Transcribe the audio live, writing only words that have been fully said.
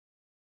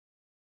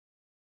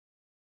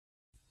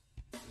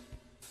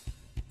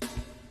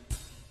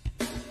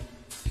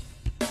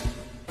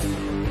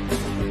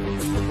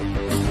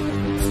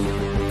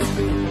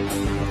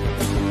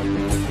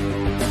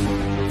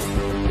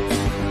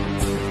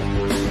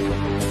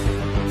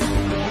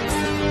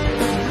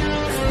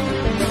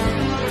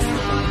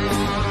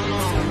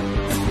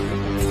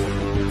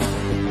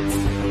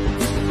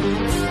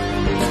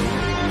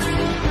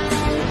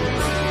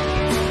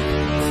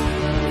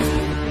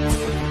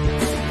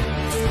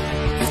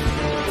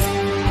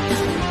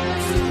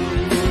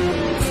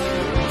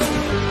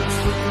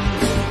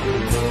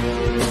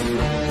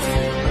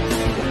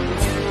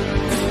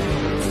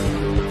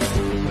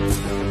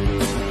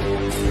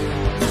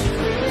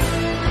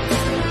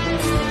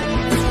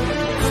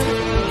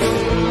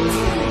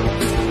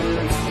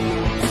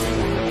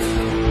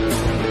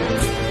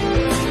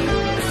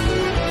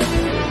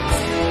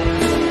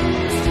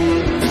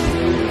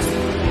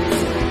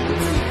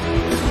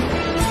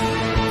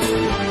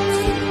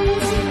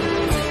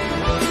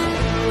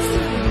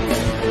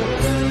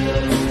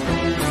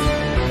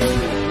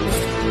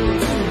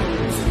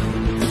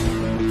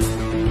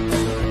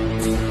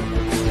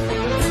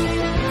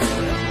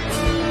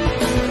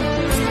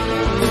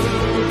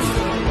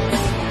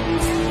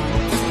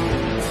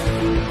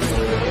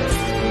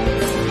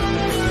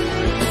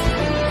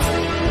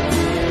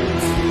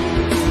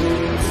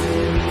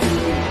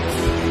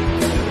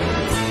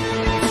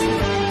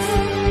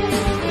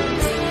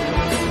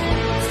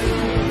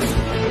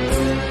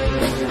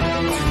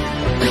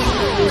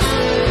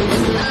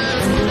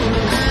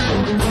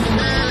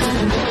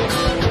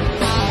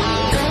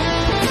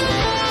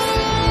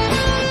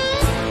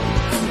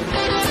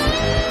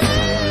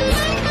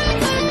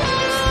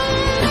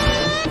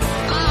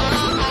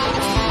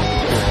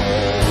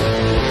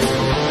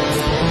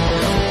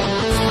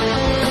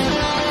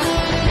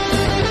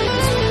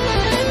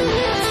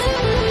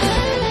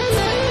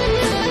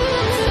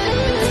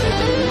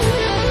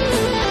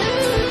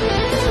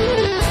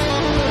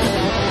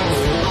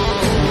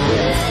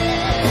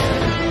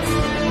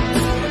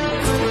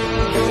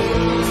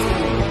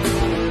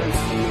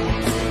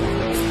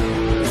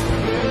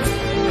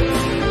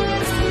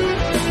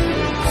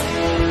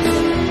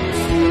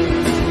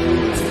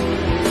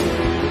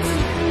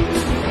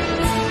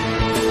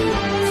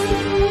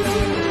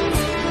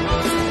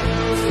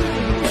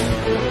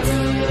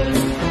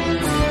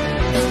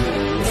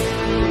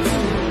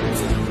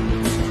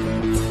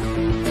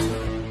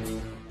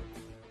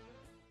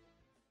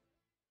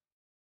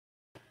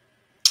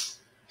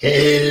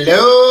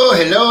Hello,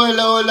 hello,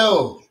 hello,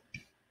 hello.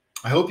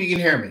 I hope you can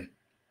hear me.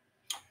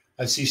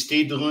 I see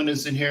Steve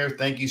DeLuna's in here.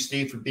 Thank you,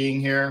 Steve, for being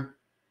here.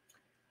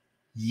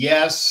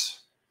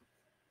 Yes,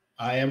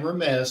 I am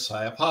remiss.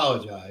 I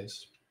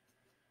apologize.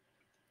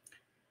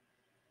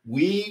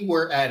 We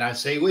were at, I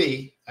say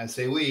we,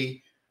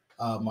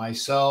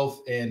 myself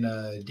and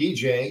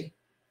DJ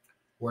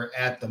were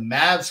at the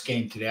Mavs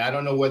game today. I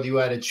don't know whether you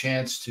had a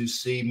chance to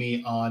see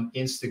me on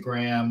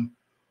Instagram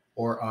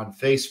or on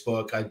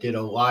Facebook. I did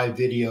a live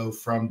video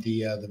from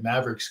the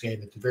Mavericks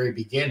game at the very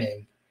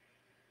beginning.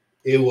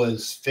 It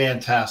was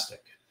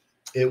fantastic.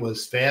 It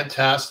was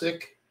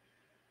fantastic.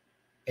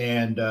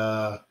 And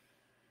wow.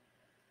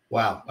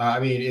 I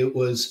mean,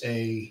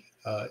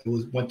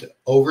 went to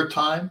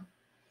overtime.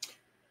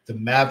 The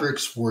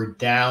Mavericks were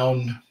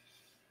down,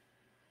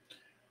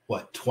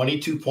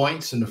 22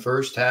 points in the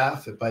first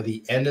half. And by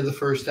the end of the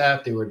first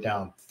half, they were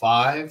down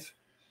 5.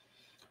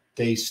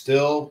 They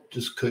still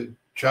just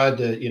tried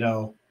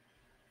to,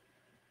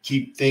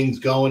 keep things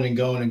going and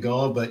going and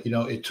going. But,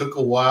 it took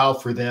a while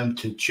for them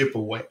to chip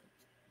away.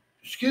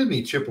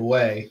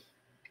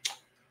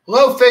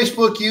 Hello,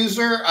 Facebook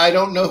user. I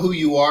don't know who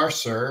you are,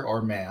 sir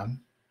or ma'am,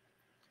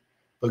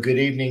 but good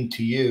evening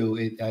to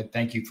you.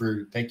 Thank you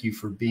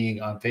for being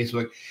on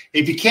Facebook.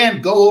 If you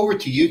can, go over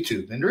to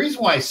YouTube. And the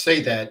reason why I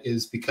say that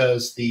is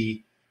because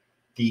the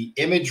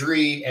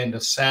imagery and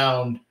the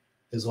sound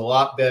is a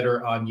lot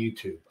better on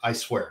YouTube. I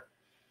swear.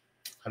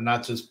 I'm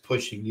not just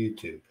pushing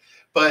YouTube,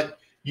 but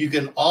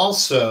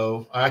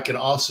I can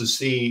also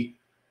see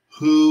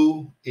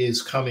who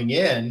is coming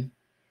in,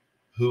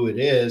 who it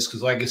is,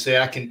 because like I say,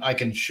 I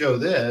can show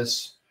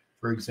this.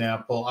 For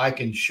example, I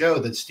can show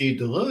that Steve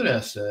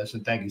DeLuna says,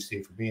 and thank you,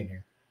 Steve, for being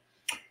here.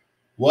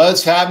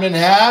 What's happening,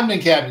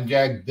 Captain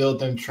Jack? Build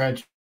them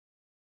trenches.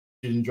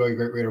 Enjoy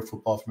great Raider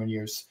football for many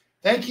years.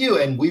 Thank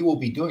you, and we will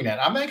be doing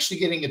that. I'm actually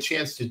getting a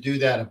chance to do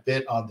that a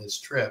bit on this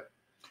trip.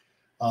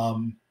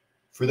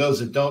 For those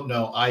that don't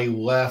know, I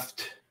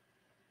left.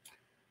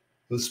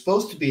 It was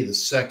supposed to be the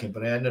 2nd,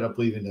 but I ended up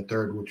leaving the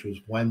 3rd, which was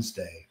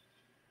Wednesday.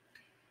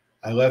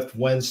 I left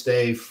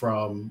Wednesday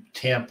from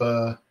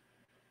Tampa.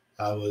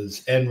 I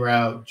was en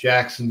route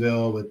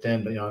Jacksonville, but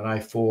then on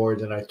I-4.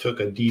 Then I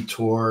took a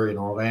detour in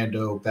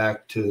Orlando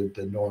back to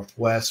the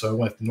northwest. So I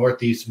went from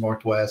northeast to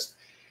northwest,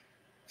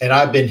 and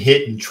I've been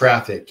hitting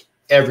traffic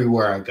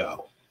everywhere I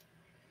go.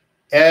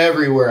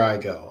 Everywhere I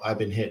go, I've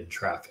been hitting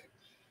traffic.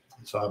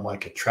 So I'm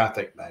like a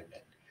traffic magnet.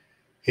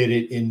 Hit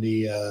it in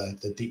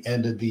at the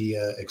end of the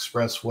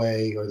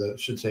expressway, or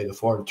the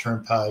Florida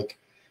Turnpike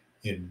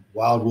in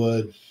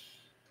Wildwood.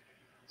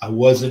 I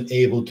wasn't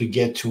able to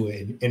get to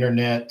an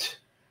internet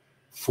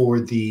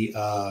for the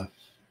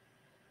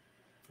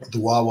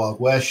Wild Wild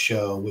West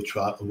show, which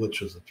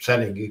was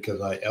upsetting because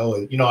I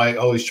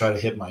always try to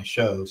hit my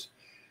shows.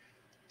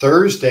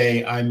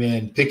 Thursday, I'm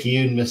in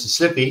Picayune,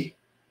 Mississippi,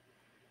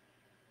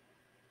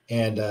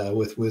 and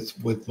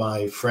with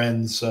my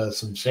friends,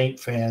 some Saint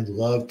fans,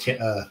 love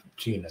Tina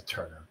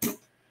Turner,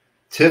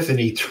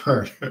 Tina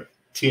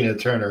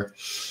Turner.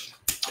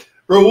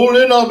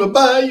 Rolling on the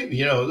bayou,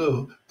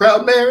 the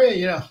Proud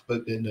Mary,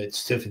 but then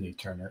it's Tiffany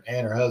Turner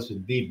and her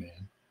husband,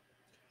 Beadman.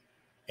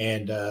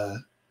 And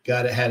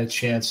had a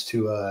chance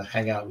to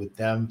hang out with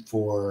them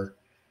for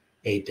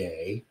a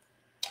day.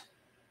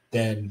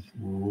 Then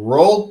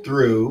rolled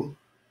through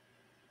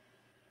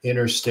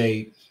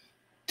Interstate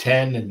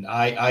 10 and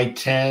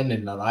I-10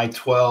 and on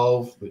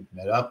I-12. We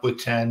met up with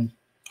 10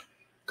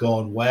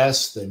 going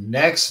west. The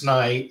next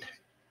night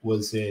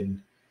was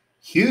in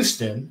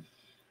Houston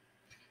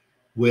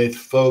with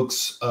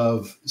folks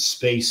of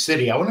Space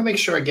City. I want to make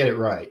sure I get it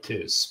right,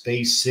 too.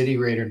 Space City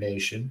Raider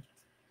Nation.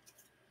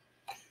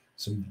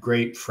 Some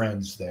great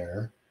friends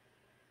there.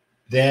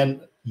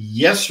 Then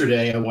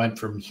yesterday, I went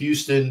from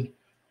Houston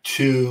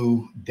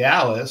to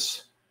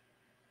Dallas.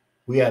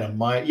 We had I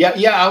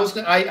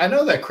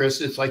know that,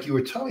 Chris. It's like you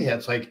were telling me that.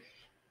 It's like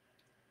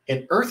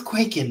an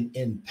earthquake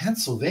in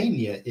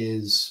Pennsylvania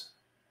is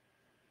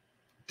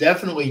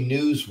definitely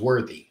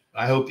newsworthy.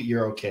 I hope that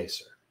you're okay,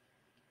 sir.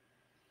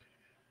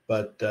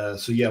 But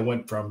I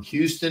went from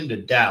Houston to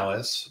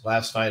Dallas.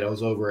 Last night I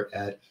was over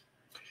at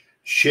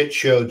Shit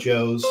Show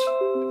Joe's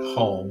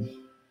home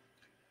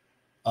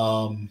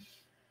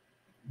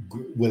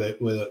with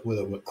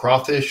a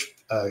crawfish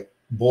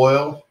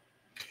boil.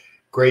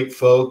 Great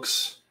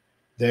folks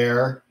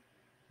there.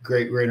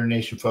 Great Raider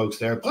Nation folks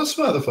there. Plus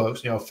some other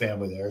folks,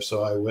 family there.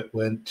 So I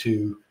went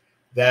to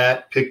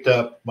that, picked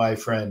up my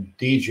friend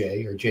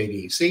DJ or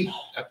JD. See,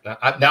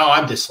 now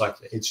I'm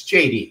dyslexic. It's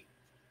JD.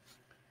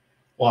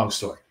 Long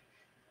story.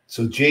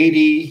 So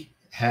JD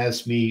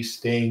has me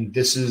staying.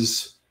 This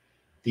is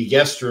the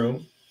guest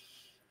room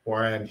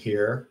where I am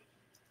here.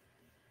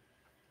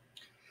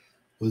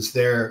 Was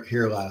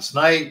here last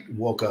night.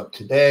 Woke up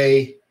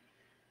today.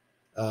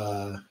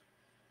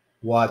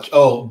 Watch.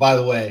 Oh, by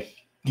the way,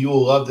 you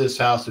will love this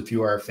house if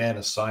you are a fan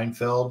of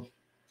Seinfeld,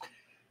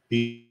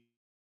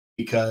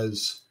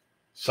 because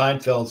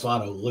Seinfeld's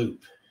on a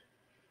loop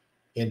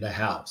in the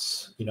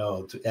house.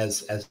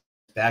 As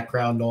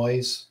background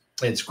noise.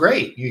 It's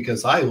great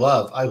because I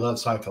love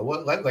Seinfeld.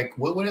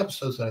 What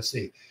episodes did I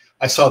see?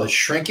 I saw the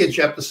Shrinkage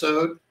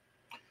episode.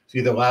 It's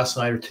either last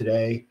night or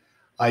today.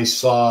 I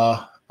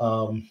saw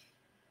well,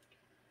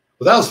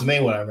 that was the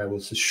main one I remember,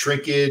 was the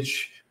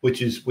Shrinkage,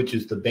 which is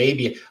the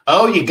baby.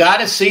 Oh, you got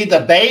to see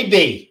the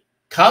baby.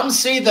 Come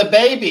see the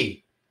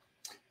baby.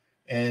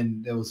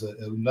 And there was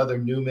another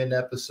Newman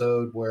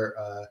episode where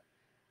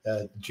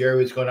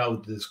Jerry was going out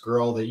with this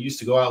girl that used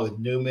to go out with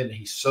Newman, and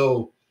he's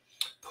so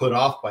put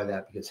off by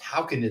that because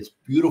how can this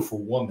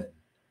beautiful woman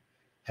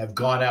have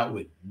gone out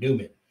with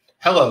Newman?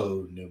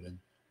 Hello, Newman.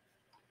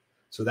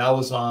 So that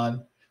was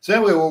on. So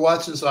anyway, we're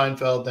watching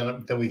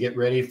Seinfeld. Then we get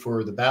ready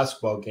for the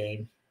basketball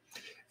game.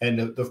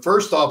 And the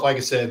first off, like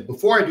I said,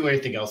 before I do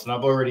anything else, and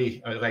I've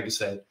already, like I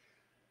said,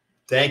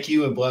 thank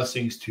you and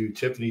blessings to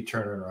Tiffany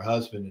Turner and her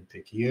husband and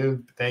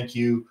Picayune. Thank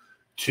you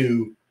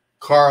to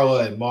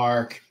Carla and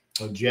Mark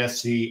and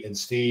Jesse and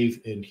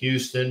Steve in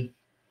Houston.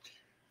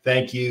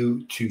 Thank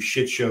you to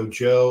Shit Show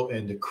Joe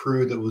and the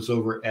crew that was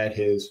over at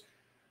his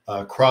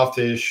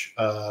crawfish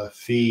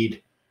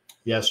feed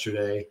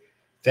yesterday.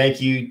 Thank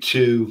you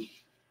to,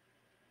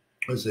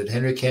 was it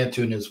Henry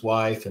Cantu and his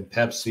wife and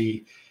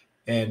Pepsi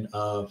and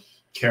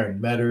Karen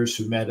Metters,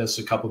 who met us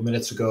a couple of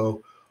minutes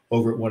ago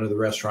over at one of the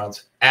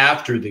restaurants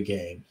after the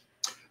game,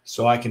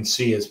 so I can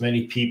see as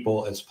many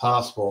people as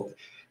possible.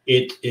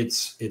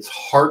 It's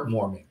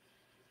heartwarming.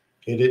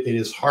 It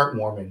is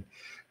heartwarming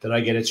that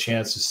I get a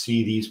chance to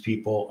see these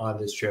people on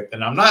this trip,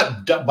 and I'm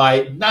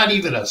not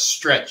even a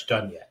stretch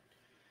done yet.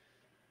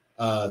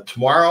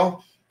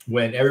 Tomorrow,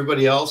 when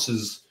everybody else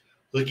is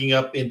looking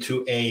up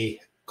into a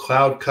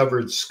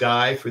cloud-covered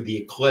sky for the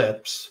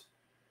eclipse,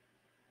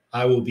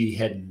 I will be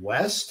heading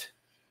west.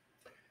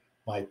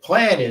 My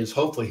plan is,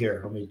 hopefully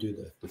here, let me do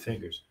the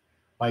fingers.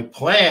 My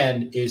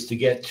plan is to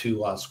get to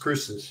Las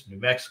Cruces, New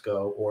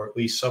Mexico, or at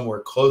least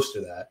somewhere close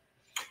to that,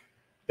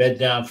 bed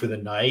down for the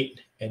night,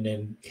 and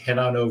then head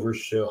on over.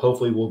 So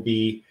hopefully we'll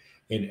be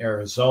in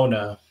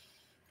Arizona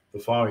the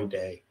following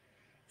day.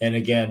 And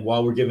again,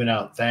 while we're giving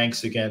out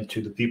thanks again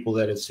to the people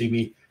that have seen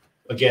me,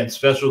 again,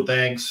 special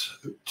thanks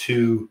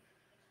to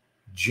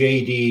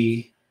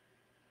JD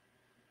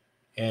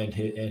and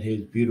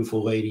his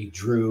beautiful lady,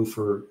 Drew,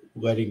 for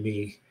letting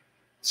me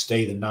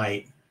stay the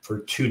night for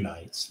 2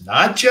 nights,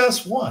 not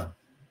just one,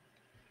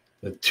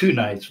 but 2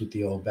 nights with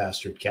the old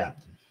bastard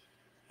captain,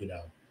 you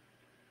know,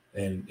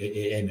 and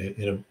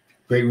in a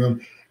great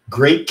room,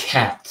 great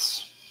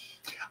cats.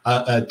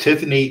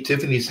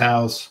 Tiffany's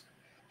house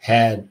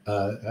had,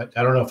 I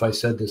don't know if I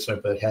said this,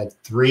 but it had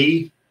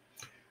 3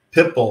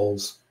 pit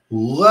bulls,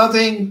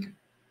 loving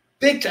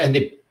big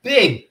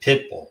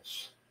pit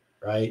bulls,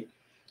 right?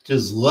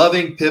 Just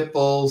loving pit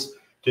bulls.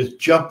 Just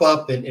jump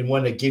up and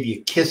want to give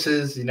you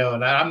kisses, you know.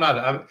 And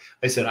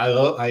I said,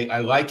 I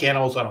like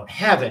animals. I don't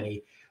have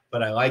any,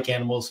 but I like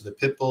animals. So the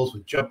pit bulls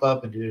would jump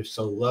up and they're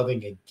so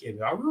loving and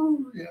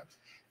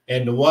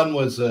the one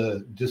was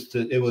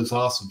it was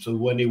awesome. So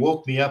when they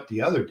woke me up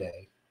the other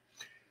day,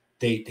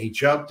 they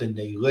jumped and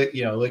they licked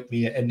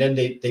me, and then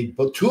they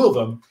 2 of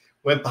them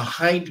went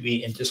behind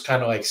me and just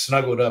kind of like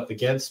snuggled up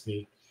against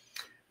me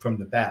from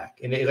the back.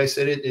 And like I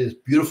said, it is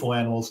beautiful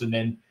animals. And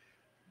then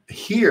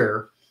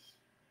here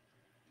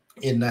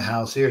in the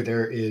house here,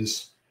 there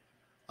is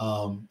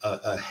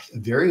a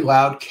very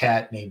loud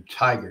cat named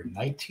Tiger,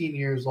 19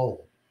 years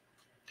old.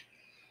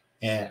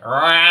 And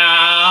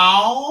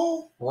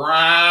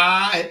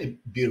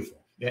beautiful.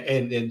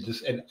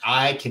 And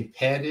I can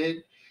pet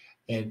it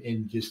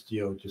and just,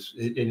 you know,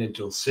 and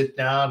it'll sit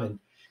down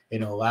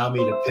and allow me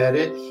to pet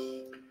it.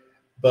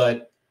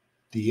 But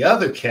the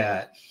other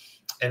cat,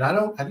 and I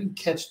didn't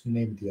catch the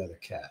name of the other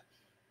cat.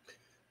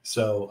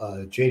 So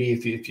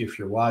JD, if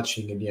you're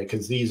watching, and yeah,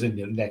 because these in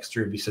the next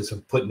room, he says,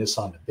 I'm putting this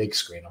on the big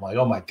screen. I'm like,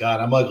 oh my God,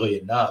 I'm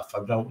ugly enough.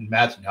 I don't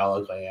imagine how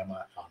ugly I am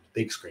on the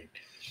big screen.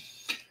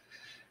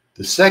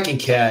 The second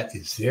cat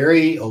is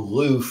very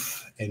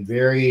aloof and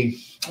very,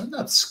 I'm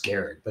not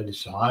scared, but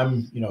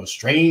I'm, you know,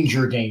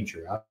 stranger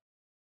danger.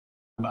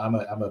 I'm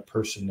a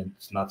person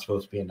that's not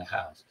supposed to be in the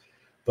house,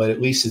 but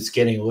at least it's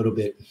getting a little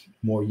bit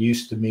more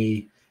used to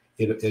me.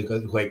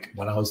 It like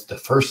when I was the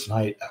first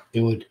night,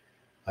 it would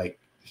like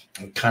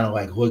kind of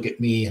like look at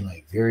me and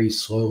like very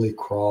slowly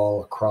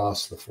crawl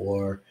across the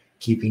floor,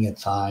 keeping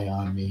its eye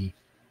on me.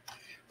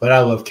 But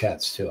I love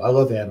cats too. I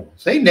love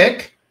animals. Hey,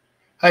 Nick,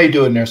 how you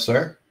doing there,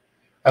 sir?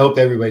 I hope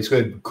everybody's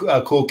good.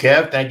 Cool,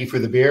 Kev. Thank you for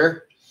the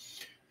beer.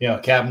 You know,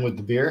 Captain with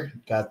the beer,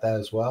 got that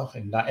as well.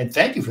 And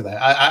thank you for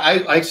that.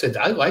 I said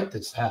I like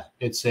this hat.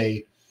 It's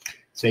a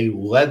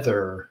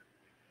leather.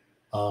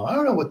 I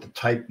don't know what the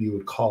type you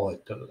would call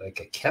it,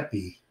 like a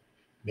kepi,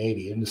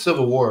 maybe. In the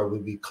Civil War, it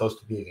would be close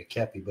to being a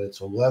kepi, but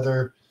it's a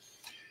leather,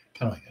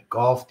 kind of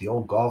like the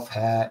old golf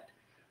hat,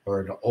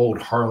 or an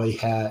old Harley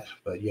hat.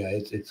 But yeah,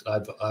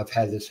 I've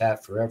had this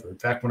hat forever. In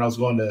fact, when I was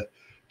going to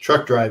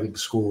truck driving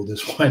school,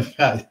 this one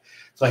guy,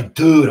 it's like,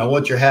 dude, I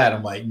want your hat.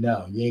 I'm like,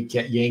 no, you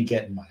ain't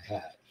getting my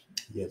hat.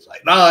 It's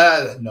like,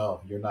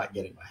 no, you're not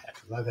getting my hat,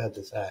 because I've had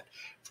this hat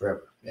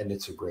forever, and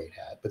it's a great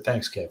hat. But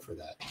thanks, Kev, for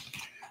that.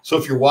 So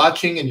if you're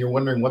watching and you're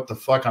wondering what the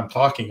fuck I'm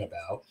talking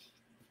about,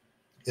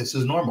 this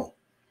is normal.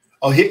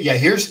 Oh, yeah.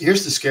 Here's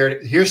the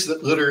scared. Here's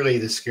literally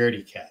the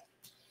scaredy cat.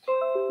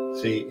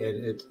 See,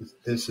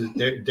 this is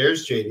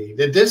there's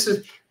JD. This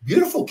is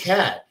beautiful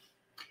cat,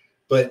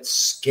 but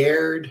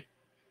scared.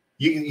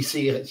 You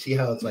see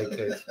how it's like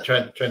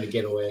trying to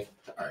get away.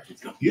 All right,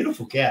 let's go.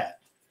 Beautiful cat,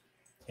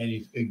 and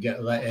he get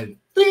and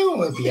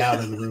will be out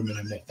of the room in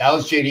a minute. That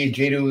was JD.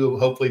 JD will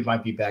hopefully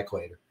might be back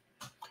later.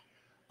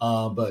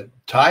 But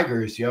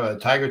tigers,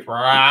 tigers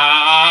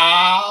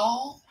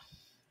loud,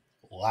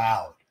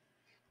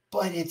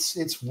 but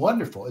it's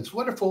wonderful. It's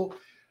wonderful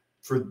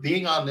for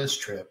being on this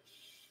trip.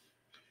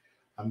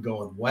 I'm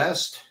going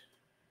west.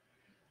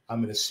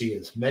 I'm going to see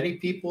as many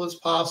people as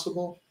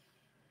possible.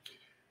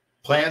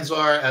 Plans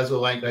are,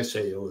 like I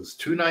say, it was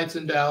 2 nights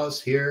in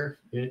Dallas here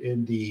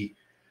in the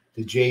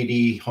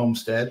JD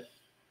homestead.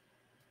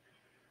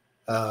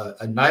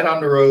 A night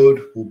on the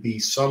road will be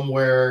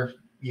somewhere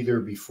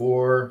either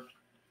before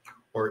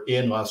or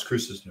in Las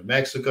Cruces, New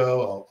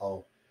Mexico.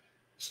 I'll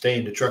stay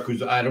in the truck.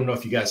 I don't know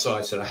if you guys saw,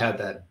 I said I had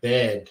that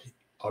bed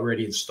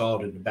already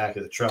installed in the back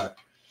of the truck.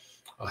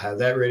 I'll have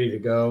that ready to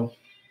go.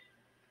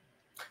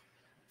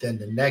 Then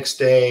the next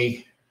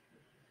day,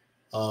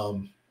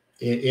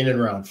 in and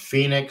around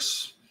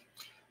Phoenix.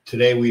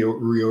 Today we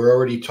were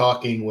already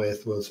talking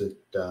with,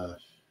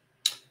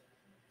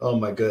 oh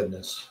my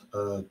goodness,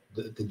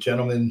 the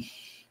gentleman,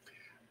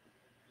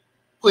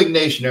 League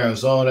Nation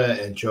Arizona,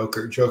 and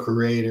Joker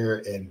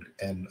Raider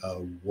and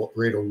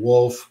Raider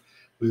Wolf.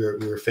 We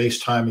were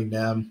FaceTiming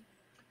them.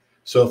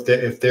 So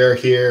if they're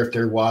here, if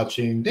they're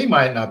watching, they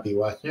might not be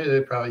watching.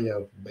 They're probably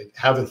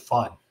having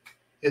fun.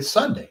 It's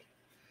Sunday,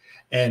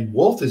 and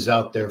Wolf is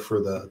out there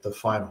for the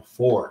Final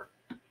Four.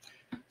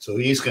 So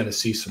he's going to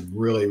see some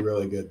really,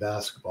 really good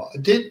basketball.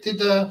 I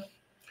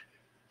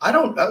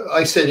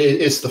said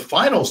it's the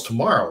finals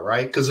tomorrow,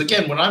 right? Because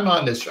again, when I'm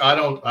on this,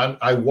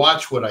 I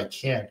watch what I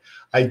can.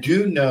 I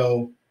do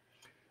know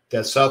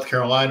that South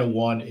Carolina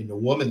won in the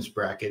women's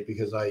bracket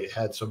because I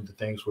had some of the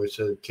things where it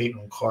said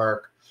Caitlin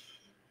Clark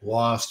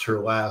lost her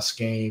last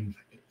game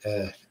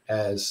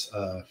as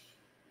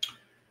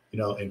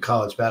in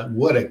college basketball.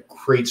 What a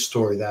great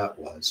story that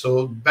was.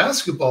 So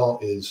basketball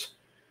is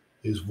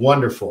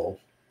wonderful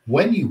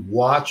when you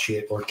watch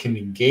it or can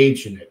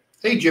engage in it.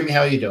 Hey, Jimmy,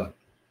 how you doing?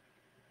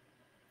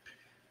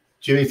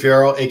 Jimmy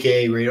Farrell,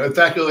 a.k.a. Radio. In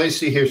fact, let's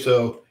see here.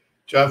 So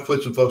John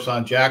put some folks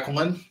on.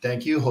 Jacqueline,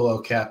 thank you. Hello,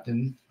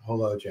 Captain.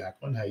 Hello,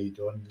 Jacqueline. How you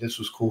doing? This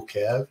was cool,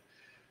 Kev.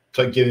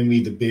 Giving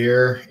me the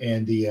beer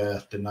and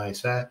the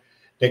nice hat.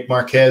 Nick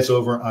Marquez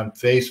over on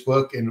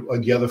Facebook, and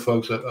the other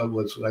folks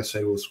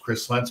was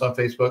Chris Lentz on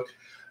Facebook.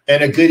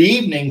 And a good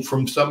evening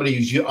from somebody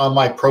who's on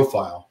my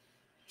profile.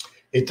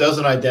 It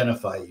doesn't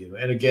identify you.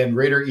 And again,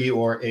 Raider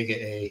Eeyore,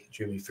 a.k.a.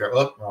 Jimmy Farrell.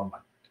 Oh, wrong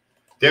one.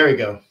 There we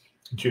go.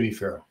 Jimmy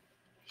Farrell.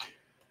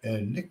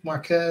 And Nick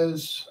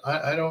Marquez,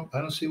 I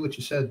don't see what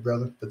you said,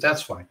 brother, but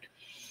that's fine.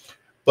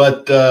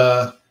 But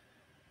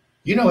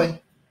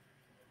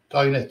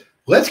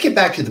let's get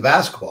back to the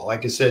basketball.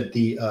 Like I said,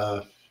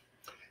 the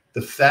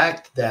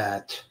fact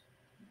that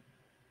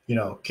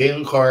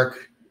Caitlin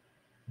Clark,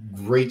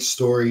 great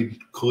storied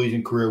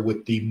collegiate career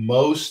with the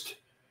most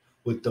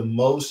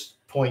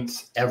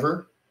points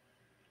ever,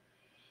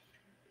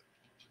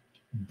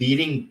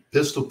 beating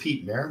Pistol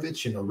Pete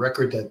Maravich in a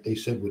record that they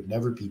said would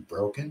never be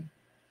broken.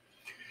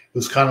 It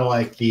was kind of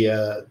like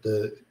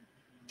the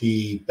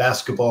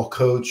basketball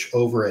coach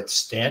over at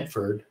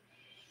Stanford,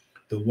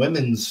 the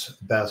women's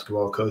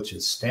basketball coach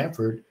at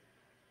Stanford,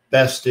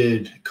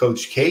 bested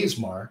Coach K's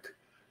mark.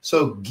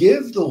 So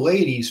give the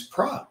ladies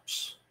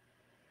props.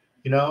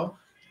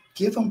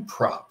 Give them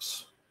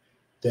props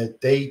that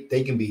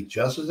they can be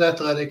just as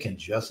athletic and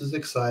just as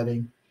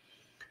exciting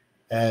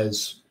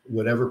as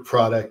whatever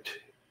product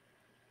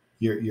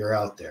you're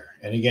out there.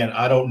 And again,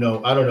 I don't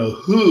know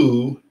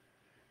who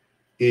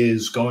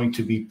is going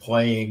to be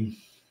playing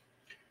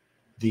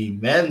the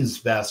men's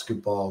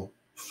basketball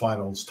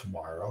finals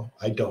tomorrow.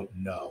 I don't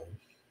know.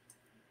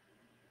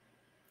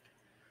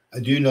 I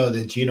do know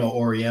that Gino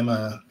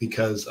Auriemma,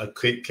 because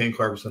Ken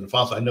Clark was in the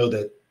finals, I know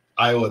that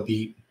Iowa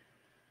beat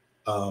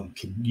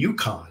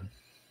UConn.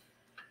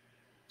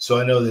 So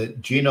I know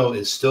that Gino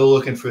is still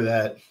looking for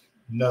that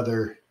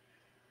another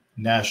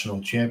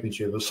national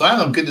championship.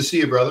 Asylum, good to see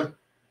you, brother.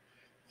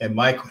 And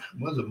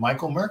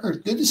Michael Merker?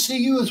 Good to see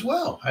you as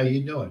well. How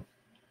you doing?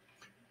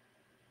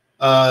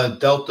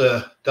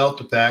 Delta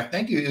Pack,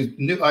 thank you.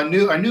 Our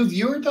new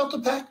viewer, Delta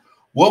Pack.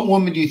 What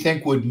woman do you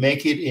think would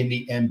make it in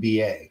the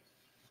NBA?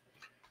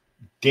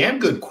 Damn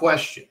good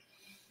question.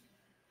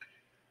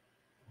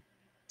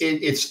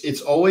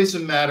 It's always a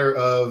matter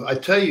of, I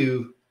tell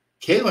you,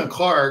 Caitlin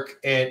Clark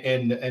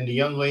and the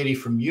young lady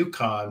from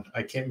UConn,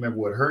 I can't remember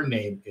what her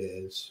name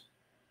is,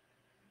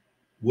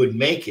 would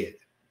make it.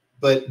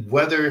 But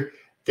whether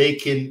they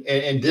can,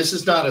 and this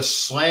is not a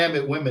slam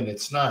at women,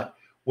 it's not,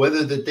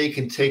 whether that they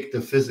can take the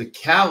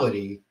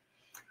physicality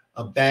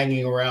of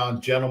banging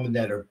around gentlemen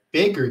that are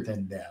bigger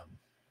than them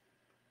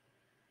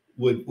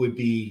would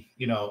be,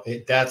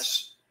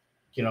 that's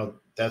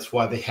That's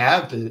why they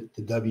have the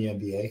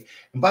WNBA.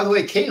 And by the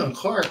way, Caitlin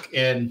Clark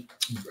and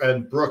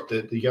Brooke,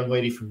 the young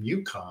lady from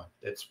UConn,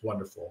 that's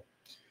wonderful.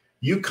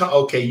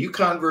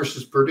 UConn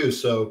versus Purdue.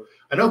 So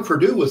I know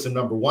Purdue was the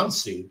 #1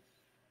 seed,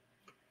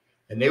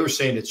 and they were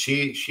saying that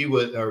she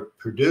was, or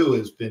Purdue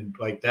has been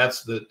like,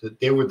 that's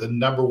they were the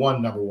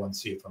 #1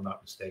 seed, if I'm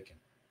not mistaken.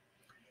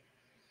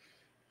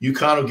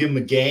 UConn will give them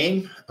a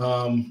game.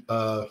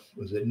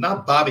 Was it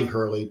not Bobby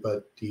Hurley,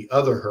 but the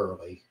other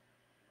Hurley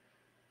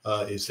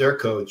is their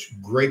coach.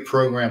 Great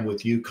program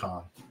with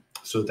UConn.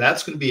 So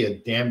that's going to be a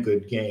damn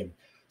good game.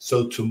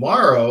 So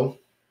tomorrow,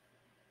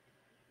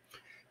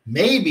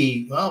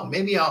 maybe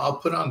I'll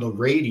put on the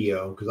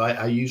radio, because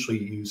I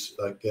usually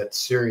get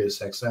Sirius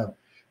XM.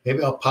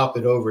 Maybe I'll pop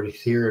it over to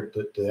hear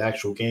the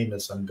actual game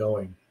as I'm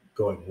going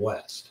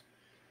west.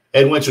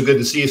 Ed Winchell, good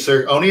to see you,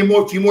 sir. Only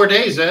a few more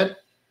days, Ed.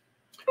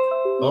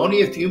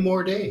 Only a few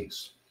more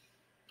days.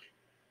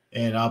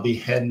 And I'll be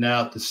heading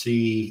out to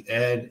see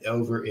Ed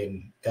over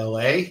in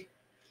L.A.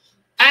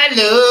 I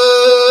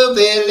love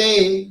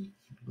L.A.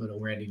 Little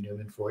Randy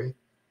Newman for you.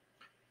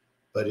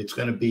 But it's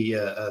going to be,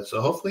 so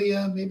hopefully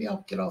maybe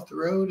I'll get off the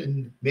road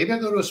and maybe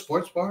I'll go to a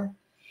sports bar.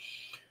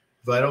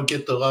 If I don't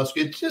get the Las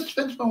Vegas, it just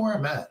depends on where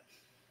I'm at.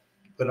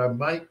 But I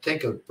might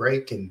take a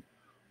break and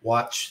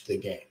watch the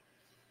game.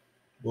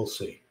 We'll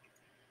see.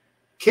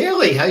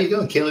 Kaylee, how you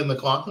doing? Kaylee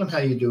McLaughlin, how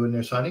you doing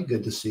there, Sonny?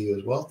 Good to see you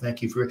as well.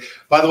 Thank you for,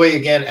 by the way,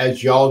 again,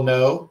 as y'all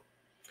know,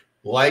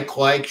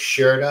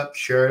 share it up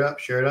the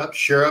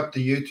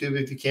YouTube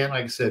if you can.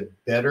 Like I said,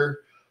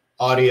 better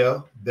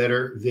audio,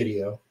 better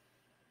video.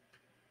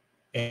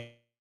 And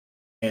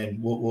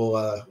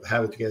we'll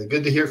have it together.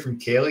 Good to hear from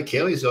Kaylee.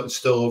 Kaylee's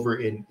still over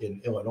in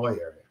Illinois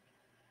area.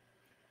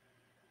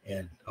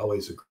 And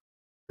always a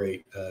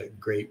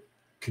great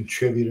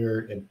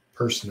contributor and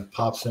person that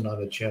pops in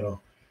on the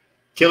channel.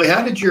 Kelly,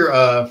 how did you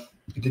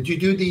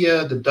do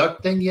the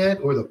duck thing yet,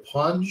 or the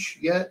plunge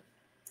yet?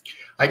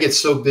 I get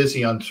so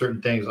busy on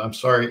certain things. I'm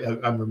sorry.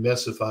 I'm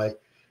remiss if I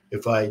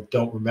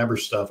don't remember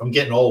stuff. I'm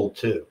getting old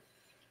too.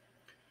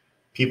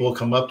 People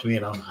come up to me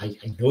and I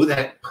know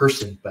that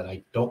person, but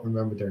I don't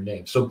remember their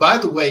name. So by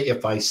the way,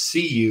 if I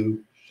see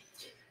you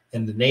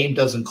and the name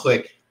doesn't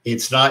click,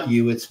 it's not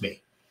you, it's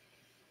me.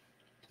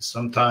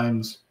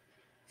 Sometimes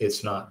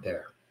it's not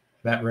there.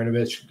 Matt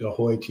Marinovich,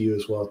 ahoy to you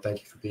as well.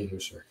 Thank you for being here,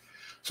 sir.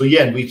 So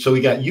yeah, we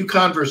got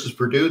UConn versus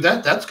Purdue.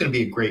 That's going to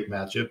be a great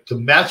matchup. The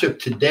matchup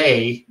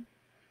today,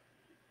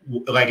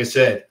 like I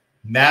said,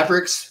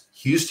 Mavericks,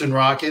 Houston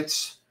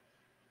Rockets,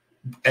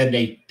 and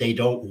they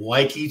don't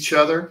like each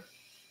other.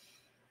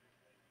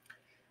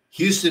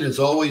 Houston has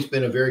always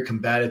been a very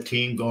combative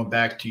team, going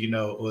back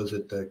to, was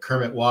it the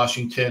Kermit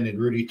Washington and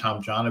Rudy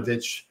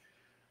Tomjanovich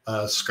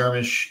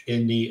skirmish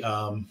in the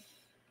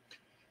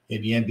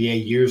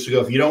NBA years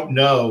ago. If you don't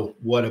know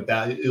what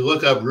about it,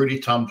 look up Rudy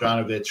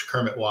Tomjanovich,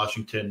 Kermit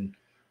Washington,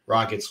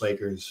 Rockets,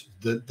 Lakers,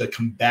 the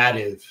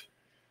combative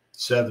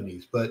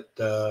 70s. But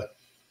the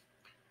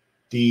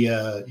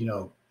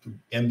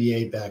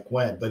NBA back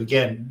when. But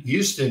again,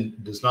 Houston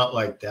does not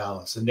like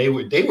Dallas, and they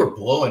were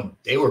blowing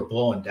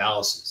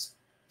Dallas's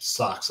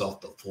socks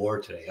off the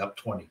floor today, up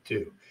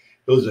 22.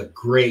 It was a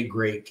great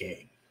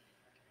game.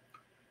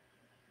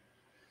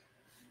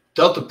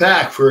 Delta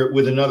Pack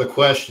with another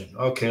question.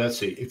 Okay, let's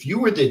see. If you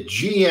were the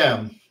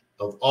GM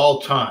of all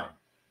time,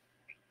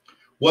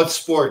 what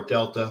sport,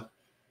 Delta?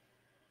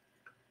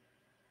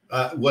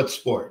 What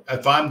sport?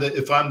 If I'm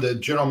the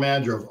general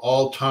manager of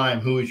all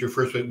time, who is your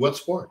first pick? What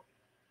sport?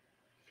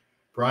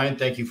 Brian,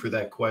 thank you for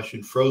that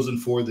question. Frozen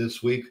Four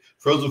this week.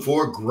 Frozen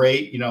Four,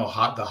 great.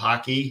 The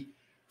hockey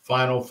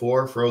Final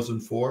Four,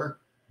 Frozen Four,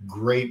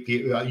 great.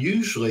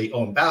 Usually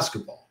on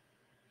basketball.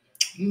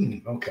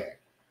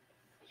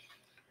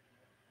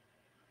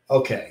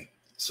 Okay.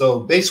 So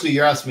basically,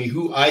 you're asking me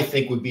who I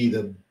think would be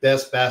the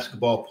best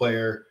basketball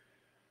player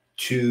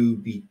to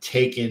be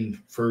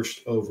taken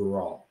first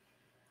overall.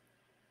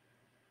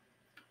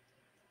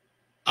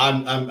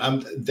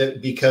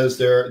 Because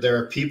there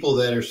are people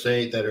that are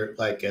saying that are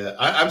like,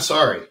 I'm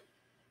sorry.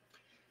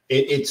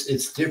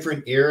 It's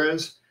different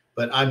eras,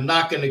 but I'm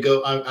not going to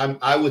go.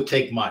 I would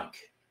take Mike.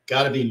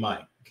 Got to be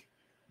Mike.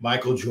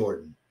 Michael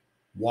Jordan.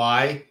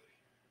 Why?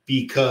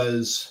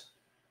 Because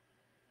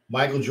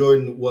Michael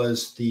Jordan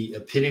was the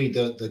epitome,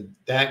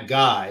 that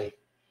guy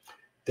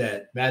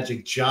that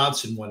Magic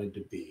Johnson wanted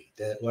to be,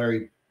 that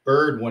Larry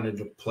Bird wanted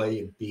to play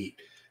and beat,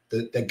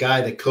 the guy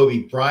that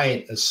Kobe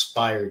Bryant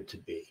aspired to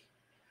be.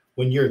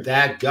 When you're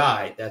that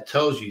guy, that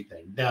tells you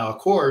things. Now, of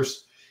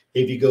course,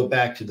 if you go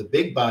back to the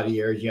big body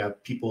era, you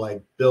have people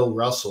like Bill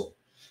Russell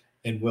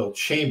and Wilt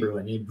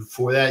Chamberlain. And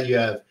before that, you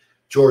have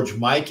George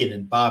Mikan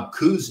and Bob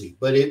Cousy.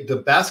 But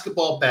the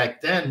basketball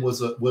back then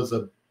was a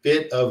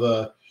bit of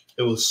a,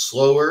 it was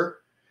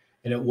slower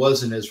and it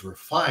wasn't as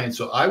refined.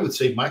 So I would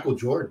say Michael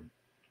Jordan.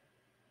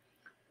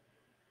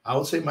 I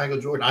hope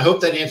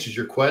that answers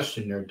your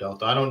question there,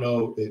 Delta. I don't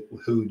know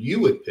who you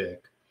would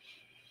pick.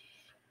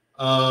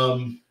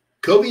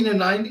 Kobe in the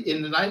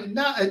 90s.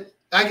 No,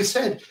 like I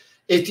said,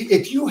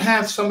 if you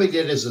have somebody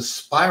that is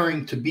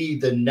aspiring to be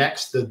the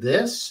next of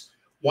this,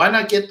 why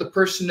not get the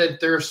person that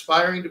they're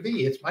aspiring to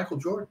be? It's Michael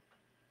Jordan.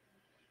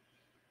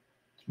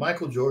 It's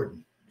Michael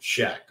Jordan.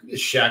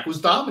 Shaq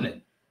was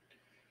dominant.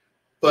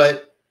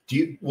 But do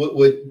you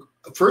would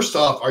first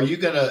off, are you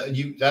gonna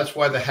that's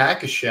why the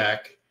Hack-a-Shaq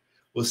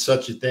was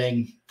such a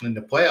thing in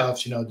the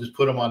playoffs, just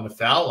put him on the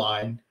foul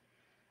line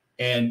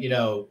and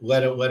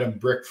let him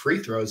brick free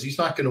throws. He's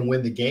not going to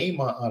win the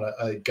game on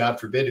a God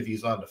forbid if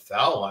he's on the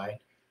foul line.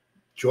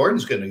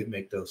 Jordan's going to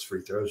make those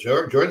free throws.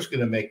 Jordan's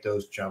going to make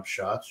those jump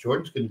shots.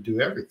 Jordan's going to do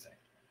everything.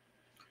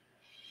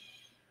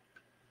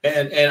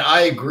 And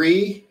I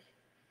agree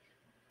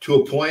to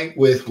a point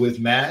with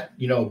Matt.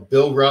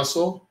 Bill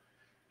Russell.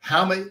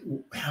 How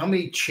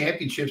many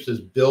championships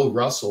does Bill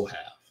Russell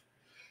have?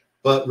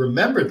 But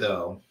remember,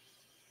 though,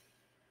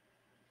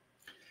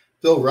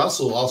 Bill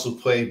Russell also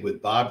played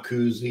with Bob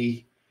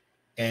Cousy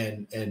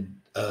and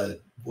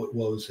what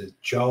was it?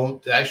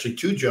 Actually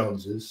two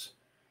Joneses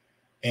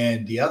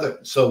and the other.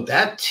 So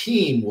that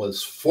team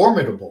was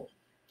formidable.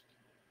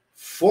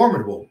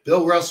 Formidable.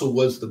 Bill Russell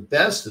was the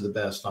best of the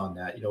best on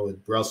that,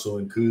 with Russell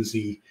and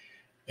Cousy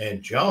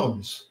and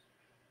Jones.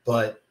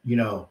 But,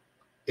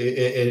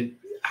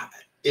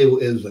 it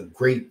was a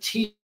great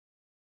team.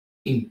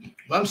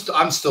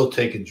 I'm still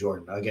taking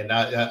Jordan. Again,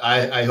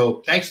 I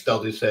hope. Thanks,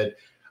 Delta said.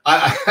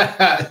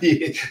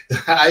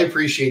 I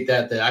appreciate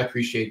that. I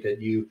appreciate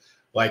that you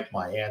like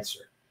my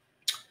answer.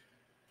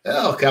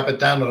 El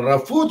Capitan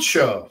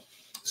Rafuccio.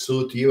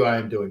 Salute to you. I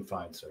am doing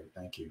fine, sir.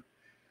 Thank you.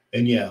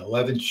 And yeah,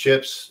 11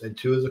 chips and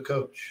 2 as a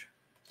coach.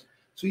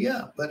 So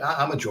yeah, but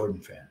I'm a Jordan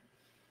fan.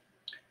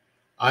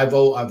 I've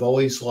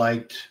always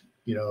liked,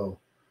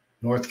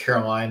 North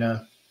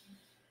Carolina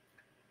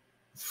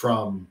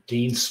from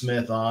Dean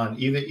Smith on,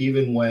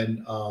 even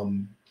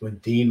when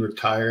Dean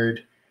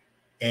retired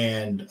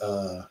and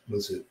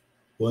was it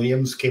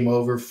Williams came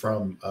over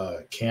from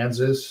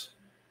Kansas.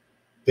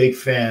 Big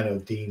fan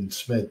of Dean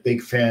Smith.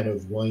 Big fan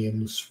of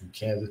Williams from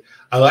Kansas.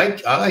 I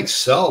like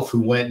Self,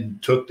 who went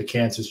and took the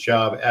Kansas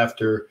job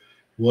after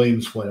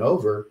Williams went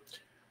over.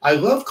 I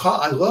love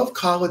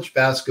college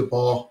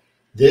basketball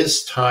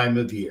this time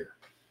of year.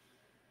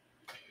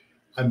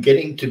 I'm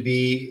getting to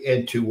be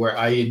into where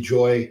I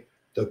enjoy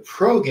the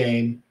pro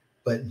game,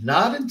 but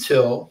not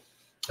until,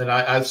 and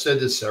I've said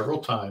this several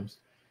times,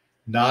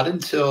 not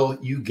until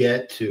you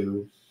get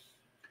to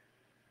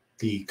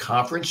the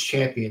conference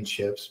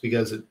championships,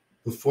 because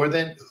before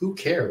then, who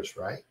cares,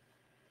 right?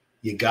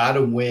 You got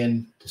to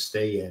win to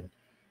stay in.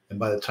 And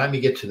by the time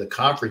you get to the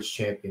conference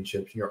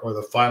championships or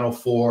the Final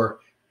Four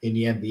in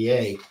the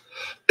NBA,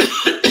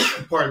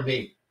 pardon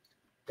me,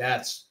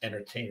 that's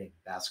entertaining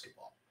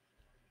basketball.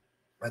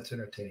 That's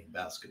entertaining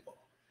basketball.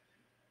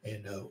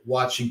 And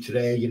watching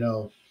today,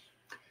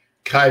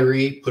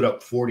 Kyrie put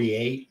up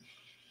 48.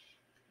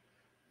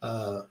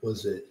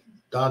 Was it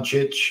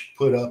Doncic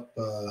put up,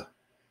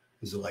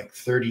 was it like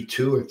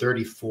 32 or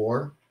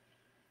 34?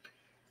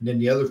 And then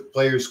the other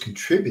players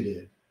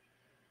contributed.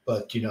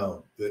 But,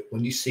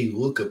 when you see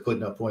Luka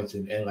putting up points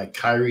and like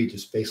Kyrie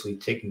just basically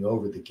taking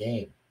over the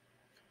game,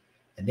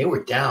 and they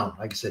were down,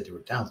 like I said, they were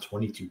down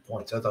 22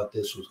 points. I thought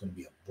this was going to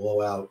be a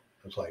blowout.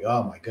 I was like,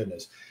 oh, my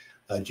goodness.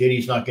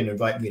 JD's not going to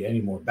invite me to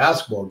any more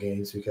basketball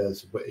games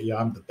because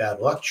I'm the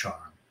bad luck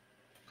charm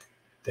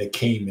that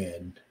came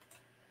in.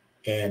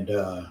 And,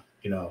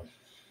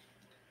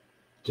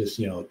 just,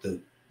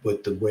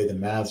 with the way the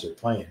Mavs are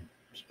playing.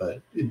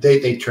 But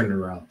they turned it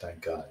around,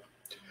 thank God.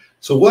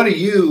 So what are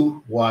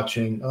you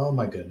watching? Oh,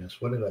 my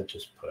goodness. What did I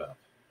just put up?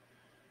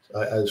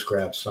 I just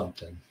grabbed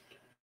something.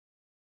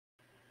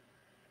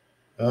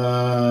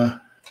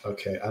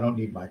 Okay, I don't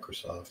need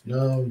Microsoft.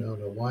 No.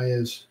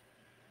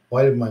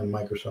 Why did my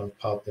Microsoft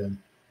pop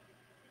in?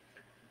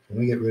 Can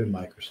we get rid of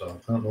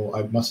Microsoft? I don't know.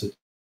 I must have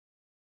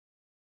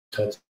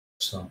touched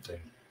something.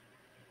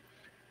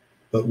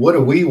 But what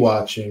are we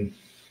watching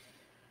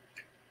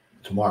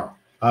tomorrow?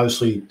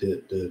 Obviously,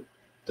 the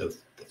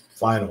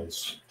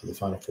finals of the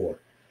Final Four.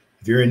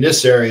 If you're in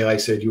this area, like I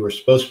said, you were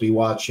supposed to be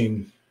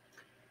watching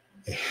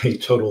a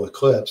total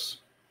eclipse,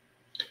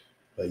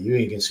 but you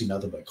ain't gonna see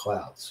nothing but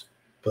clouds.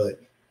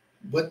 But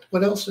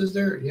what else is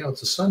there?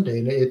 It's a Sunday,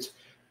 and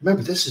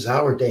remember, this is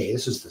our day.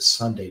 This is the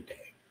Sunday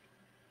day,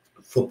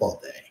 football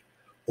day,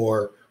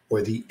 or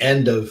the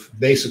end of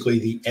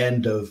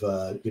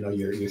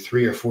your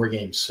 3 or 4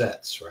 game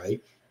sets,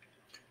 right?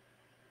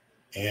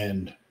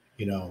 And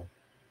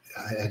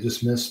I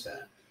just missed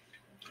that.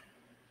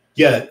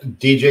 Yeah,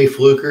 DJ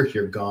Fluker,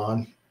 you're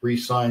gone.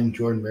 Re-sign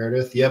Jordan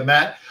Meredith. Yeah,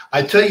 Matt.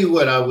 I tell you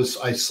what,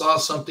 I saw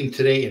something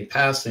today in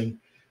passing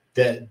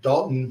that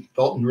Dalton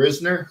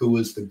Risner, who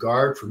was the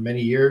guard for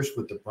many years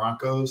with the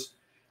Broncos,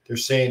 they're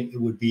saying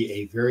it would be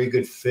a very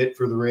good fit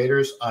for the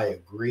Raiders. I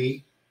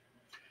agree.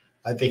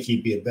 I think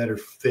he'd be a better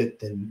fit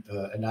than,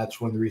 and that's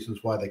one of the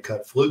reasons why they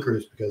cut Fluker,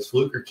 is because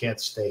Fluker can't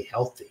stay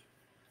healthy.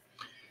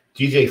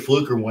 DJ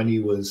Fluker, when he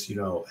was,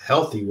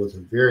 healthy, was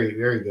a very,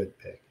 very good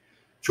pick.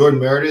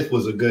 Jordan Meredith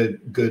was a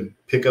good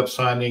pickup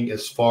signing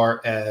as far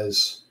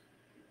as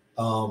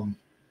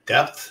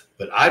depth,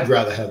 but I'd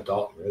rather have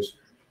Dalton Risner.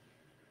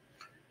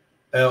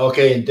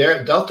 Okay, and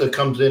Delta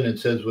comes in and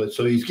says what?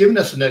 So he's giving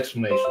us an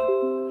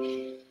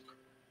explanation.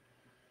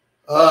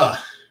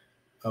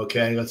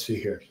 Okay, let's see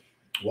here.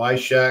 Why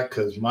Shaq?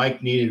 Because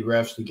Mike needed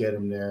refs to get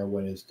him there.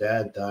 When his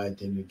dad died,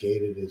 they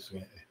negated his.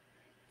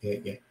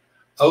 Yeah.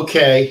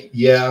 Okay,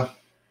 yeah.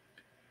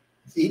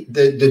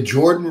 The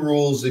Jordan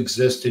rules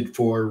existed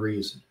for a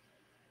reason.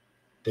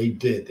 They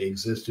did. They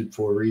existed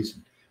for a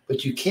reason.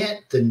 But you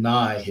can't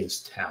deny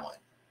his talent.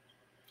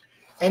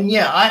 And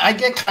yeah, I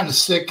get kind of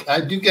sick.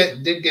 Did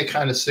get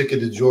kind of sick of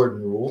the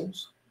Jordan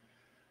rules.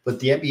 But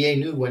the NBA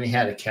knew when he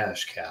had a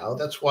cash cow.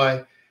 That's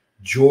why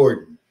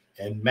Jordan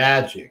and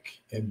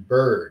Magic and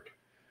Bird,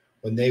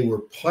 when they were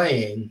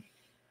playing,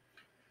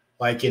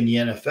 like in the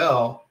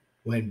NFL,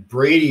 when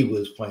Brady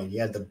was playing, you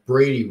had the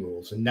Brady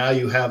rules, and now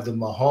you have the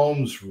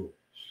Mahomes rules,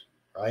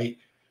 right?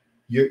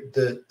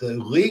 The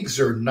leagues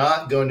are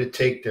not going to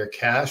take their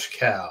cash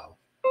cow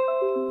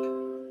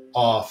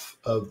off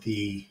of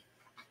the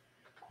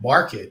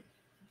market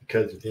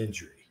because of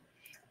injury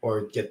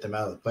or get them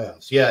out of the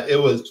playoffs. Yeah,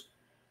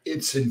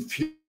 it's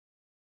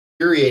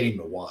infuriating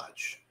to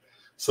watch.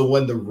 So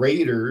when the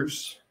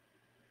Raiders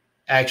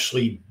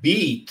actually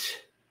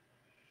beat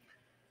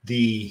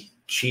the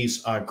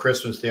Chiefs on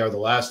Christmas, they are the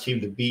last team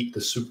to beat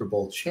the Super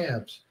Bowl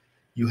champs.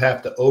 You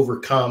have to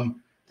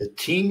overcome the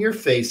team you're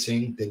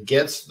facing that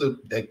gets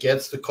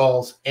the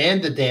calls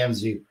and the damn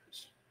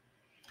zebras.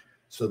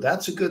 So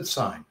that's a good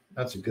sign.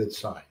 That's a good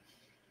sign.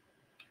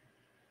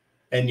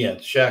 And yeah,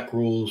 Shaq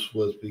rules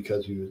was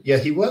because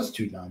he was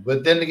too young.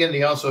 But then again,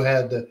 he also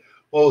had the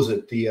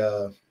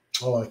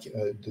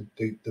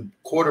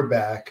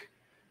quarterback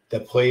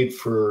that played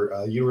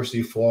for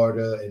University of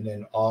Florida and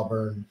then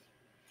Auburn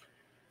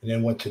and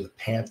then went to the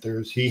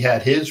Panthers. He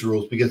had his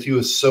rules because he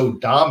was so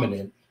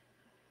dominant.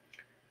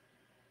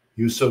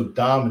 He was so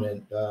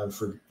dominant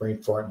for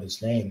brain fart in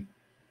his name.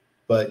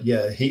 But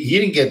yeah,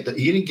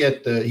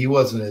 he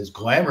wasn't as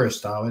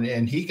glamorous dominant,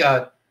 and he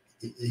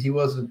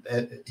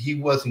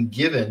wasn't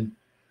given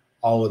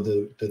all of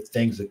the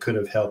things that could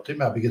have helped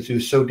him out because he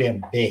was so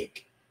damn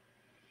big.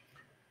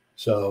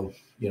 So,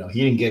 he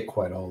didn't get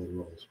quite all the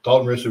roles.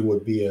 Dalton Risner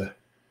would be a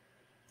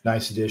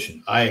nice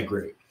addition. I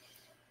agree.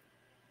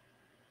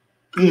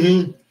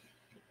 Mm-hmm.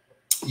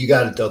 You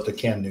got it, Delta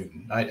Cam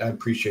Newton. I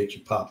appreciate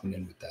you popping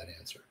in with that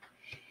answer.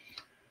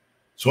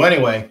 So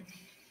anyway,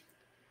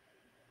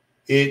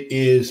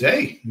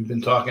 you've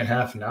been talking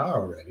half an hour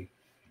already.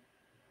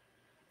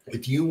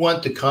 If you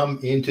want to come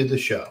into the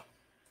show,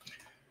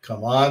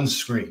 come on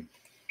screen.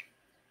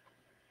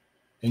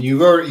 And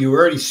you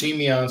already see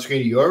me on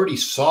screen. You already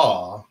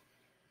saw,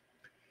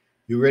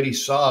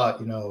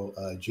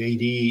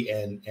 JD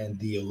and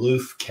the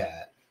aloof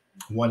cat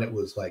when it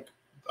was like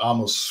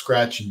almost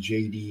scratching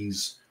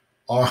JD's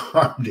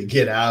arm to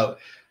get out.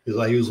 It was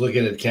like he was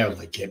looking at the camera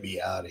like, get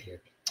me out of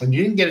here. And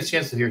you didn't get a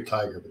chance to hear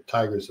Tiger, but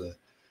Tiger's a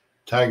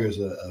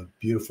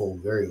beautiful,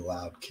 very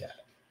loud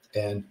cat.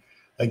 And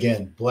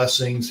again,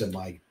 blessings and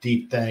my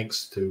deep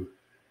thanks to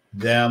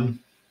them.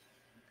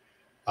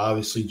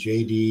 Obviously,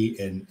 JD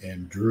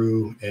and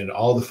Drew and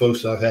all the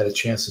folks that I've had a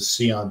chance to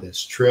see on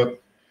this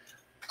trip.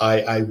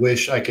 I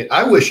wish I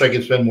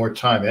could spend more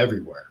time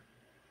everywhere.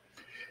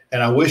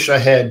 And I wish I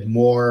had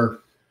more.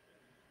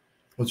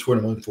 What's what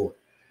I'm looking for?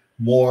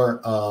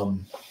 More.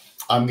 I'm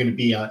going to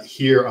be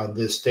here on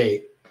this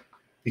date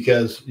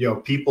because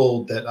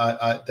people that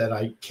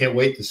I can't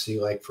wait to see.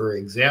 Like for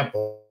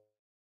example,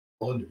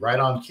 right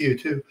on cue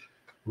too,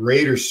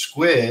 Raider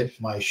Squid,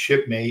 my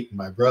shipmate,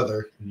 my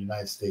brother in the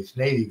United States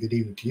Navy. Good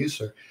evening to you,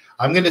 sir.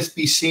 I'm going to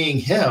be seeing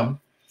him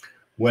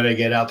when I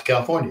get out to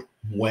California.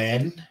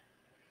 When?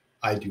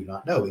 I do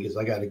not know because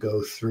I got to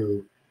go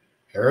through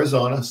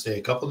Arizona, stay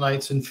a couple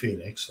nights in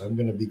Phoenix. I'm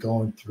going to be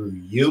going through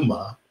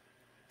Yuma.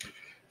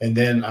 And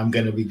then I'm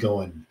going to be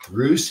going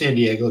through San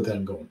Diego. Then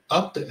I'm going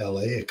up to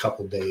LA a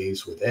couple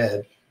days with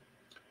Ed.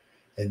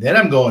 And then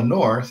I'm going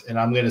north and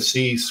I'm going to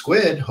see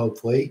Squid,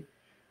 hopefully,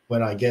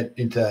 when I get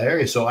into that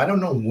area. So I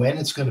don't know when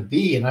it's going to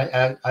be. And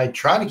I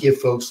try to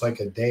give folks like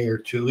a day or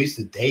two, at least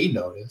a day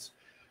notice.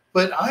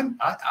 But I'm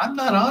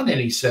not on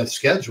any set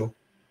schedule.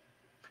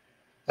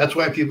 That's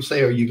why people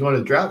say, are you going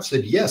to drought? I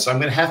said, yes, I know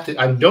I'm going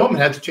to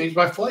have to change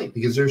my flight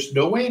because there's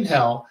no way in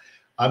hell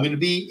I'm going to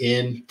be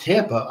in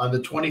Tampa on the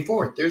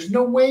 24th. There's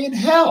no way in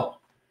hell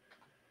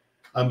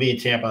I'm being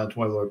in Tampa on the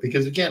 24th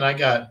because, again, I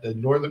got the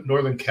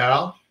Northern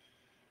Cal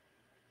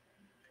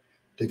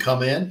to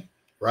come in,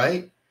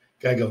 right?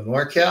 Got to go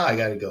NorCal. I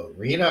got to go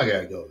Reno. I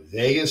got to go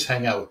Vegas,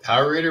 hang out with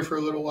Power Raider for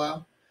a little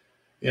while.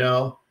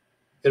 It'll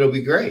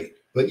be great.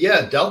 But,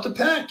 yeah, Delta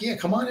Pack, yeah,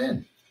 come on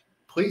in.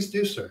 Please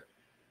do, sir.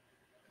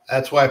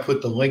 That's why I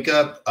put the link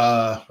up.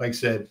 Like I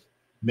said,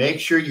 make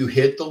sure you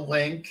hit the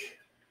link.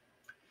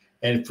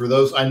 And for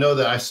those, I know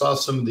that I saw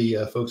some of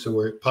the folks that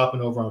were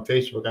popping over on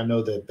Facebook. I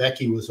know that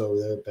Becky was over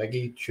there.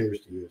 Becky, cheers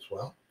to you as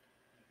well.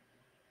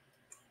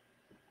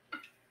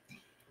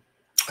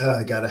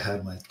 I got to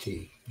have my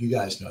tea. You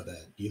guys know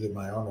that. Either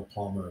my Arnold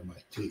Palmer or my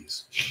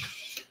teas.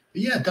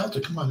 But yeah,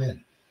 Delta, come on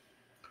in.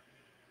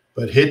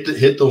 But hit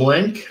the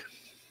link.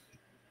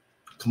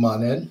 Come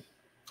on in.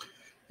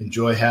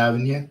 Enjoy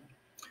having you.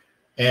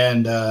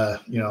 And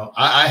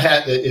I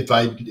had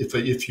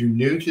if you're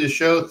new to the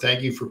show,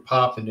 thank you for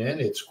popping in.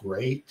 It's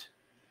great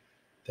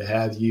to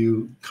have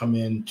you come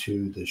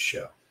into the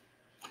show.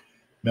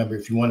 Remember,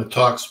 if you want to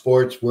talk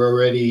sports, we're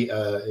already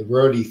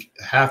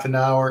half an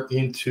hour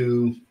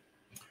into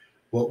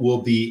what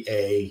will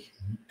be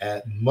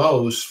at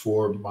most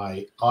for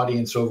my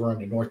audience over on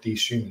the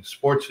Northeast Streaming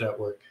Sports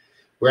Network.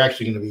 We're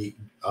actually going to be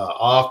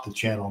off the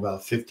channel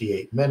about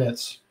 58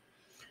 minutes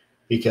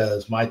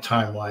because my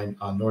timeline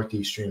on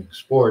Northeast Streaming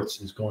Sports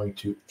is going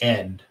to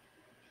end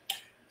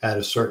at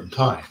a certain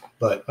time.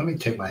 But let me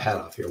take my hat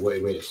off here.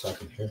 Wait a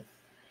second here.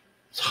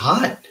 It's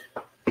hot.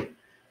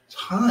 It's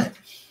hot.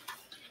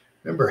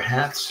 Remember,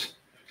 hats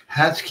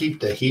keep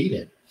the heat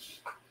in.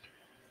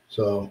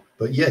 So,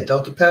 but yeah,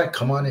 Delta Pack,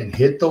 come on in.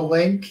 Hit the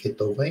link.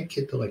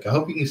 I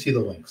hope you can see the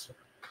links.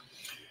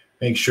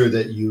 Make sure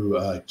that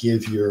you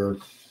give your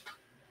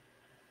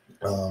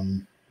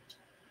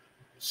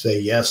say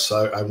yes.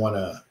 I want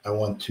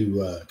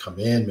to come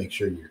in. Make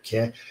sure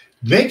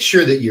make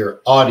sure that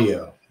your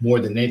audio more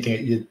than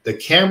anything. The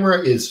camera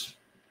is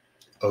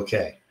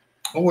okay.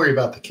 Don't worry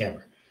about the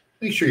camera.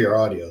 Make sure your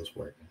audio is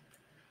working.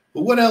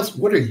 But what else?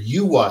 What are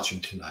you watching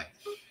tonight?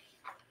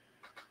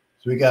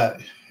 So we got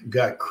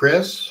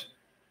Chris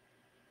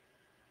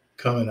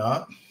coming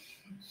up.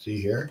 Let's see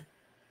here,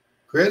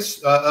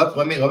 Chris. Up.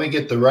 Let me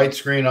get the right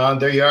screen on.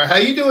 There you are. How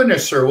you doing there,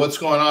 sir? What's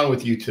going on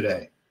with you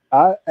today?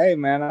 Hey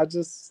man, I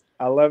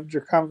loved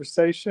your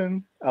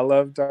conversation. I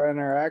loved our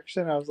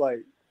interaction. I was like,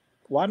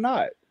 why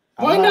not?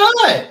 Why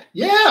not?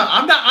 Yeah,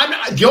 I'm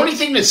not. The only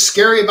thing that's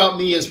scary about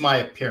me is my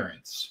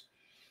appearance.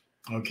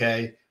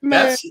 Okay.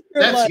 Man,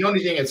 that's the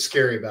only thing that's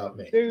scary about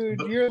me.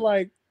 Dude, you're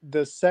like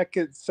the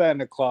second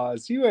Santa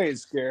Claus. You ain't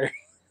scary.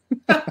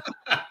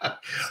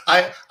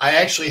 I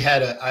actually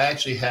had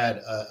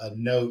a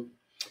note,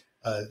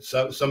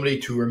 somebody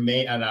to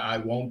remain, and I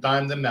won't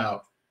dime them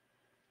out,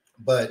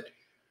 but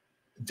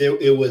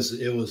it was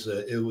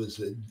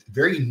a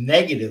very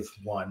negative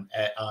one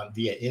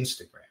via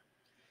Instagram.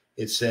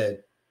 It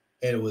said,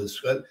 and it was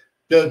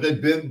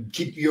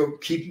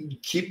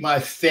keep my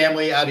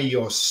family out of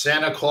your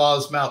Santa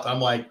Claus mouth. I'm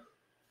like,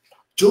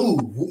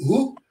 dude,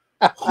 who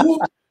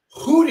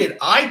did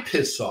I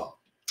piss off?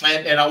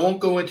 And I won't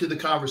go into the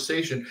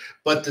conversation,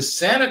 but the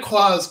Santa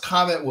Claus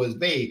comment was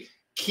made.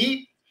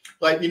 Keep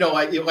like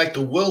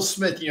the Will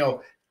Smith,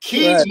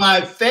 keep right. My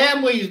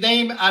family's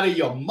name out of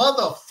your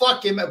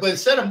motherfucking mouth. But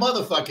instead of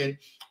motherfucking,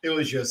 it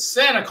was your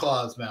Santa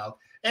Claus mouth.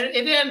 And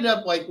it ended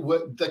up like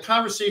the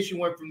conversation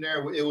went from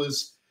there. It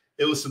was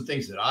some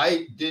things that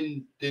I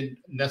didn't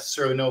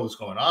necessarily know was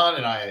going on.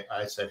 And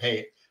I said,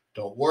 hey,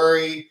 don't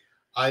worry.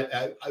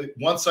 I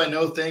once I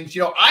know things,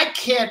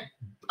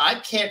 I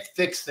can't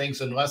fix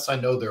things unless I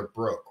know they're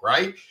broke,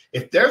 right?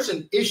 If there's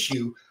an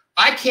issue,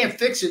 I can't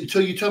fix it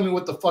until you tell me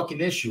what the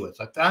fucking issue is.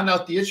 I found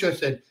out the issue. I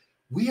said,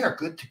 we are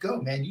good to go,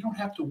 man. You don't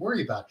have to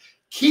worry about it.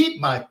 Keep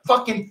my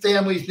fucking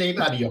family's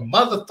name out of your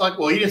motherfucker.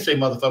 Well, he didn't say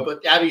motherfucker,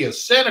 but out of your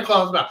Santa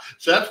Claus mouth.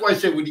 So that's why I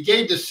said when you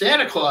gave the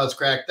Santa Claus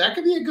crack, that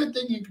could be a good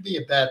thing. It could be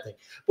a bad thing.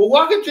 But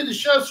welcome to the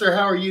show, sir.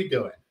 How are you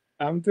doing?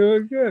 I'm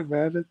doing good,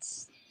 man.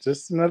 It's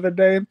just another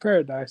day in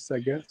paradise, I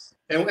guess.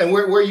 And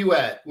where are you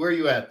at? Where are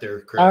you at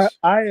there, Chris?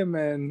 I am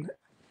in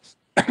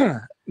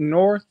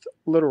North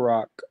Little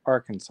Rock,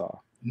 Arkansas.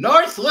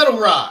 North Little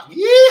Rock.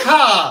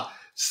 Yeehaw!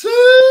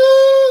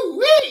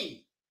 Sweet!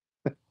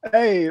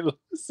 Hey,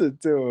 listen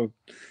to him.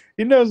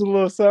 He knows a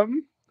little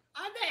something.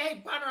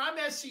 Hey, partner,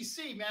 I'm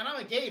SEC, man. I'm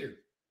a Gator.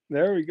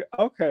 There we go.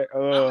 Okay.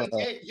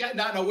 Yeah.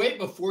 No. Wait.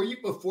 Before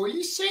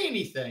you say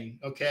anything,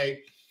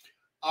 okay.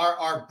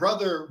 Our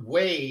brother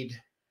Wade,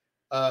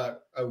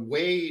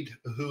 Wade,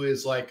 who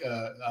is like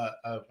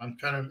I'm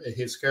trying to.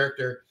 His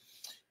character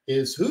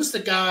is who's the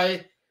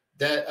guy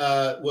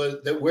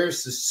that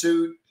wears the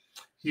suit.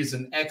 He's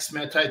an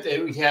X-Men type.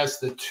 He has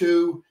the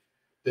two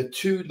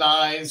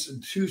knives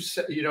and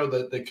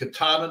the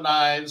katana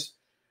knives.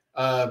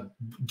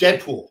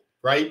 Deadpool,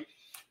 right?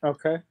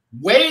 Okay.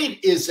 Wade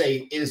is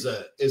an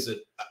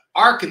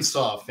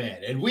Arkansas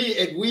fan, and we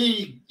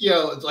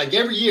it's like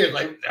every year,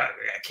 like I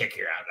kick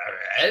you out,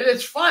 and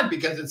it's fun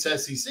because it's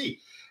SEC.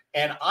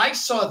 And I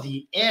saw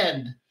the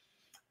end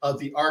of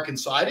the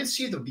Arkansas. I didn't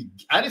see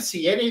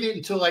any of it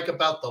until like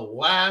about the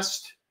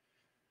last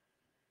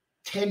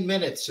 10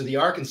 minutes of the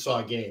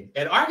Arkansas game.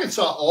 And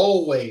Arkansas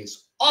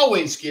always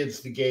gives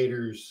the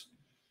Gators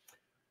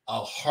a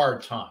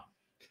hard time.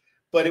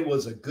 But it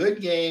was a good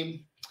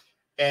game.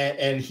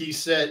 And he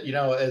said,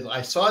 as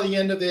I saw the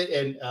end of it,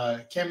 and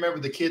I can't remember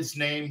the kid's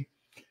name,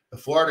 the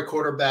Florida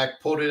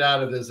quarterback pulled it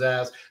out of his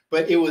ass,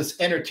 but it was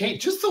entertaining.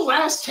 Just the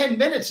last 10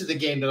 minutes of the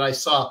game that I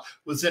saw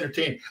was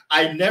entertaining.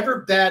 I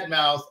never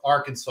badmouth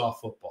Arkansas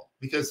football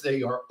because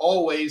they are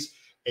always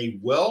a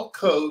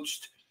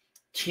well-coached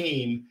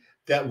team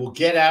that will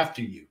get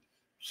after you.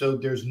 So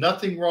there's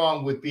nothing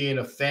wrong with being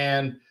a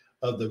fan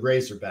of the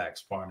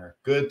Razorbacks, partner.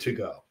 Good to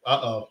go.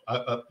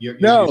 You're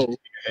No, shaking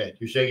your head.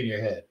 You're shaking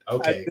your head.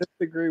 Okay. I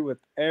disagree with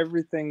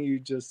everything you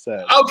just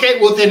said. Okay,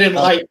 well then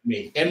enlighten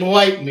me.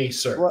 Enlighten me,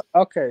 sir. Well,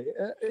 okay,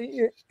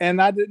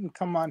 and I didn't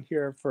come on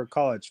here for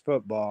college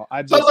football.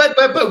 I just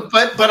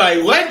But I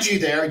led you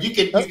there. You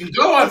can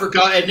go on for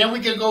college, and then we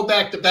can go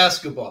back to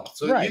basketball.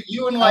 So right.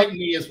 you enlighten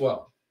me as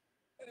well.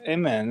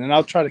 Amen. And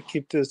I'll try to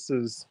keep this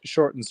as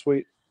short and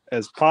sweet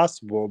as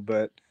possible.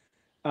 But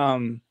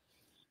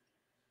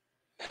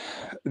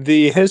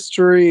the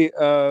history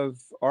of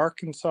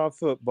Arkansas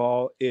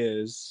football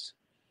is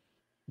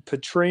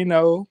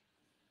Petrino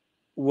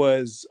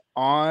was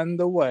on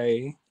the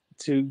way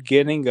to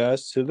getting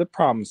us to the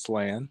promised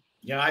land.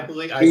 Yeah, I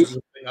believe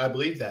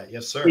that.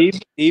 Yes, sir.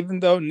 Even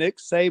though Nick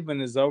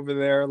Saban is over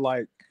there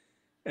like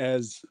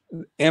as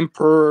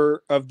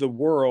emperor of the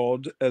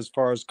world as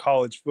far as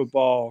college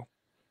football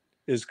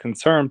is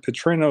concerned,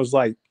 Petrino's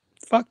like,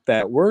 fuck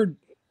that. We're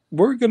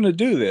gonna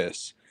do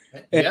this.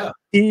 Yeah.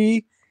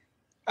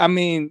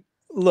 And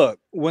look,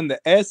 when the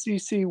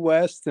SEC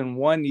West in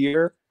 1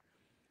 year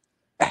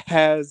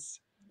has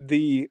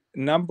the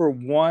number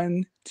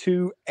 1,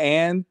 2,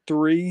 and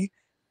 3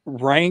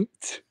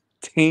 ranked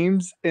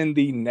teams in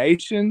the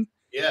nation.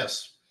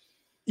 Yes.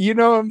 You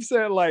know what I'm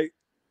saying? Like,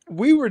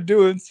 we were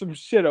doing some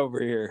shit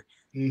over here.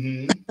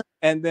 Mm-hmm.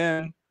 And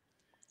then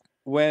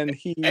when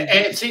he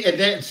and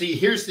see,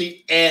 here's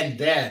the and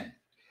then.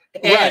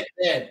 Right.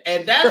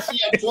 And that's the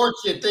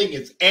unfortunate thing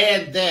is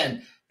and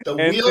then the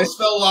wheels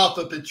fell off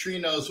of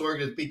Petrino's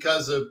organs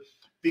because of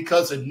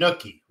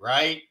Nookie,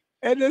 right?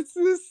 And it's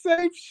the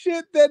same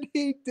shit that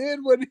he did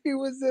when he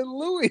was in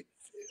Louis.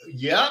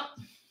 Yep.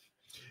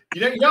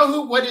 You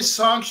know what his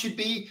song should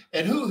be,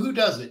 and who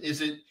does it?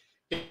 Is it?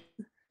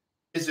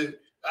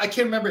 I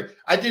can't remember.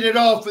 I did it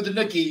all for the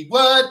Nookie.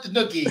 What the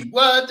Nookie?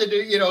 What the?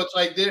 It's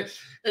like there.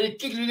 And it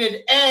kicked it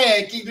in,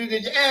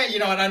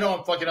 and I know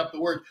I'm fucking up the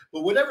word,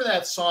 but whatever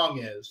that song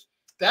is,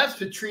 that's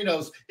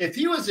Petrino's. If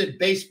he was in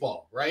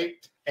baseball, right,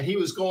 and he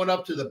was going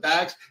up to the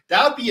backs,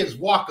 that would be his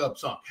walk-up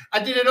song.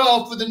 I did it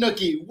all for the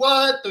Nookie.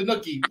 What the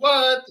Nookie?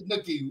 What the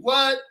Nookie?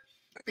 What?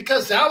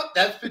 Because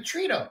that's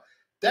Petrino.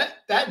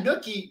 That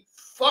Nookie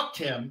fucked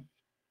him.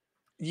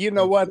 You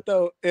know what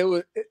though?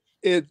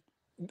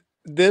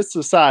 This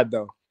aside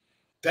though.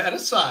 That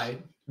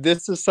aside.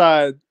 This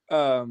aside.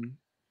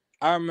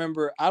 I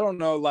remember. I don't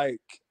know.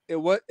 Like it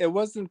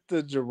wasn't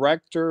the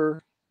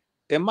director.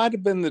 It might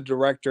have been the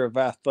director of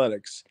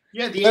athletics.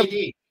 Yeah, the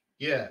AD.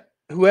 Yeah.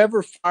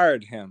 Whoever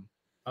fired him.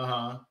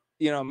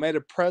 Made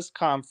a press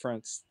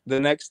conference the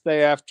next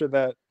day after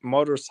that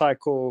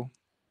motorcycle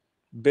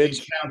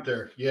bitch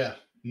encounter. Yeah.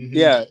 Mm-hmm.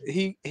 Yeah.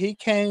 He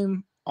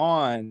came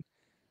on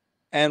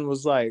and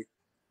was like,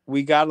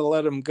 "We got to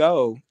let him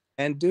go."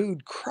 And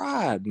dude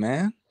cried,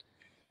 man.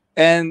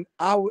 And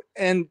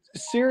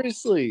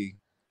seriously,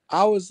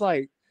 I was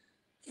like,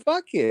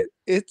 fuck it.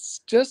 It's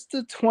just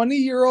a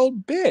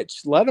 20-year-old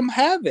bitch. Let him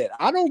have it.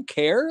 I don't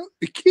care.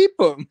 Keep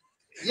him.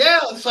 Yeah,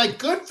 it's like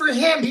good for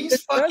him.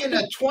 He's fucking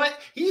a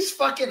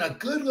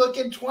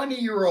good-looking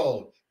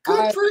 20-year-old.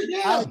 Good for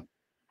him.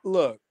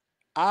 Look,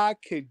 I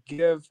could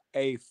give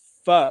a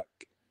fuck.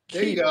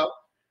 There you go.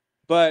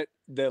 But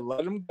they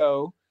let him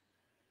go.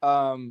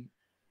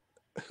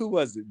 Who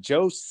was it?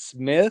 Joe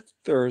Smith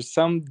or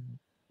some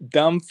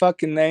dumb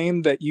fucking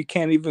name that you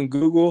can't even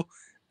Google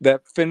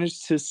that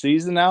finished his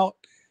season out.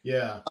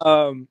 Yeah.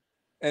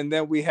 And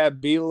then we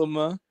had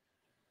Bielema,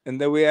 and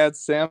then we had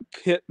Sam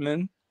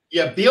Pittman.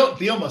 Yeah,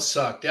 Bielema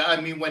sucked. I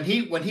mean, when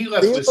he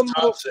left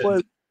Wisconsin,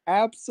 was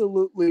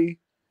absolutely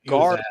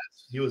garbage.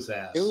 He was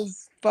ass. It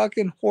was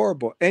fucking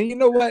horrible. And you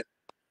know what?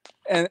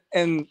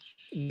 And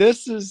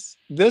this is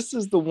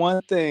the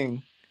one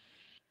thing.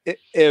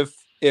 If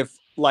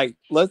like,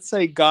 let's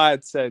say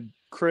God said,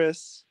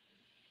 Chris,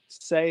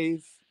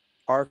 save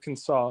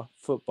Arkansas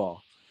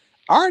football.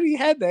 I already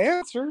had the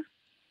answer.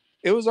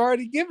 It was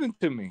already given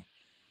to me.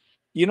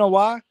 You know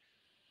why?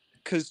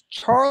 Because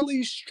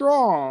Charlie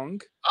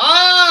Strong.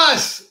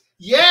 Yes.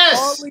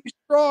 Charlie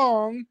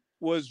Strong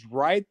was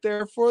right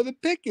there for the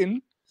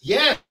picking.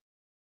 Yes.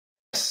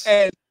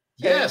 And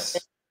yes.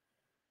 And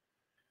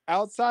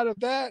outside of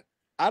that,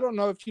 I don't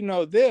know if you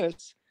know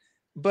this,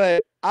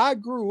 but I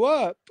grew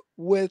up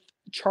with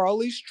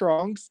Charlie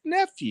Strong's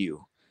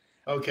nephew.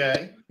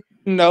 Okay.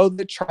 You know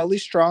that Charlie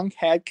Strong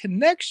had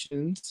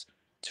connections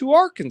to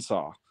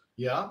Arkansas.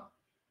 Yeah.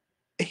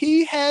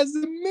 He has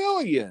 1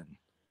 million.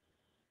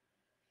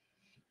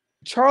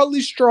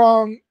 Charlie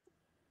Strong,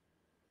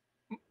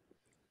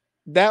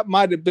 that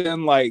might have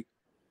been like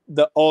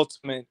the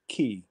ultimate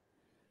key.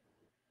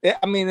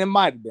 I mean, it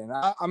might have been.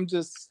 I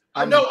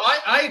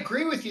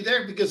agree with you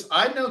there because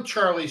I know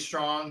Charlie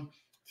Strong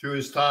through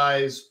his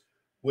ties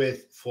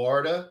with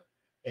Florida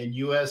and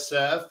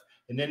USF.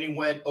 And then he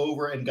went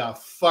over and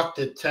got fucked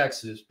at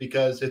Texas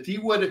because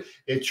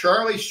if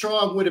Charlie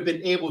Strong would have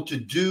been able to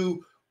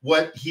do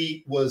what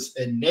he was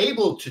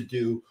enabled to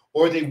do,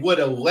 or they would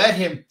have let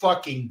him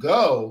fucking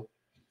go,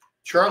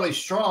 Charlie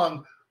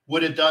Strong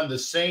would have done the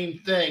same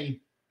thing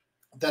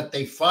that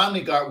they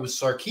finally got with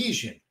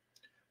Sarkisian,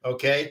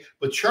 Okay,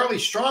 but Charlie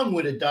Strong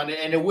would have done it,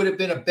 and it would have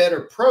been a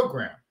better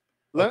program.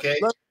 Okay.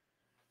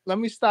 Let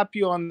me stop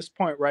you on this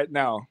point right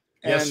now.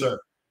 Yes, And sir.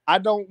 I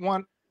don't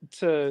want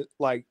to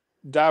like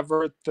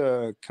divert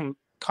the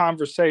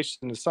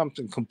conversation to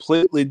something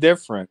completely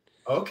different.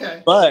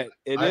 Okay. But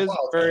it is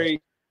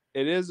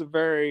a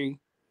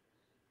very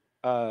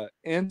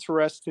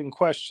interesting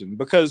question,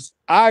 because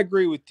I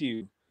agree with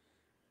you.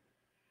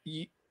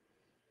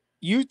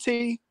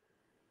 UT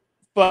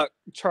fuck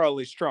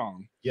Charlie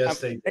Strong.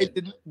 Yes, they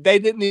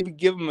didn't even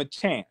give him a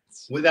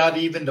chance. Without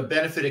even the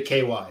benefit of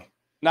KY.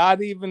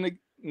 Not even a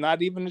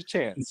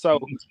chance. So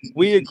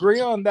we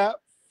agree on that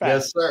fact.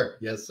 Yes, sir.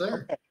 Yes,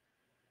 sir. Okay.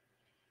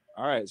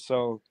 All right.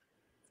 So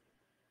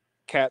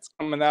cat's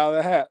coming out of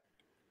the hat.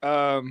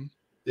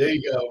 There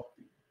you go.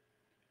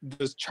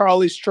 Does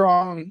Charlie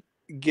Strong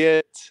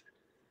get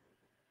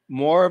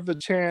more of a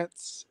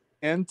chance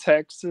in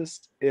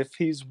Texas if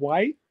he's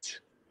white?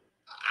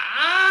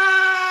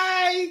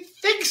 I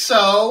think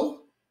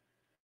so.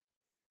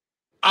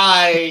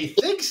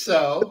 Just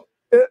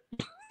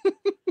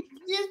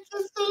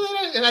a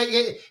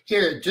little,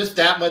 here, just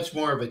that much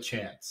more of a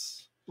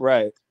chance.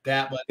 Right.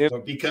 That much more,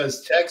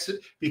 because Texas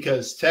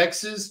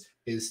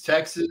is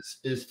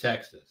Texas,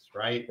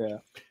 right? Yeah.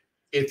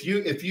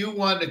 If you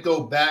want to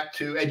go back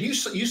to, and you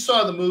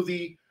saw the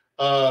movie,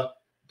 the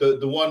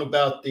one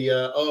about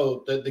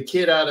the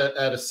kid out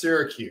of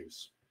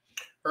Syracuse,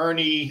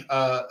 Ernie,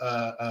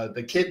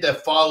 the kid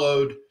that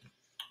followed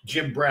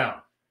Jim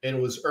Brown, and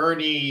it was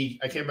Ernie.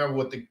 I can't remember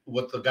what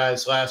the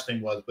guy's last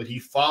name was, but he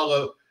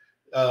followed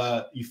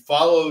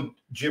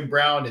Jim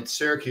Brown at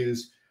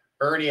Syracuse.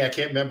 Ernie, I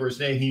can't remember his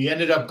name. He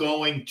ended up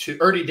going to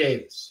Ernie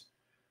Davis,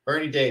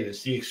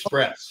 the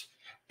Express.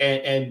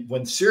 And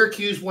when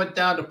Syracuse went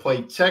down to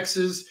play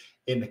Texas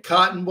in the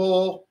Cotton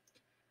Bowl,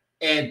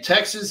 and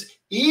Texas,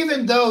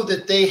 even though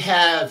that they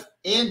have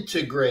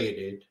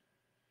integrated,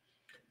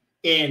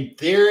 in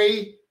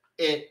theory,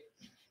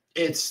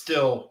 it's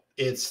still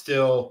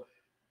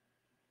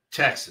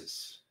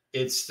Texas.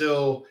 It's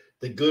still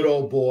the good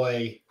old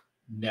boy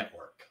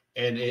network,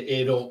 and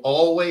it'll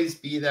always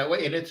be that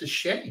way. And it's a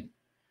shame.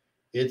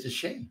 It's a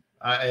shame.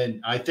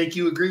 And I think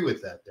you agree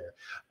with that there.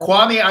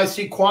 Kwame, I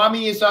see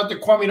Kwame is out there.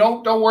 Kwame,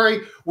 don't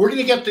worry. We're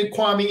going to get to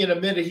Kwame in a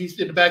minute. He's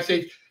in the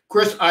backstage.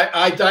 Chris,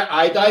 I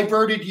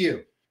diverted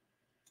you,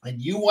 and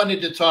you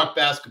wanted to talk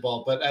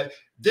basketball, but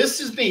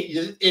this is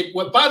me.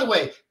 By the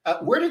way,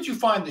 where did you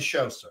find the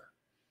show, sir?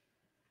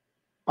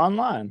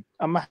 Online.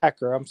 I'm a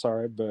hacker. I'm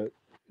sorry, but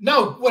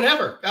no,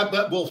 whatever.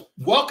 But we'll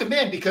welcome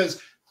in,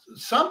 because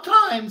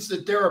sometimes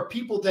that there are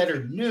people that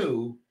are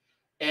new,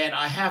 and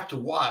I have to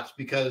watch,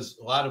 because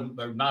a lot of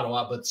them, not a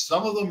lot, but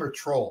some of them are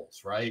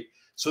trolls, right?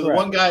 So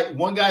the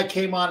one guy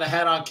came on, and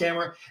had on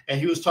camera, and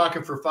he was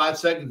talking for 5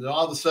 seconds, and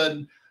all of a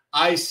sudden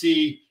I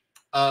see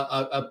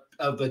of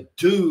a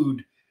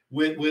dude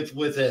with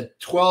a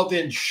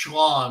 12-inch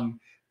schlong,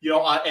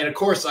 and of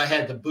course I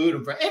had to boot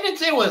him,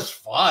 and it was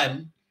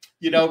fun,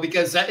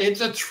 because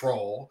it's a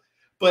troll.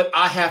 But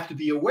I have to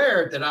be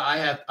aware that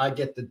I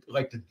get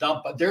the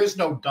dump. There is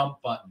no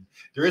dump button.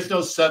 There is no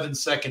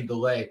 7-second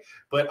delay.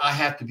 But I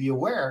have to be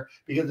aware,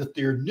 because if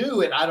they're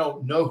new and I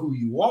don't know who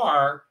you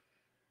are,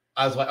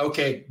 I was like,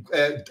 okay.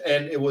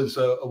 And it was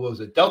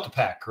a Delta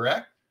Pack,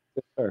 correct?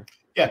 Sure.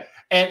 Yeah.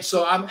 And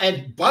so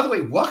and by the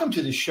way, welcome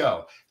to the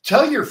show.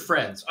 Tell your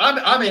friends.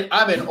 I'm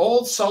an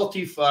old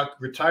salty fuck,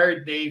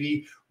 retired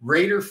Navy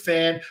Raider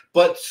fan,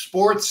 but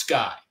sports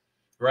guy,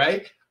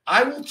 right?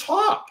 I will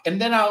talk,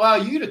 and then I'll allow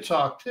you to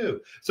talk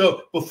too.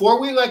 So before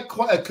we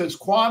because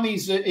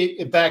Kwame's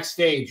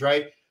backstage,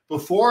 right?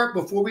 Before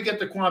we get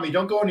to Kwame,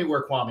 don't go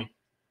anywhere, Kwame.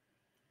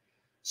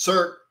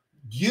 Sir,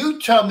 you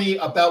tell me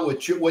about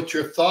what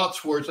your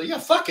thoughts were. So yeah,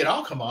 fuck it,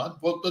 I'll come on.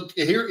 Well,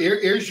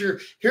 here's your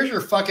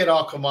fuck it,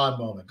 I'll come on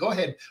moment. Go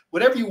ahead,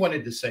 whatever you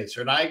wanted to say,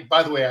 sir. And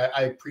by the way,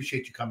 I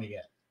appreciate you coming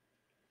in.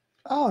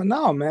 Oh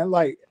no, man!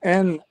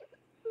 And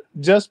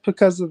just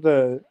because of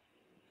the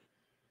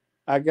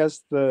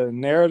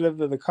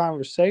narrative of the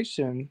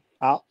conversation,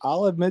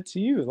 I'll admit to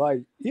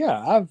you,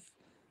 yeah,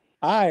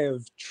 I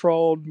have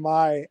trolled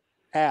my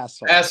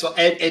ass off.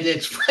 And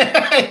it's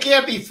it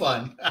can't be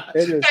fun.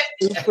 It is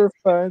super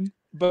fun,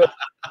 but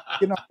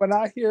when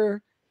I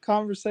hear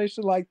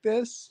conversation like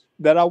this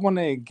that I want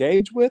to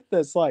engage with,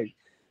 that's like,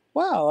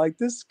 wow,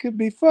 this could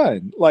be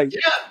fun. Yeah.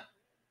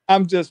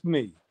 I'm just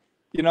me,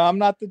 I'm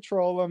not the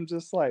troll. I'm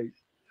just like.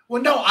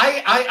 Well, no,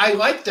 I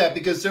like that,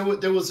 because there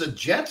was a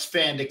Jets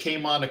fan that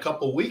came on a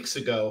couple weeks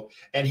ago,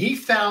 and he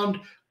found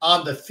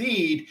on the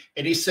feed,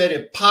 and he said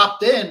it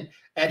popped in,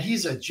 and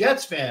he's a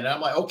Jets fan. And I'm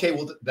like, okay,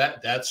 well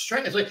that's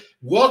strange. It's like,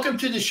 welcome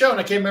to the show, and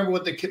I can't remember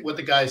what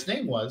the guy's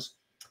name was,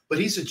 but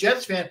he's a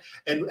Jets fan,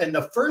 and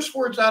the first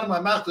words out of my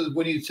mouth was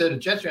when he said a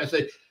Jets fan, I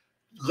said,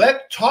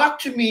 talk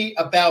to me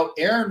about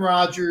Aaron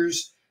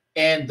Rodgers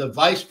and the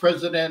vice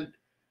president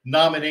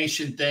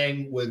nomination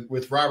thing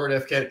with Robert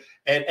F. Kennedy.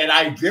 And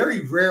I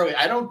very rarely,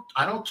 I don't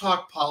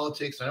talk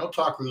politics, I don't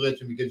talk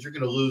religion, because you're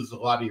going to lose a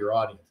lot of your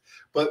audience.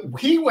 But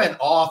he went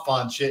off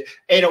on shit,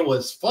 and it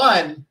was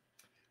fun,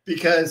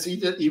 because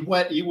he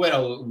went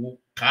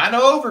kind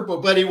of over,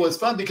 but it was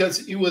fun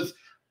because he was.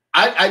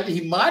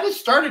 He might have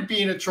started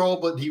being a troll,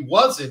 but he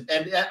wasn't,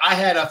 and I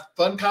had a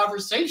fun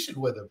conversation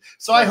with him.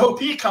 So I hope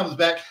he comes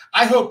back.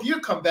 I hope you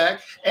come back.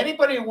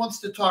 Anybody who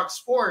wants to talk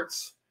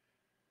sports,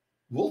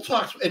 we'll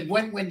talk. And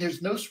when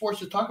there's no sports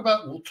to talk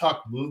about, we'll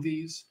talk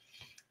movies.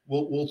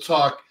 We'll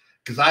talk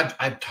because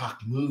I've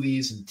talked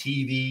movies and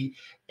TV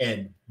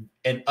and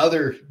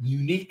other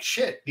unique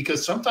shit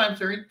because sometimes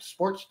there ain't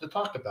sports to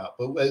talk about.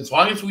 But as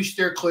long as we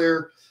steer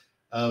clear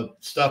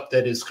stuff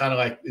that is kind of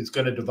like it's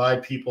going to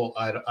divide people,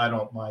 I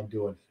don't mind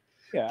doing it.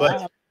 Yeah,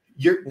 but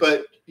your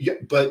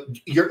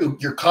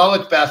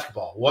college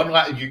basketball.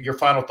 Your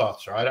final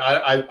thoughts, sir.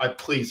 I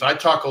please. I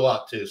talk a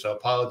lot too, so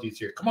apologies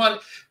here. Come on,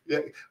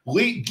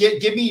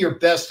 give me your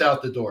best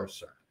out the door,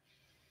 sir.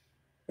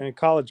 In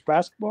college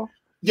basketball.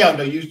 Yeah,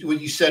 no. When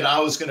you said I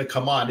was going to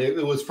come on, it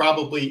was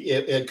probably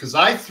because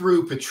I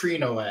threw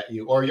Petrino at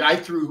you, or I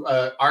threw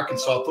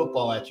Arkansas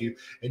football at you,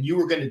 and you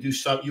were going to do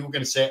something. You were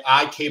going to say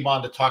I came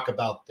on to talk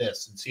about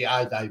this, and see,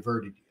 I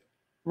diverted you.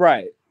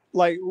 Right,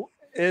 like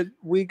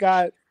we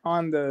got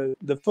on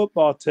the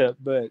football tip,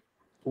 but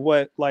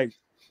what I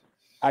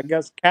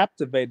guess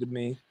captivated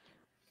me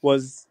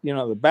was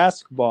the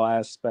basketball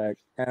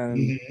aspect,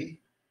 and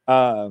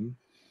I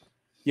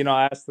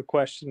asked the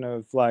question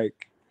of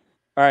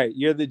all right,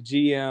 you're the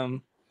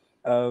GM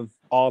of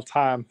all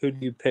time. Who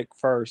do you pick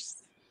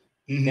first?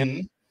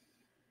 And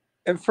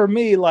for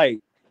me,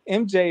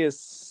 MJ is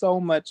so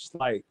much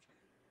 95%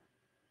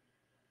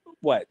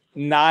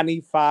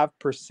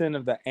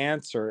 of the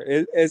answer.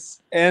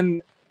 It's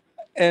and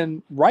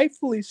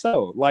rightfully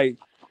so.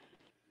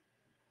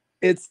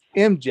 It's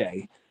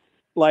MJ.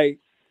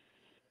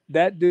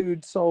 That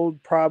dude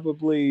sold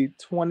probably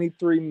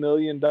 $23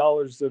 million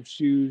of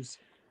shoes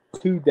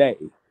today.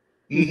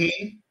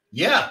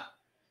 Yeah.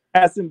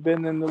 Hasn't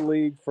been in the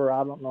league for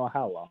I don't know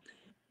how long.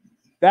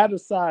 That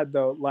aside,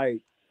 though,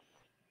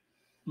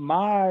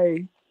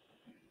 my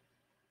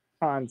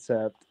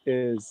concept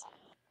is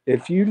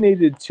if you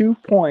needed 2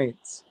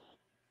 points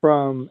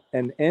from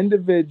an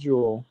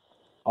individual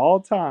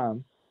all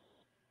time,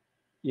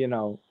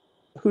 who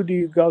do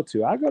you go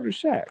to? I go to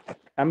Shaq.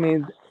 I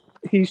mean,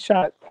 he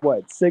shot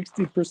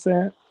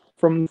 60%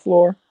 from the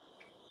floor.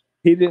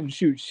 He didn't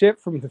shoot shit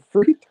from the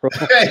free throw.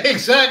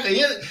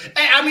 Exactly.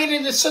 I mean,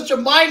 and it's such a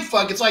mind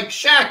fuck. It's like,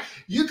 Shaq,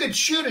 you could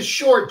shoot a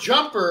short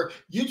jumper.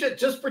 You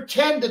just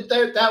pretend that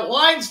that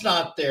line's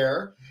not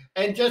there,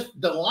 and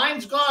just the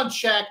line's gone,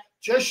 Shaq.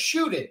 Just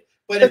shoot it.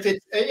 But if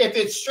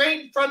it's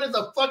straight in front of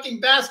the fucking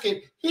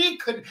basket, he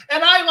could.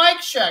 And I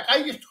like Shaq.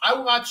 I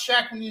watched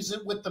Shaq when he was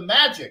with the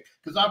Magic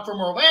because I'm from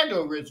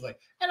Orlando originally,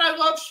 and I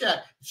love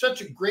Shaq.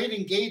 Such a great,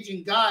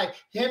 engaging guy.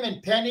 Him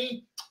and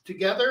Penny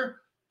together.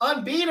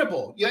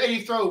 Unbeatable. Yeah, and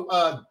you throw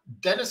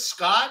Dennis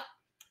Scott.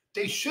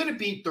 They should have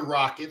beat the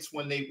Rockets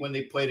when they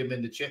played him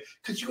in the chip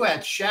because you had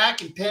Shaq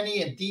and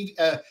Penny and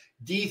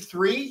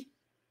D3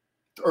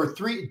 or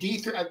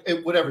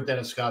D3, whatever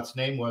Dennis Scott's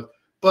name was.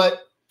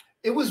 But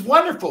it was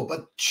wonderful.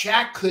 But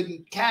Shaq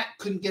couldn't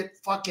get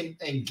fucking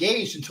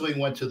engaged until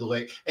he went to the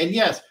lake. And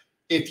yes,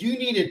 if you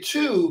needed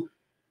 2,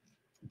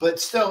 but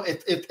still,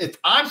 if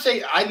I'm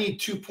saying I need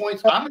 2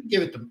 points, I'm gonna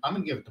give it to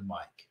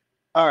Mike.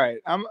 All right,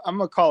 I'm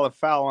gonna call a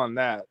foul on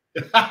that.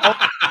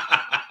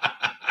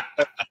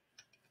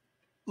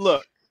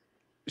 Look,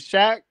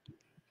 Shaq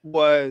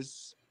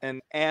was an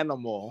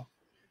animal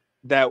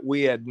that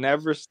we had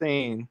never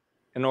seen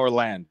in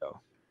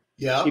Orlando.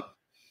 Yeah,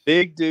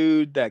 big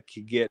dude that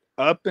could get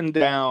up and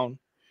down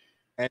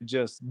and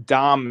just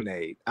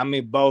dominate. I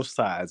mean, both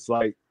sides.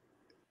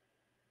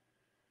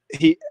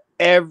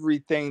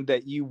 Everything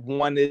that you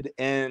wanted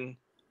in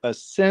a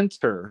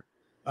center.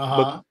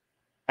 But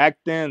back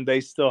then,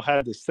 they still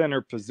had the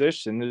center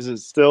position. Is it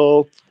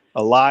still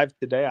alive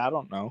today? I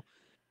don't know.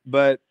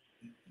 But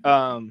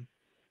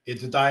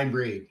it's a dying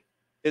breed.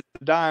 It's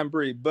a dying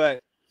breed.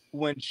 But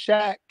when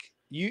Shaq,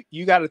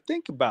 you got to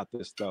think about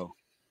this, though.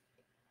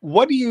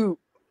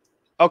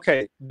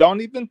 Okay,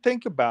 don't even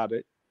think about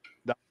it.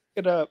 Don't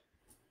look it up.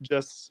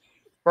 Just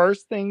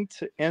first thing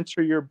to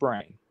enter your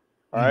brain.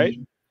 All right?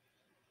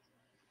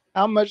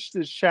 How much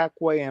did Shaq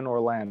weigh in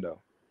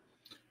Orlando?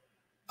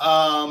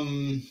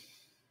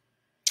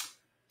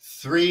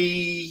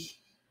 3.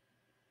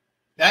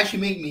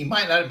 Actually, he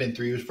might not have been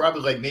 3. It was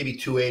probably maybe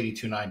 280,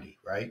 290,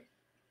 right?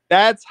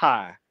 That's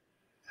high.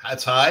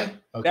 That's high?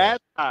 Okay.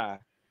 That's high.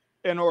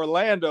 In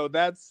Orlando,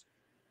 that's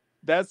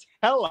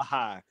hella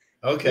high.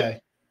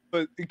 Okay.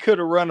 But it could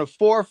have run a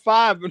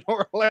 4.5 in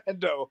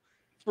Orlando,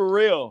 for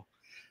real.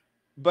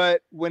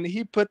 But when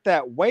he put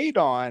that weight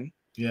on,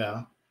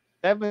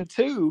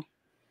 7'2",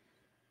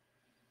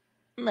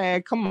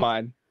 man, come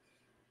on.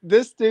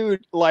 This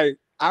dude, I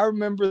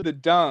remember the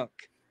dunk.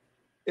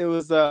 It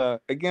was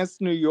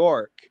against New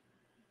York,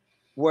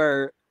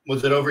 where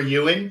was it over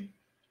Ewing?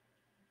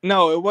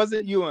 No, it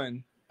wasn't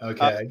Ewing.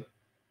 Okay.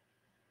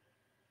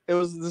 It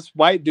was this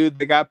white dude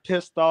that got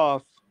pissed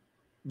off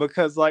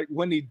because,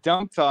 when he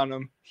dunked on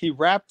him, he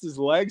wrapped his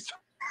legs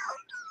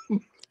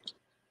around him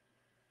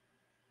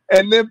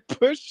and then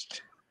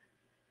pushed.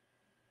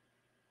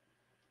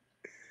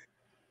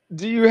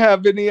 Do you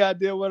have any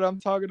idea what I'm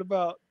talking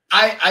about?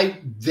 I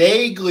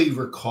vaguely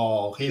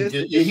recall him.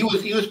 He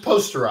was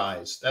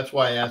posterized. That's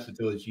why I asked if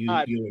it was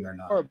Ewing or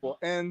not. Horrible.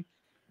 And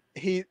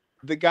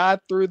the guy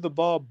threw the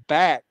ball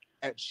back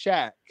at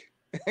Shaq.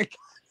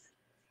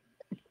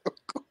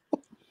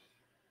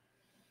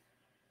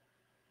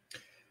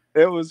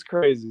 It was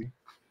crazy.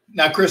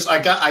 Now, Chris,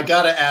 I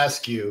got to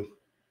ask you,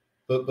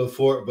 but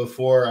before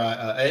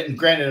and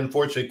granted,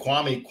 unfortunately,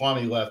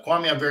 Kwame left.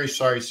 Kwame, I'm very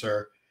sorry,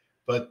 sir,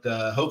 but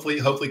hopefully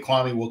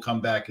Kwame will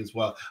come back as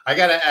well. I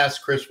got to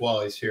ask Chris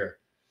while he's here,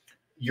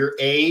 your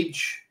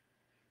age,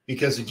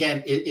 because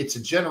again, it's a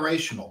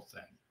generational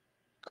thing.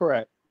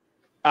 Correct.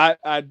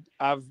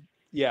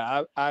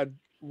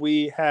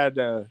 We had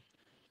a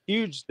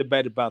huge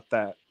debate about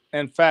that.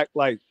 In fact,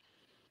 like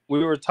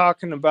we were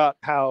talking about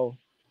how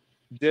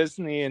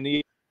Disney and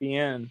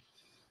ESPN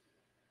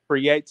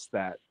creates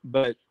that,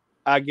 but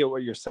I get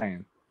what you're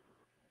saying.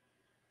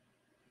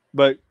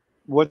 But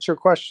what's your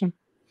question?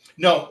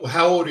 No,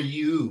 how old are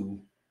you?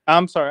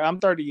 I'm sorry, I'm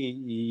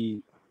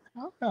 30.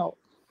 Oh,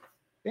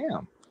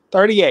 damn,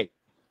 38.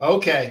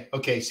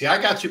 Okay. See, I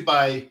got you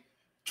by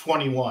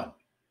 21.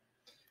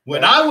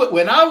 When I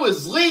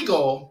was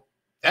legal,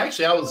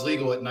 actually, I was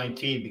legal at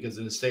 19 because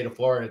in the state of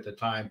Florida at the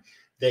time,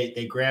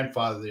 they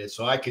grandfathered it,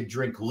 so I could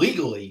drink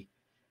legally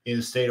in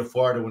the state of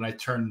Florida when I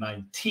turned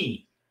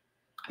 19.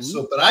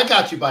 So, but I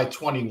got you by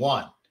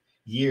 21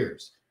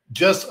 years,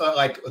 just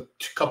like a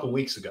couple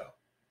weeks ago,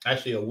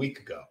 actually a week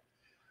ago.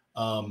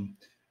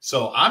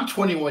 So I'm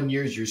 21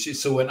 years your seat.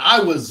 So when I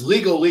was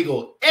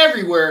legal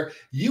everywhere,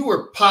 you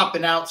were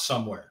popping out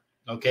somewhere,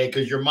 okay?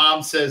 Because your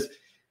mom says,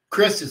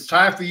 Chris, it's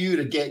time for you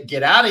to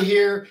get out of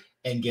here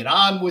and get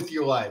on with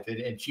your life.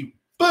 And she,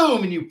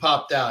 boom, and you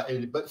popped out.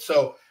 But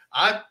so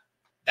I'm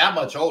that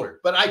much older.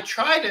 But I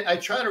try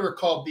to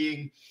recall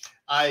being,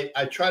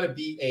 I try to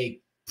be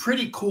a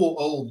pretty cool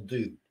old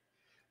dude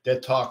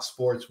that talks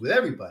sports with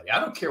everybody. I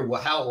don't care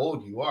how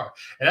old you are.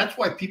 And that's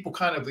why people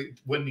kind of,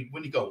 when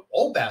you go,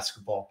 old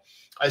basketball,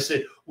 I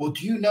said, well,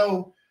 do you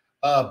know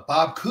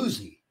Bob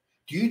Cousy?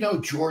 Do you know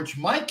George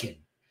Mikan?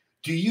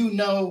 Do you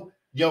know,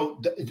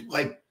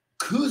 like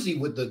Cousy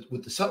with the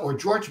or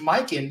George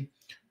Mikan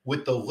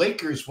with the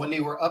Lakers when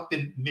they were up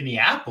in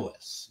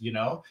Minneapolis,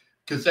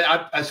 Because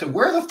I said,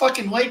 where are the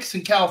fucking lakes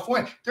in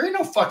California? There ain't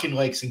no fucking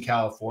lakes in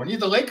California.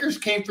 The Lakers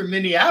came from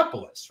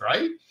Minneapolis,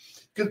 right?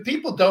 Because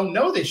people don't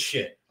know this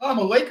shit. Oh, I'm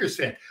a Lakers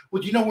fan.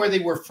 Well, do you know where they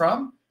were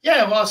from?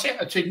 Yeah, Los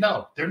Angeles. I said,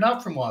 no, they're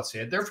not from Los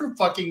Angeles. They're from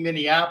fucking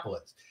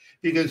Minneapolis.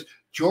 Because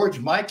George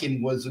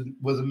Mikan was a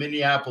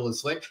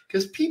Minneapolis Lake.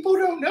 Because people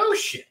don't know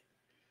shit.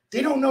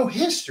 They don't know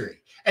history.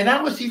 And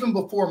that was even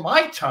before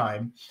my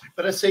time.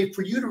 But I say,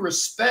 for you to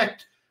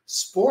respect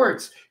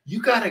sports,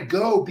 you got to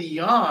go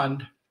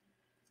beyond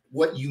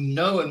what you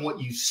know and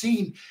what you've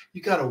seen.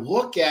 You got to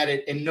look at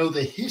it and know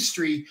the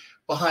history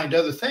behind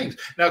other things.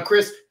 Now,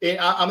 Chris,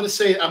 I'm going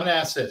to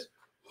ask this.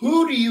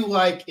 Who do you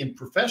like in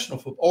professional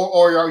football,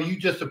 or are you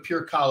just a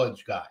pure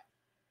college guy?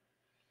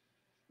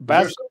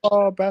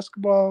 Basketball,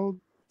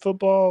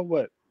 football,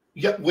 what?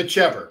 Yeah,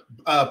 whichever.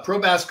 Pro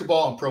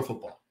basketball and pro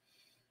football.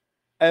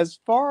 As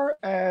far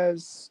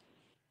as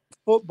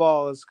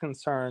football is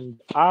concerned,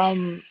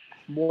 I'm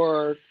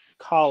more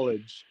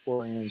college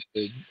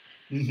oriented.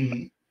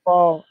 Mm-hmm.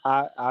 Football,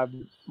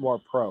 I'm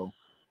more pro.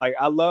 Like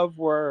I love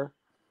where,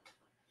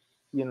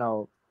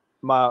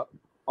 my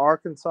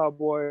Arkansas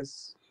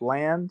boys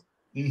land.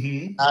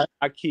 Mm-hmm.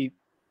 I keep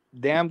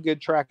damn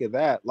good track of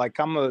that. Like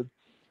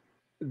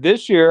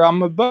this year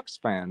I'm a Bucks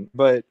fan,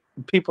 but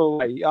people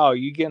are like, oh,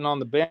 you getting on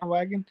the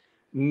bandwagon?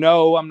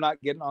 No, I'm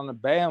not getting on the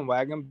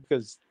bandwagon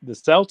because the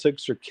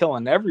Celtics are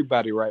killing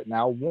everybody right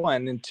now.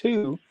 One, and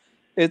two,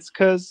 it's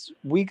because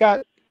we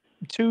got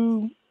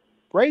two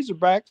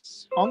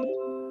Razorbacks on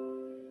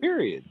the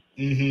period.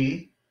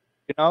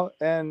 Mm-hmm.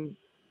 And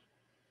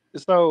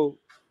so,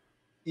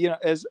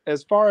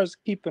 as far as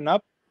keeping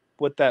up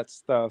with that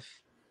stuff,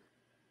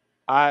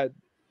 I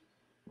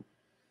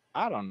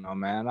don't know,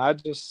 man. I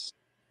just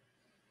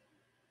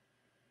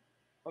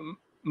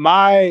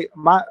my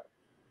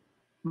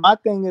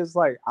thing is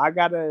like I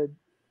gotta,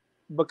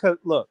 because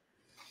look,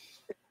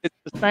 it's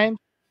the same.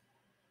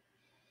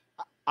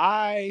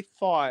 I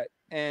fought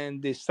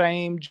in the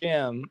same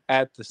gym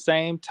at the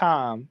same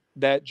time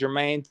that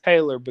Jermaine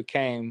Taylor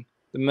became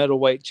the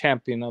middleweight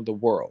champion of the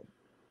world.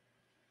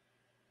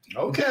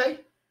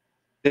 Okay.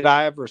 Did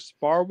I ever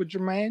spar with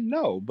Jermaine?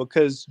 No,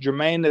 because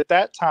Jermaine at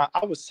that time,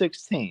 I was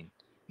 16.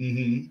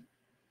 Mm-hmm.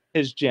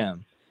 His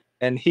gym.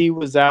 And he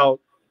was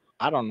out,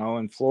 I don't know,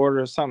 in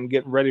Florida or something,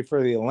 getting ready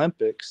for the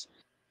Olympics.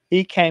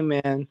 He came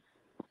in.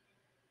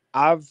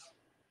 I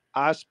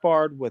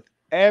sparred with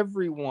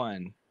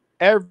everyone,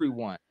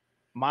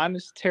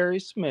 minus Terry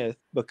Smith,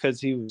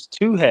 because he was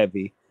too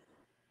heavy.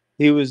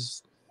 He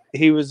was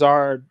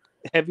our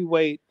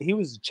heavyweight. He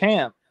was a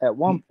champ at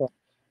one point.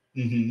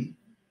 Mm-hmm.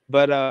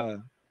 But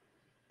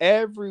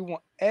everyone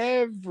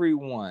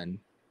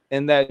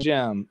in that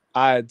gym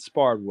I had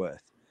sparred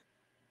with.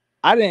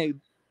 I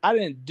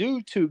didn't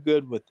do too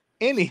good with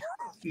any.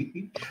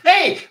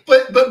 Hey,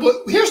 but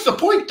here's the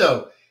point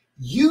though.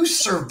 You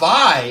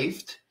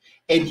survived,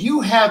 and you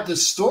have the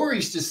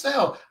stories to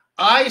sell.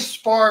 I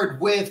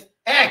sparred with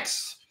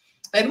X,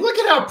 and look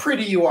at how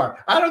pretty you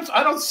are. I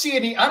don't see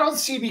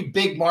any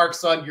big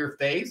marks on your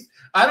face.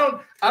 I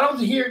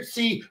don't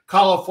see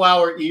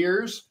cauliflower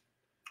ears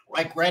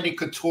like Randy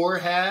Couture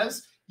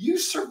has. You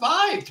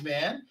survived,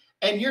 man,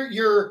 and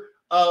you're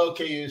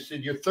okay. You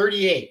said you're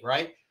 38,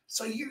 right?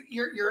 So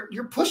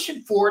you're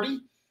pushing 40,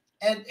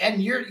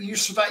 and you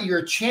survived. You're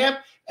a champ,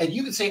 and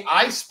you can say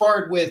I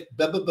sparred with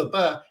blah blah blah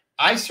blah.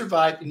 I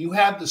survived, and you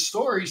have the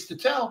stories to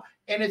tell,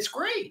 and it's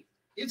great.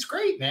 It's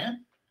great,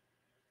 man.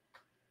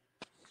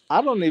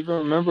 I don't even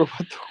remember what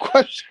the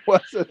question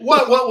was.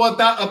 What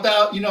about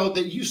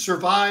that you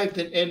survived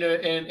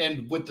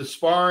and with the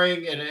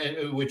sparring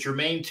and with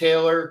Jermaine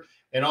Taylor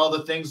and all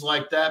the things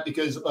like that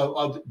because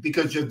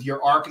of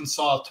your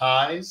Arkansas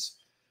ties,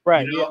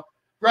 right? You know? Yeah.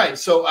 Right.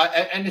 So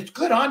and it's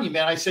good on you,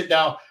 man. I said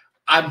now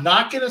I'm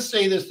not going to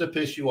say this to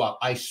piss you off.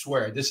 I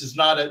swear this is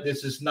not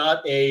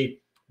a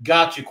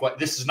gotcha question.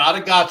 This is not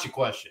a gotcha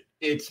question.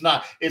 It's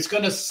not. It's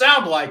going to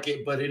sound like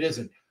it, but it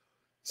isn't.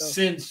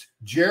 Since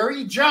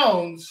Jerry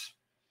Jones,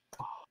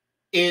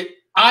 you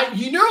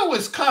knew it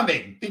was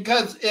coming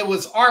because it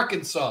was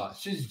Arkansas.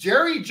 Since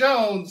Jerry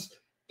Jones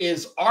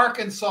is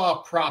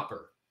Arkansas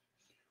proper,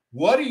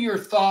 what are your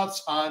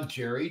thoughts on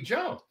Jerry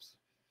Jones?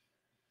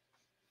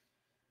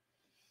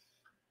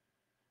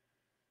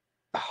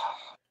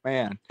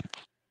 Man,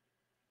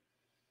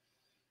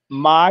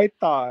 my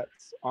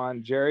thoughts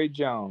on Jerry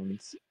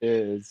Jones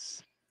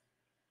is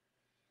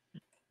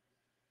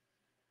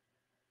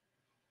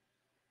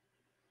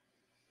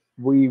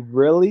we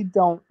really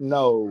don't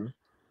know.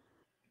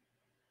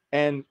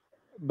 And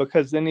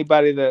because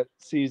anybody that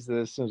sees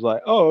this is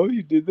like, oh,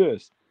 you did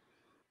this.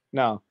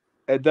 No,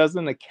 it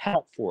doesn't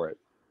account for it.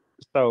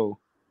 So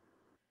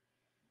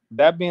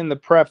that being the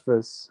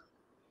preface,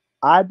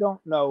 I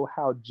don't know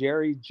how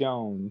Jerry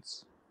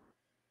Jones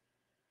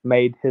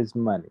made his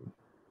money.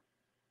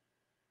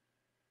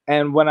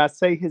 And when I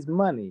say his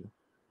money,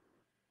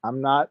 I'm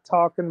not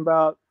talking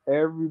about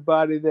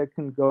everybody that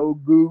can go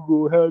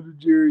Google how did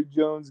Jerry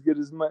Jones get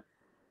his money.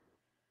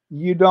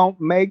 You don't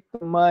make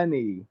the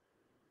money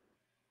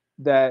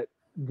that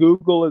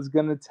Google is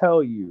going to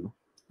tell you.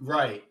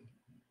 Right.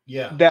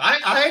 Yeah.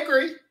 I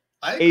agree.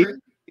 I agree.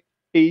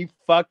 A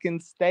fucking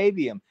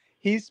stadium.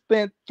 He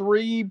spent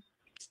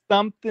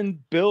 $3-something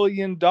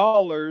billion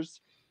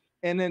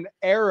in an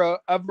era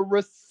of a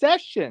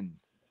recession.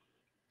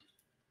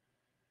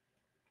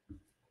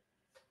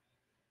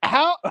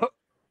 How?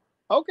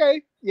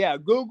 Okay. Yeah.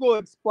 Google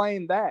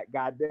explained that.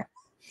 Goddamn.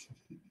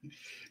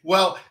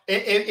 Well,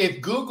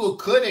 if Google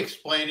could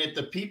explain it,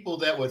 the people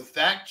that would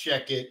fact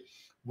check it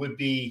would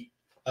be,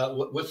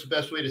 what's the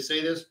best way to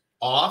say this?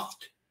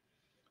 Offed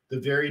the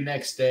very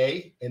next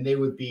day, and they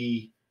would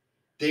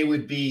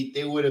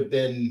have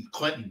been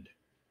Clinton.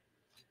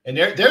 And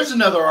there's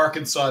another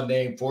Arkansas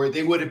name for it.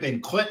 They would have been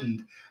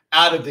Clinton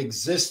out of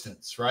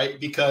existence, right?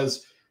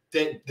 Because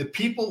the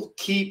people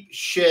keep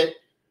shit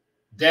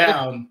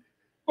down.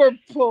 We're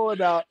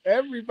pulling out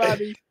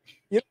everybody.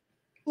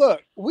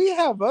 Look, we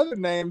have other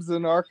names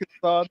in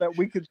Arkansas that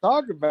we could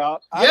talk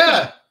about.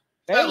 Yeah,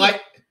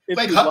 like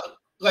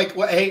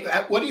what? Hey,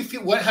 what do you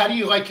feel? How do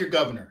you like your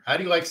governor? How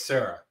do you like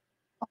Sarah?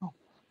 Oh.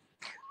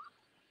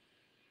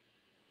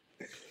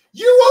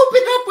 You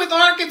open up with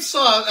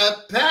Arkansas,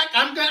 Pat.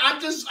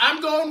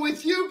 I'm going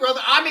with you,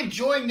 brother. I'm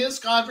enjoying this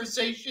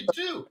conversation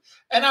too,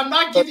 and I'm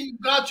not giving you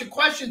gotcha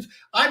questions.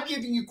 I'm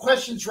giving you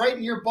questions right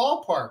in your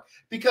ballpark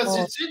because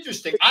it's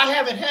interesting. I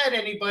haven't had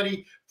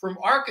anybody from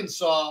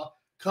Arkansas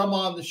come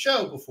on the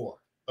show before.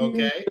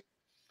 Okay.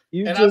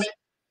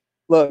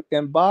 Look,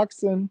 in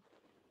boxing,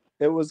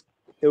 it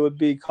would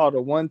be called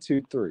a 1,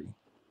 2, 3.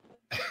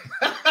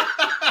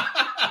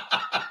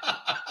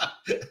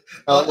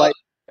 Like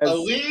a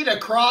lead, a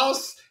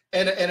cross,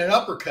 and an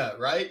uppercut,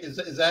 right? Is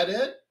that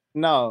it?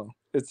 No,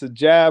 it's a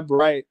jab,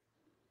 right,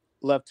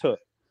 left hook.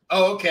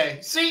 Oh, okay.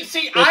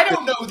 See, I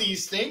don't know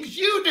these things.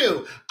 You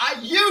do.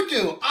 You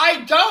do.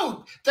 I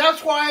don't.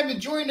 That's why I'm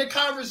enjoying the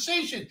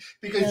conversation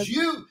because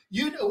you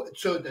know.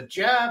 So the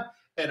jab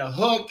and a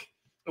hook.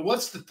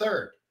 What's the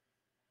third?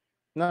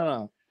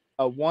 No.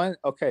 A one.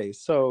 Okay,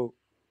 so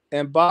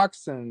in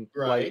boxing,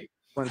 right? Like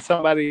when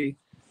somebody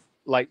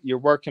like you're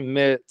working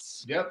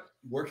mitts. Yep.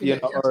 Working.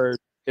 Or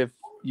if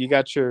you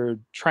got your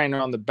trainer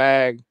on the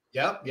bag.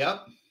 Yep.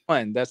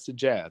 1, that's the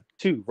jab.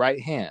 2,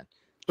 right hand.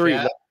 3.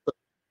 Jab.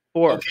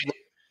 4.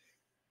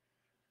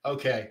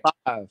 Okay.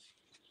 5,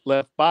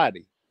 left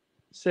body.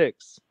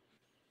 6,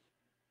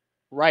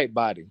 right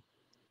body.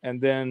 And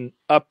then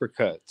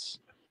uppercuts.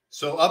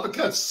 So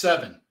uppercuts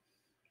 7.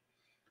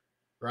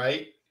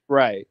 Right?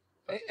 Right.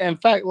 In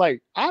fact,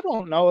 like, I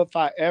don't know if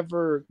I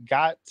ever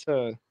got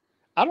to,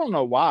 I don't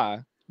know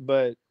why,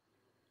 but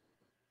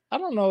I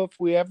don't know if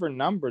we ever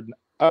numbered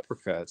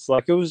uppercuts.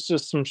 Like, it was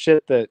just some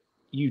shit that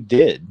you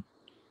did.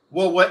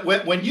 Well,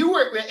 when you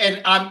were,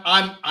 and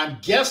I'm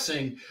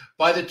guessing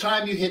by the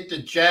time you hit the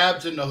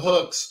jabs and the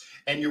hooks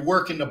and you're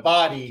working the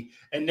body,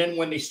 and then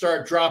when they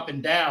start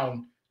dropping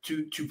down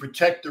to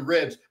protect the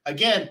ribs.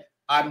 Again,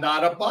 I'm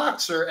not a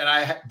boxer, and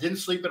I didn't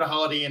sleep at a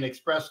Holiday Inn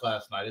Express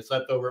last night. I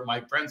slept over at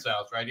my friend's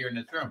house right here in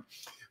this room.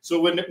 So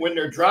when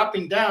they're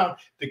dropping down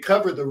to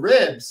cover the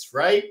ribs,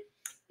 right,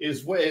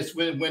 is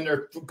when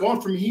they're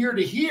going from here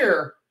to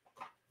here.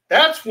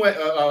 That's when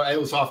it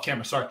was off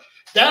camera. Sorry.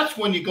 That's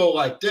when you go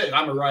like this.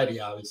 I'm a righty,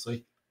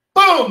 obviously.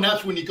 Boom.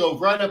 That's when you go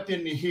right up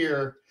into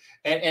here,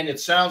 and it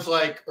sounds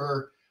like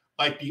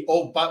the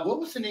old. What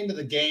was the name of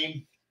the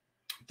game?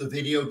 The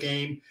video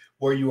game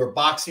where you were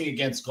boxing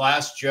against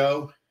Glass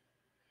Joe.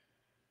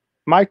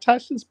 Mike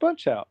Tyson's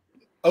Punch Out.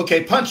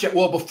 Okay, Punch Out.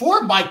 Well,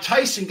 before Mike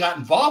Tyson got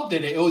involved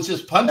in it, it was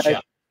just Punch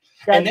Out.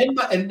 And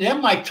then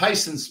Mike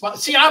Tyson.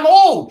 See, I'm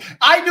old.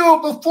 I knew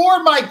it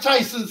before Mike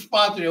Tyson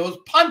sponsored it. It was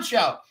Punch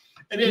Out.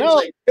 And it was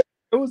like,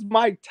 it was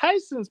Mike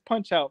Tyson's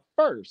Punch Out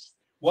first.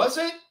 Was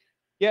it?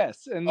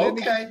 Yes. And then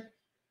okay. he got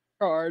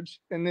charged,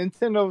 and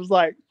Nintendo was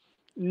like,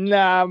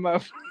 nah,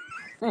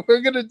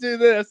 we're gonna do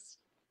this.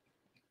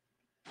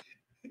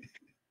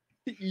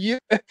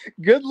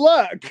 Good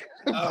luck.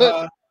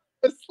 But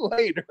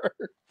later.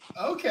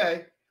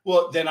 Okay.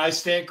 Well, then I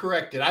stand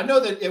corrected. I know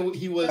that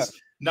he was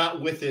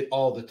not with it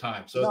all the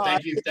time. So no,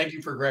 thank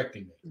you for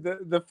correcting me.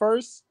 The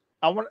first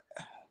it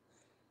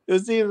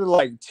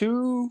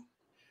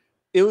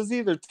was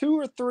either 2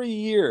 or 3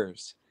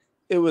 years.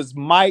 It was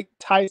Mike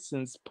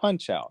Tyson's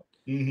Punch Out.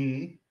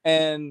 Mm-hmm.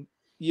 And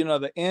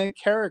the end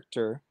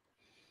character,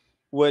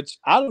 which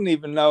I don't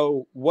even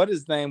know what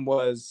his name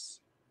was.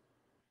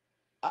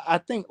 I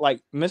think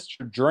like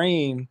Mr.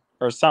 Dream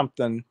or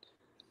something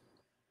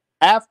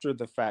after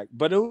the fact,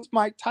 but it was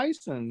Mike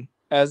Tyson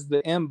as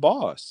the end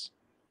boss.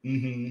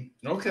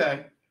 Mm-hmm.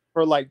 Okay.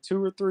 For like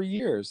 2 or 3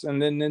 years.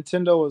 And then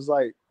Nintendo was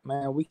like,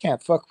 man, we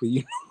can't fuck with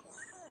you.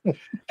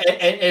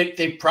 and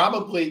they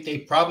probably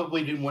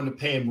didn't want to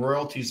pay him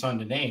royalties on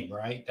the name,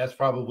 right? That's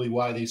probably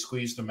why they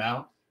squeezed him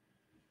out.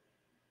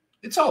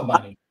 It's all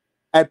money.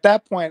 At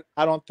that point,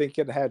 I don't think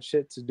it had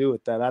shit to do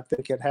with that. I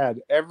think it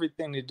had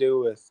everything to do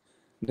with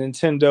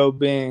Nintendo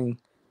being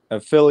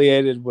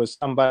affiliated with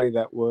somebody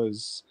that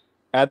was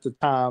at the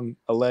time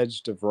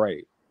alleged of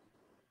rape.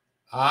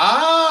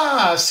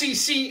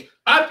 See,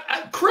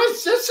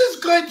 Chris, this is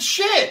good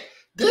shit.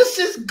 This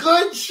is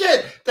good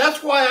shit.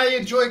 That's why I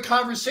enjoy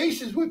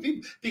conversations with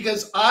people,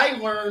 because I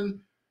learn,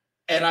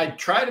 and I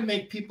try to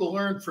make people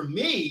learn from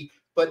me.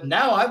 But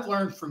now I've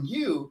learned from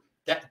you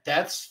that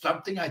that's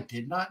something I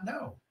did not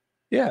know.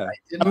 Yeah,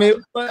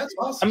 that's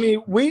awesome. I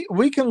mean,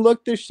 we can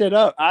look this shit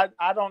up. I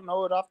don't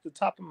know it off the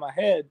top of my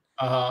head.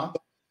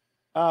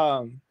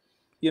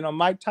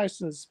 Mike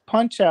Tyson's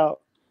Punch Out.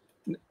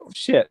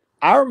 Shit,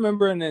 I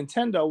remember a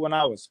Nintendo when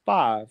I was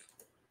 4,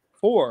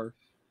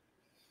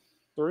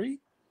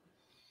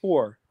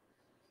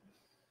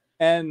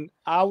 and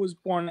I was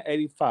born in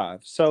 85.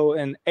 So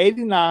in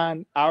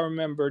 89, I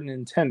remember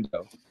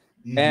Nintendo,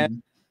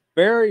 and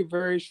very,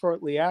 very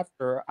shortly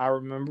after, I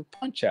remember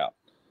Punch Out.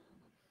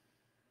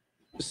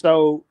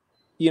 So,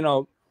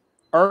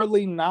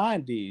 early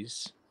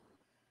 90s,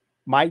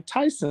 Mike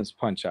Tyson's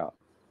Punch Out.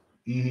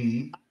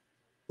 Mm-hmm.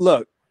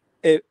 Look,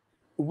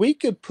 we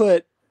could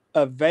put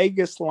a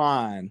Vegas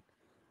line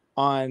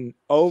on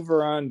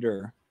over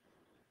under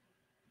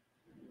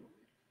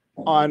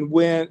on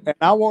when, and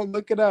I won't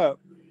look it up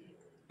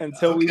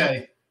until we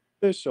make it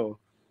official.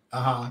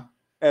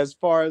 As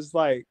far as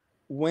like,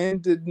 when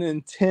did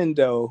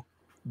Nintendo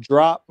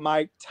drop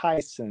Mike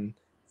Tyson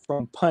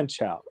from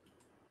Punch Out?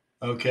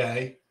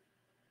 Okay.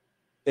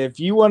 If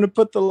you want to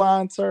put the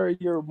line, sir,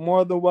 you're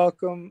more than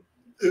welcome.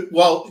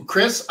 Well,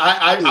 Chris,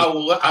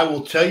 I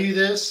will tell you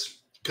this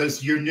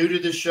because you're new to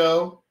the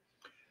show.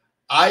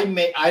 I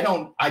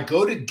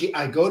go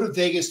to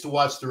Vegas to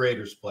watch the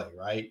Raiders play,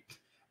 right?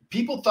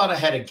 People thought I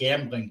had a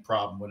gambling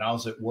problem when I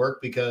was at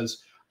work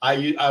because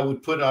I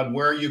would put on,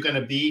 where are you going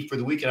to be for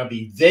the weekend? I'll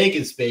be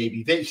Vegas,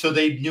 baby. So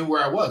they knew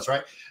where I was,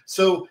 right?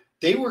 So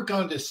they were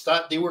going to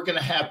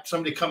have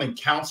somebody come and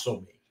counsel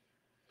me.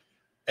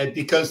 And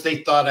because they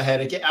thought I had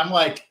a game. I'm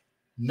like,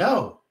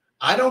 no,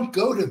 I don't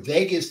go to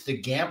Vegas to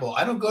gamble.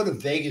 I don't go to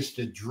Vegas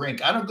to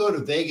drink. I don't go to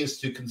Vegas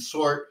to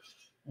consort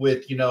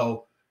with, I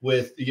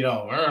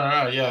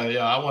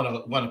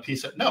want a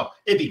piece of, no,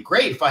 it'd be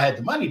great if I had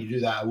the money to do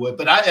that. I would,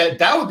 but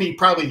that would be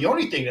probably the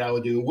only thing that I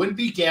would do. It wouldn't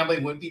be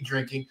gambling, wouldn't be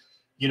drinking,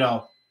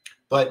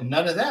 but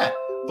none of that.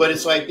 But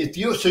it's like, if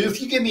you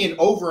give me an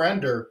over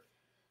under,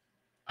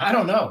 I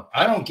don't know.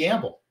 I don't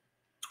gamble.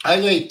 I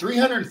laid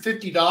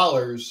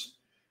 $350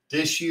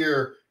 this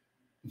year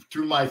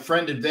through my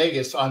friend in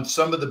Vegas on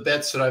some of the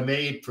bets that I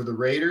made for the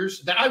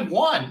Raiders. That I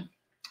won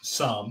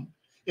some.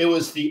 It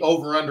was the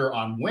over-under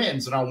on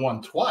wins, and I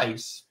won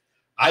twice.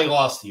 I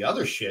lost the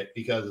other shit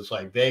because it's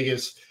like,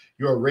 Vegas,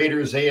 you're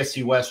Raiders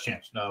AFC West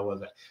champs. No, it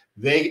wasn't.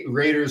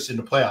 Raiders in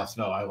the playoffs.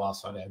 No, I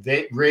lost on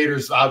that.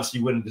 Raiders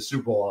obviously winning the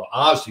Super Bowl.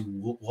 I obviously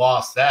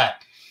lost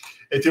that.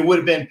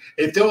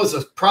 If there was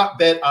a prop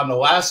bet on the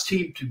last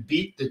team to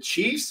beat the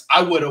Chiefs,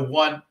 I would have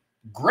won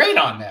great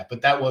on that, but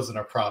that wasn't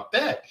a prop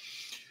bet.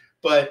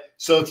 But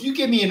so if you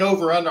give me an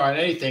over under on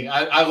anything,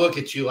 I look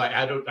at you like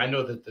I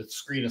know that the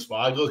screen is small.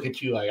 I look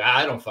at you like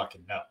I don't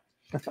fucking know.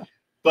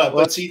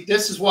 But see,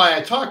 this is why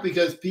I talk,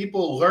 because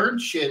people learn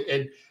shit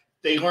and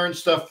they learn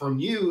stuff from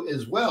you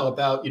as well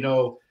about,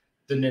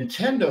 the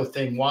Nintendo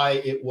thing, why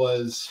it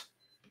was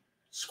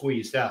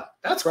squeezed out.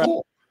 That's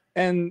cool.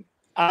 And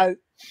I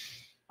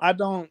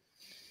don't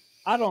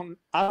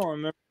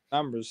remember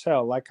numbers.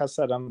 Hell, like I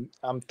said, I'm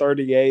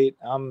 38.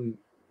 I'm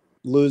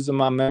losing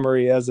my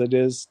memory as it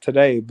is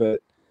today, but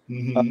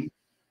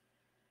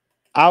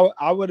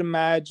I would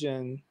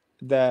imagine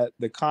that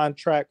the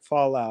contract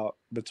fallout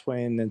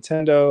between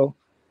Nintendo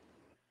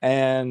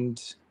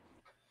and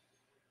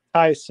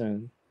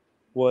Tyson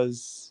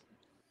was,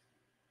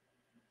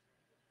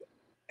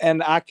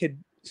 and I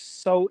could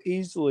so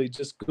easily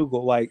just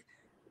Google, like,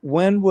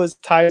 when was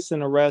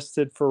Tyson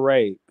arrested for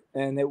rape,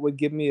 and it would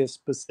give me a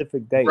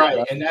specific date.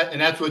 Right, and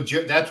that's what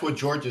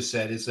Georgia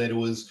said, is that it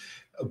was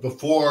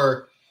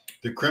before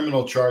the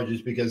criminal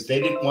charges, because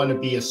they didn't want to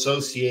be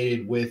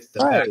associated with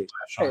the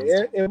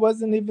backlash. It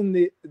wasn't even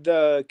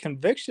the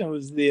conviction; it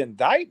was the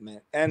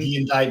indictment. And the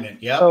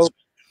indictment, yeah. So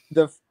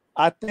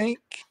I think,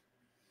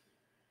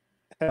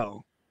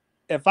 hell,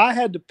 if I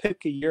had to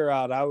pick a year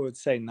out, I would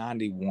say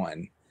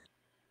 91.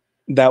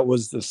 That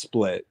was the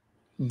split,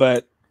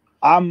 but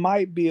I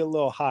might be a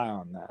little high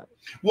on that.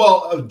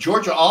 Well,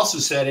 Georgia also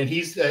said, and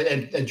he's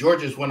and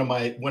Georgia is one of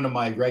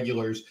my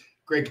regulars.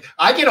 Greg,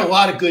 I get a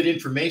lot of good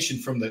information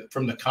from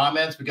the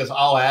comments, because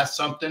I'll ask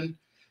something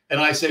and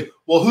I say,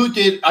 well, who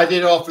did I did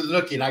it all for the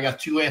Nookie? And I got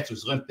two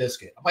answers, Limp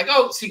Bizkit. I'm like,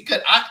 oh, see,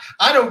 good.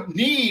 I don't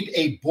need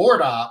a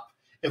board op.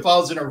 If I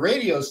was in a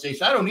radio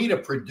station, I don't need a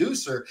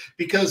producer,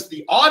 because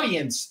the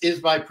audience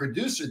is my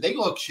producer. They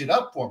look shit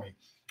up for me.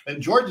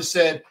 And Georgia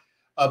said,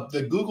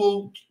 the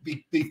Google,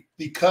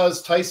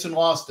 because Tyson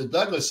lost to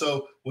Douglas.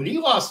 So when he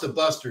lost to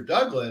Buster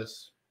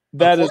Douglas,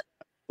 that is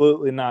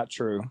absolutely not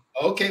true.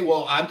 Okay,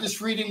 well, I'm just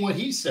reading what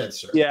he said,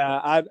 sir.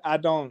 Yeah, I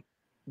don't.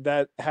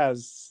 That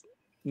has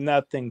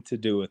nothing to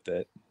do with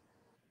it,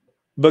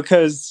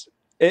 because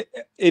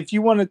if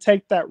you want to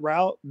take that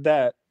route,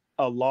 that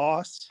a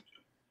loss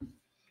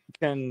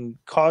can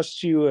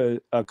cost you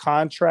a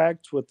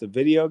contract with the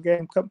video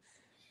game company.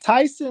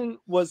 Tyson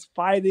was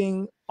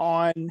fighting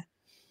on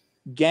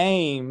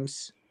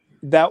games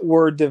that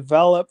were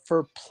developed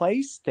for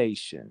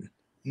PlayStation.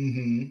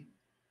 You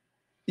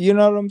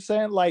know what I'm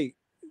saying? Like,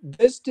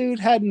 this dude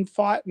hadn't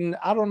fought in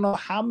I don't know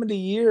how many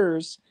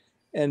years,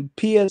 and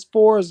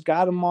PS4's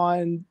got him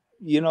on,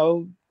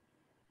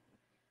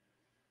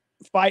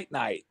 Fight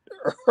Night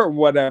or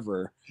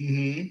whatever.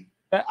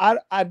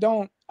 I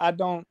don't.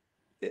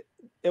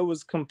 It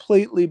was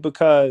completely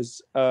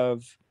because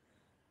of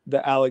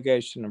the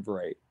allegation of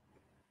rape.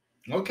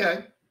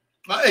 Okay.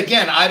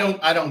 Again, I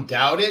don't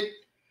doubt it,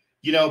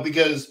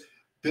 because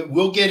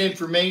we'll get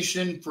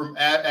information from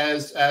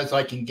as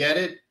I can get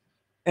it.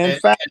 In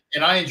fact,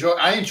 and I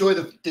enjoy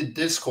the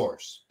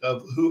discourse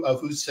of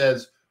who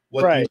says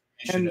what the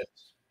information is.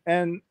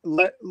 And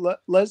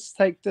let's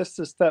take this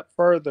a step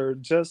further,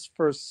 just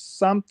for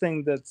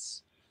something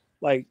that's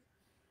like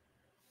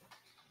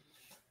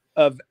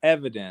of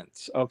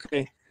evidence.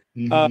 Okay.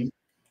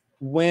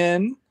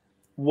 When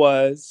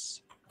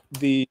was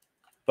the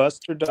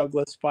Buster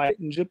Douglas fight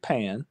in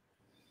Japan?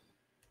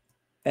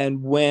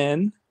 And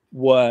when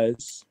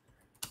was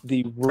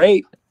the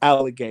rape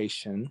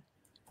allegation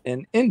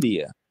in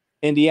Indiana,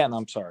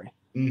 I'm sorry.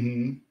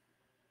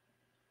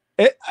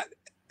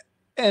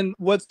 And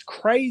what's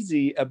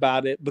crazy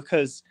about it,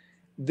 because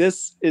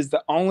this is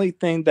the only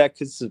thing that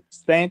could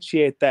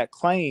substantiate that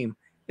claim,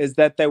 is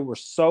that they were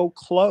so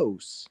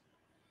close.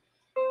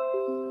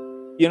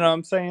 You know what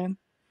I'm saying?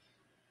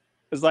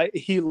 It's like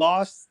he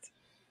lost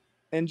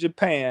in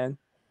Japan,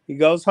 he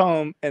goes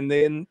home, and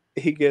then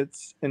he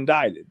gets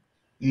indicted.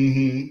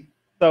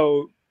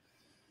 So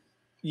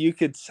you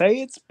could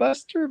say it's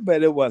Buster,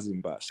 but it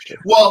wasn't Buster.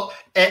 Well,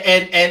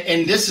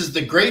 and this is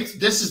the great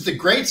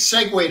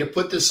segue to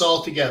put this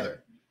all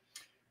together,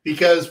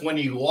 because when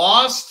he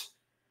lost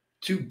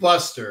to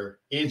Buster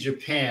in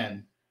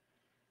Japan,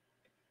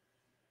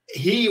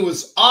 he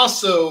was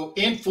also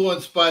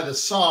influenced by the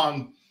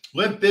song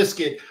Limp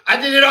Bizkit. I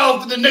did it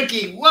all for the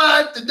Nookie.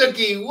 What the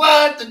Nookie?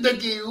 What the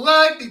Nookie?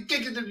 What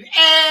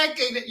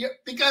the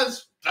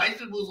because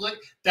Tyson was like,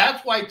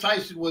 that's why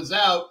Tyson was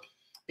out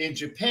in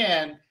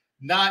Japan,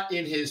 not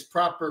in his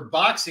proper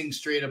boxing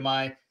straight of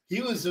mind. He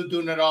was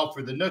doing it all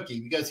for the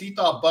Nookie, because he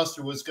thought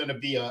Buster was going to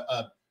be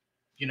a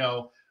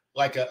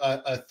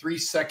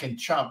 3-second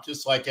chump,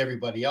 just like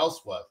everybody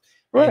else was.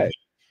 Right.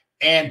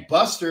 And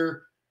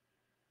Buster,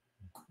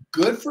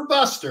 good for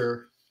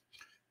Buster,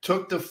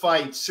 took the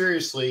fight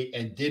seriously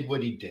and did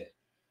what he did.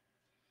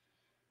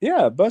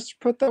 Yeah, Buster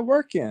put that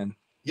work in.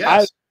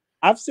 Yes.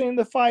 I've seen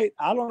the fight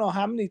I don't know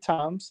how many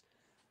times.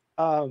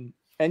 And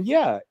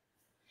yeah,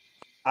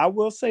 I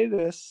will say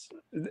this.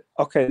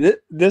 Okay,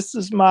 this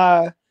is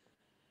my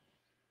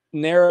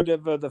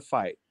narrative of the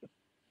fight.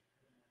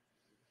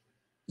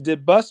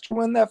 Did Buster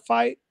win that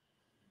fight?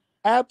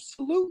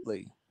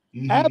 Absolutely.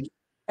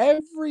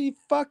 every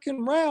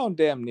fucking round,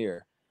 damn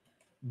near.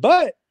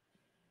 But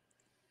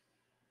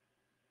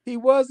he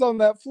was on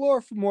that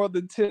floor for more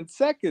than 10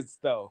 seconds,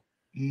 though.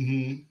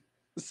 Mm-hmm.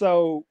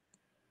 So,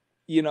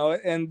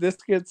 and this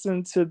gets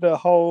into the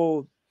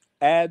whole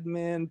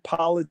admin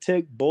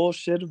politic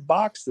bullshit of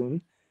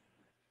boxing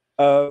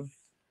of,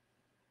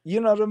 you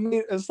know what I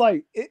mean? It's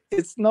like,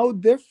 it's no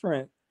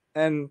different.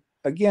 And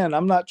again,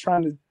 I'm not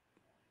trying to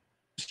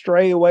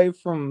stray away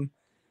from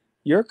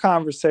your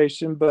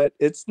conversation, but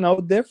it's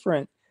no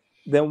different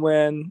than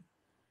when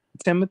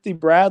Timothy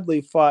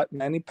Bradley fought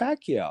Manny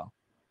Pacquiao.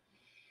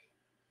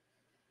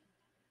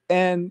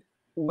 And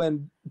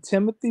when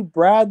Timothy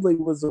Bradley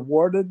was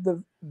awarded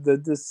the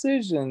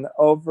decision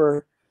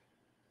over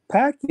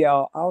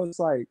Pacquiao, I was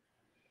like,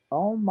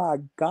 oh my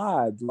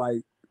God,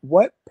 like,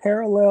 what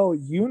parallel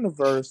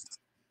universe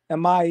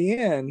am I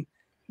in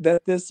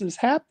that this is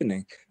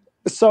happening?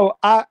 So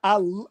I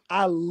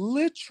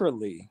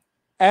literally,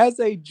 as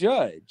a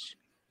judge,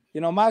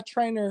 my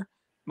trainer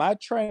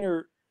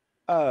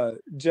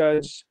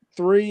judged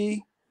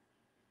 3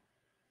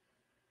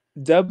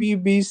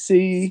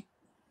 WBC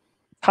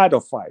title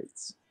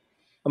fights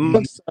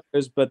amongst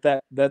others, but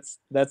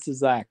that's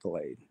his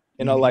accolade.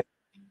 Like,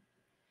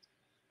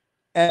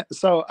 and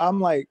so I'm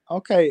like,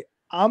 okay,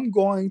 I'm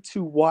going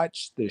to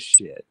watch this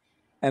shit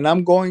and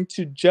I'm going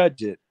to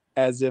judge it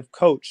as if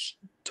coach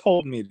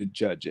told me to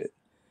judge it.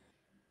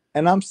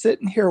 And I'm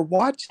sitting here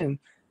watching.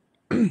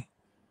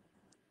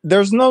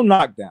 There's no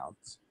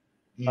knockdowns.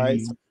 All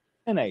right. So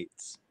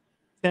 10-8s,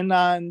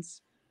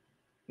 10-9s,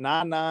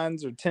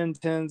 9-9s, or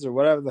 10-10s, or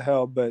whatever the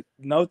hell, but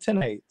no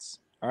 10-8s.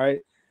 All right.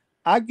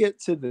 I get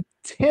to the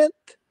 10th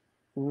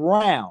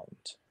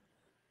round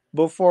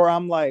before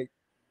I'm like,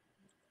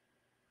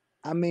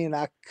 I mean,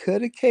 I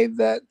could have gave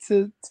that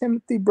to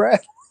Timothy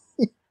Bradley.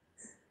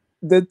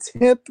 The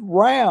 10th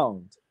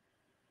round.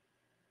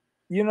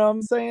 You know what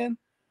I'm saying?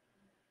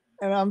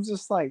 And I'm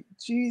just like,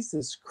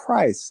 Jesus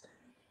Christ.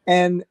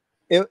 And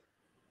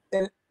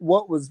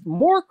what was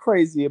more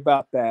crazy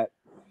about that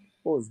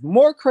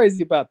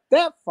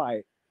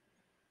fight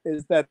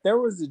is that there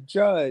was a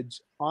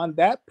judge on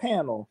that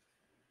panel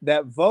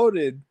that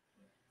voted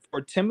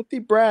for Timothy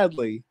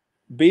Bradley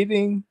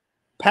beating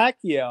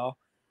Pacquiao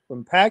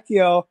when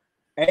Pacquiao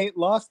ain't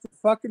lost the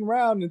fucking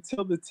round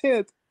until the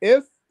 10th,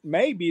 if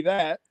maybe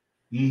that.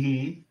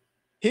 Mm-hmm.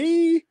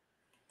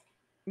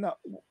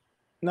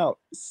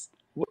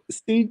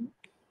 Steve.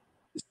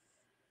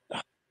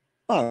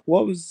 What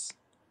was?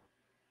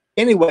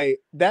 Anyway,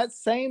 that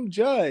same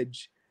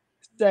judge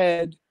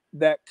said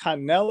that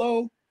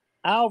Canelo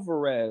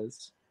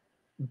Alvarez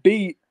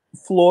beat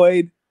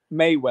Floyd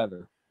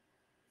Mayweather.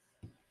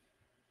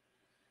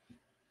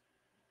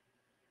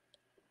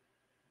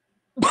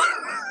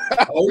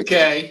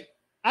 Okay.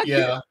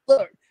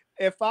 Look,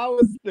 if I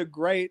was the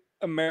great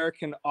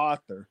American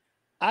author,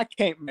 I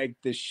can't make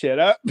this shit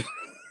up.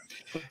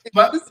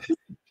 But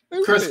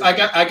Chris, I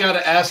got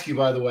to ask you,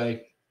 by the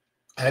way,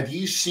 have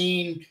you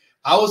seen?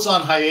 I was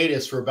on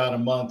hiatus for about a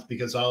month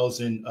because I was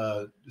in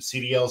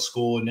CDL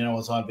school and then I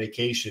was on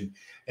vacation.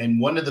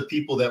 And one of the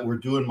people that were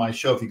doing my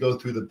show, if you go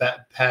through the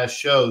past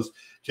shows,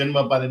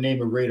 gentleman by the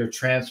name of Raider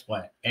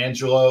Transplant,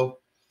 Angelo,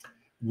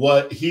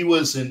 he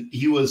was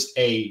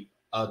a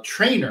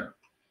trainer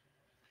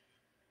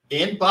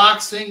in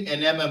boxing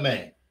and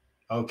MMA.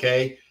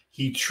 Okay,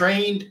 he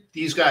trained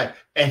these guys,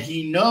 and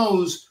he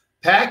knows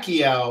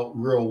Pacquiao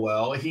real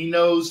well. He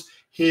knows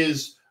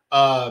his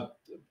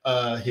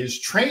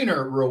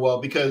trainer real well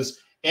because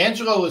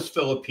Angelo is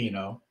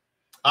Filipino.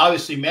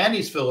 Obviously,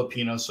 Manny's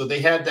Filipino, so they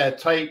had that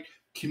tight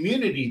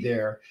community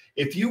there.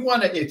 If you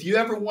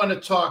ever want to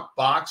talk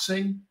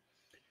boxing,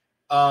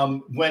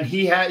 when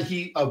he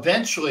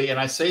eventually, and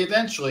I say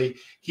eventually,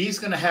 he's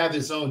going to have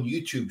his own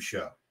YouTube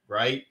show,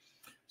 right?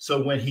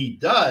 So when he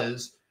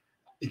does,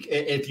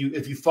 if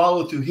you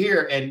follow through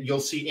here, and you'll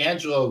see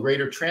Angelo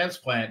Raider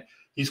Transplant.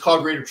 He's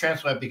called Raider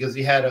Transplant because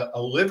he had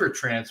a liver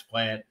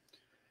transplant,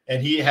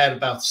 and he had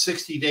about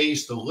 60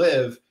 days to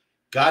live.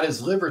 Got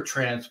his liver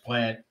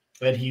transplant,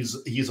 and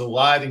he's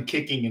alive and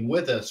kicking and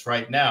with us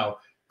right now.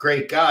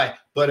 Great guy,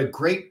 but a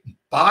great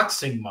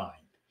boxing mind.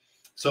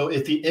 So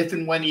if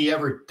and when he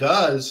ever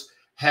does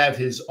have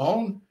his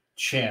own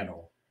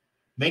channel,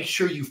 make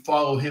sure you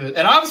follow him.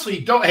 And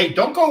obviously,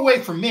 don't go away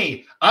from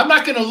me. I'm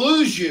not going to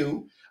lose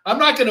you.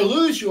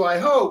 I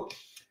hope.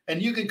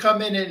 And you can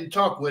come in and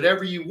talk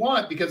whatever you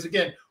want, because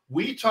again,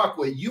 we talk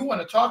what you want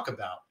to talk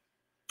about.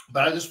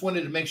 But I just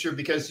wanted to make sure,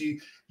 because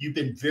you've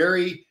been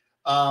very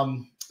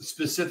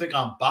specific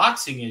on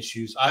boxing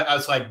issues. I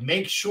was like,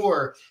 make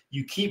sure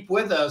you keep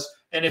with us.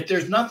 And if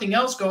there's nothing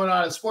else going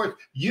on in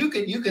sports, you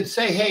can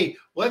say, hey,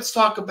 let's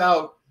talk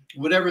about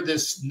whatever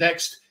this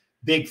next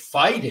big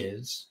fight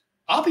is.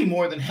 I'll be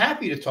more than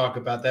happy to talk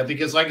about that,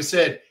 because like I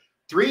said,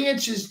 3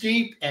 inches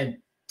deep and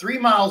 3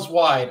 miles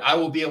wide, I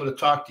will be able to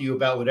talk to you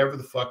about whatever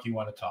the fuck you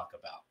want to talk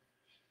about.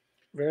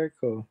 Very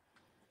cool.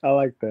 I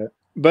like that.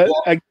 But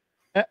I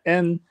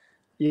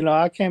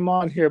came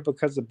on here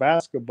because of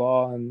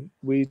basketball, and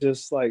we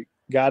just like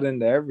got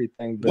into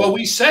everything. But well,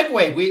 we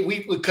segue.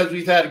 We because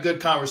we've had a good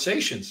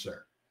conversation,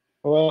 sir.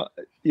 well,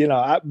 you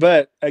know,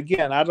 but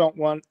again, I don't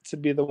want to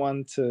be the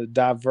one to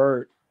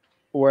divert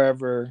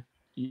wherever,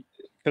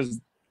 because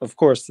of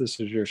course this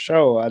is your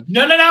show.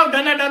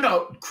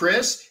 No,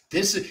 Chris.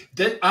 This is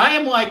that I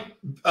am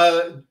like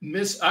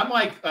Mr.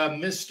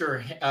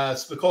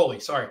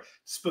 Spicoli. Sorry,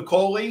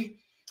 Spicoli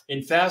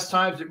in Fast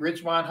Times at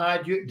Ridgemont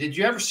High. Did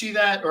you ever see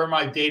that, or am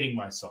I dating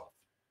myself?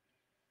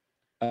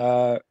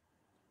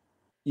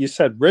 You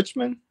said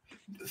Richmond?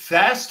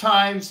 Fast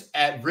Times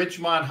at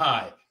Ridgemont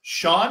High.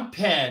 Sean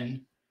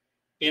Penn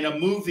in a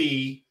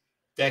movie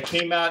that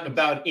came out in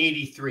about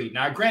 83.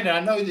 Now, granted, I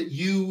know that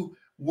you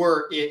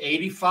were in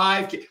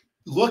 85.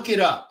 Look it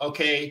up,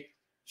 okay?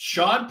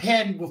 Sean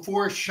Penn,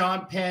 before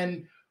Sean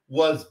Penn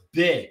was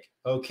big,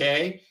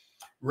 okay?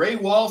 Ray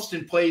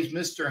Walston plays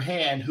Mr.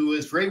 Hand,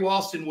 Ray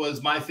Walston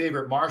was my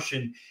favorite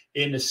Martian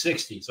in the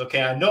 60s.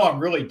 Okay, I know I'm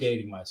really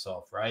dating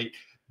myself, right?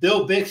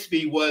 Bill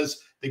Bixby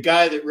was the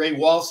guy that Ray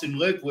Walston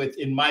lived with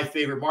in My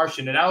Favorite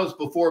Martian. And that was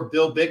before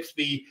Bill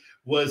Bixby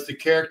was the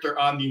character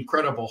on The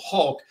Incredible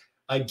Hulk.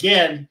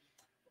 Again,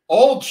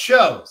 old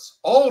shows,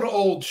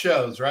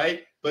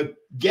 right? But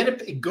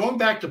going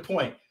back to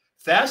point,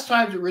 Fast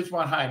Times at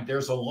Ridgemont High,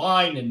 there's a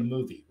line in the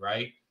movie,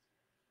 right?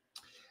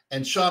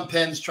 And Sean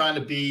Penn's trying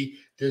to be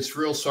this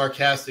real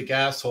sarcastic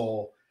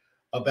asshole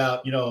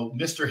about,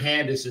 Mr.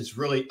 Hand is this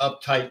really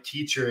uptight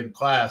teacher in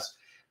class.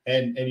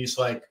 And he's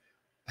like,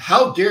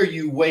 how dare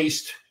you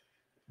waste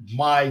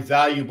my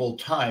valuable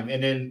time?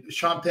 And then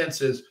Sean Penn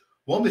says,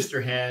 well,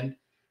 Mr. Hand,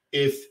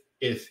 if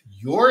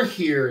you're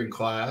here in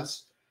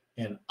class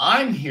and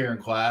I'm here in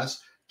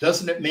class,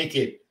 doesn't it make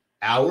it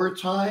our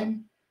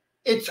time?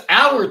 It's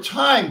our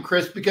time,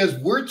 Chris, because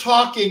we're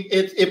talking.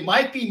 It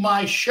might be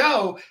my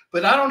show,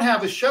 but I don't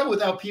have a show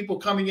without people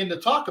coming in to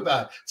talk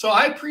about it. So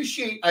I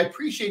appreciate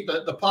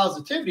the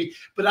positivity,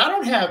 but I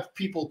don't have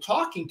people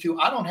talking to.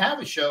 I don't have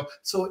a show,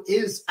 so it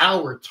is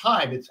our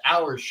time. It's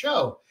our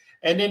show.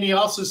 And then he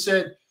also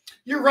said,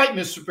 "You're right,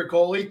 Mr.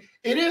 Piccoli.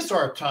 It is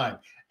our time."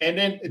 And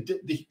then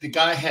the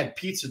guy had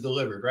pizza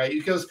delivered, right?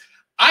 He goes,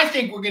 I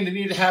think we're going to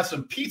need to have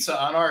some pizza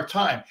on our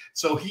time.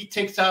 So he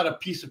takes out a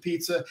piece of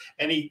pizza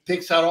and he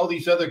picks out all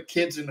these other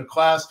kids in the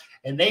class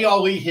and they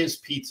all eat his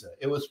pizza.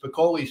 It was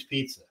Piccoli's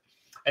pizza.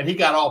 And he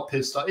got all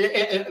pissed off.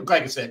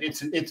 Like I said,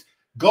 it's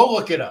go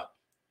look it up.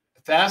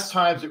 Fast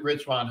Times at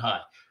Ridgemont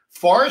High.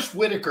 Forrest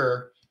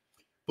Whitaker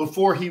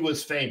before he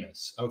was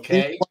famous.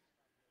 Okay.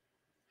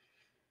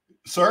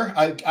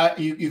 Sir,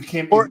 you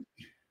can't.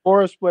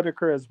 Forrest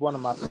Whitaker is one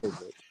of my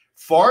favorites.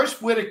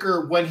 Forrest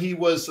Whitaker, when he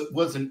was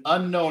an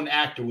unknown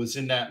actor, was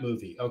in that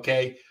movie.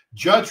 Okay,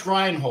 Judge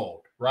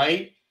Reinhold,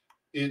 right?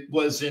 It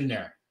was in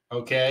there.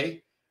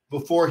 Okay,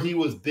 before he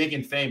was big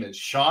and famous.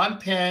 Sean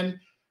Penn,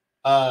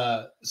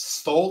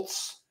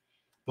 Stoltz,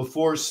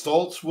 before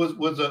Stoltz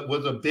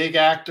was a big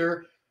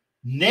actor.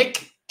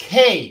 Nick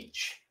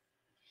Cage,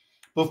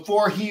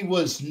 before he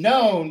was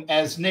known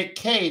as Nick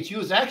Cage, he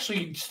was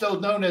actually still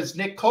known as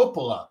Nick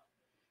Coppola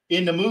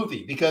in the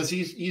movie because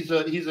he's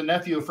a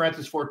nephew of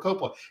Francis Ford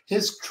Coppola.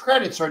 His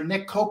credits are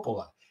Nick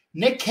Coppola.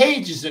 Nick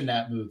Cage is in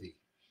that movie.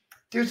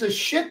 There's a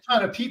shit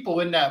ton of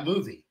people in that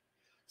movie.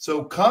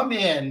 So come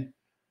in,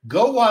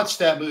 go watch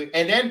that movie,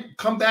 and then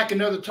come back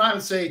another time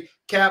and say,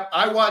 Cap,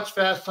 I watched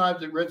Fast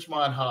Times at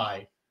Ridgemont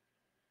High,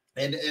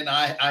 and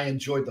I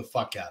enjoyed the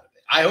fuck out of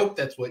it. I hope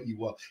that's what you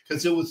will,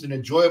 because it was an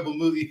enjoyable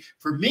movie.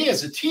 For me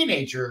as a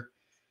teenager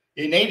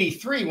in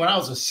 83, when I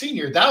was a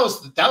senior, that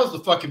was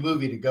the fucking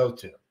movie to go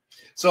to.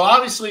 So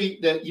obviously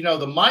the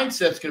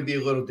mindset's going to be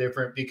a little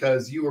different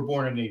because you were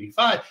born in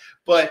 85.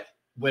 But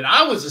when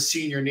I was a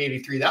senior in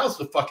 83, that was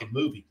the fucking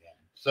movie, man.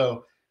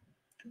 So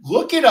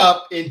look it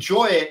up,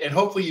 enjoy it, and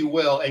hopefully you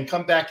will, and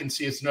come back and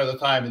see us another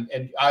time.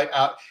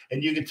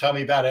 And you can tell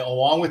me about it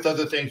along with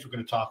other things we're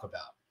going to talk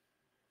about.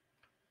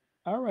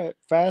 All right.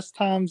 Fast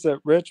Times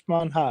at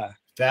Ridgemont High.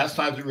 Fast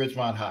Times at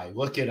Ridgemont High.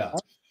 Look it up.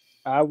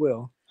 I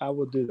will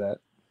do that.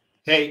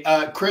 Hey,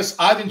 Chris,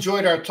 I've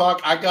enjoyed our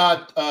talk. I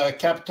got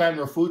Capitan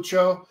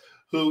Rafuccio,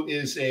 who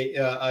is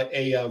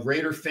a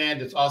Raider fan.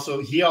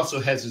 He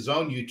also has his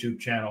own YouTube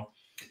channel.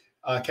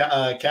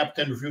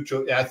 Capitan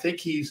Rafuccio, I think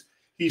he's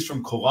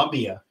from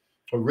Colombia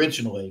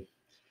originally,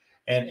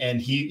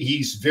 and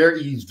he's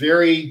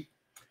very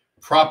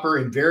proper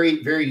and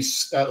very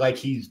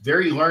he's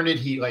very learned.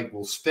 He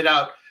will spit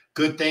out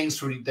good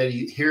things that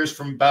he hears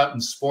from about in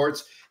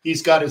sports.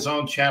 He's got his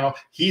own channel.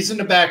 He's in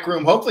the back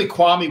room. Hopefully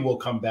Kwame will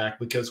come back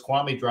because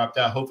Kwame dropped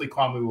out. Hopefully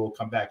Kwame will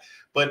come back.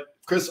 But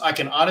Chris, I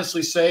can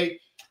honestly say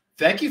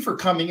thank you for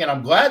coming in.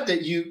 I'm glad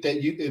that you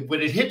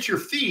when it hit your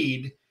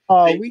feed,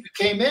 you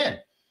came in.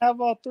 Have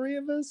all three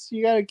of us?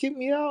 You got to kick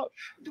me out?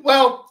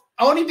 Well,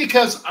 only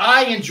because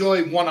I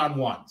enjoy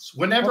one-on-ones.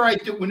 Whenever I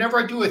do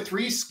a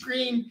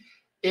 3-screen,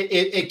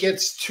 it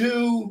gets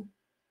too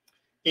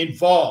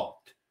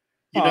involved.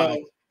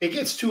 It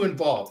gets too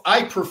involved.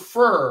 I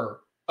prefer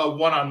a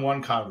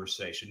one-on-one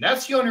conversation.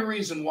 That's the only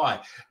reason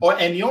why.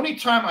 And the only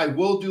time I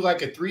will do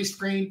like a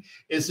 3-screen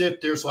is if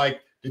there's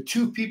like the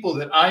two people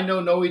that I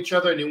know each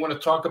other and they want to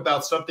talk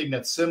about something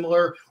that's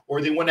similar,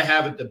 or they want to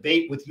have a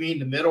debate with me in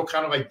the middle,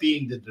 kind of like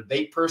being the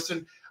debate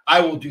person,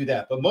 I will do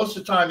that. But most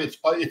of the time,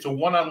 it's a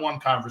one-on-one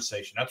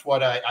conversation. That's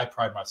what I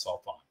pride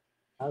myself on.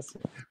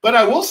 Awesome. But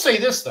I will say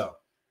this though,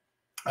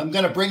 I'm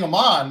going to bring them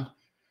on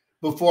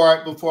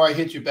before I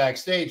hit you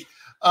backstage.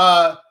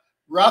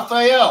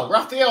 Raphael,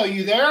 are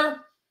you there?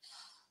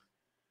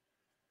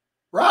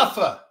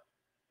 Rafa.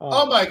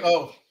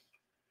 Oh,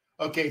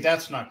 okay,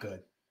 that's not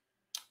good.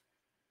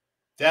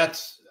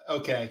 That's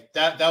okay.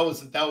 That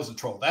was a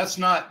troll. That's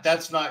not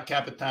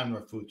Capitan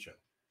Rafuccio.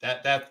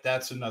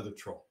 That's another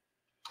troll.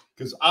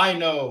 Because I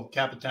know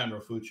Capitan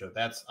Rafuccio.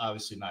 That's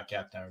obviously not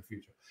Capitan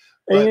Rafuccio.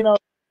 But, and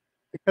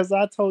because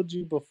I told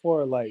you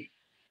before, like,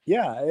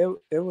 yeah,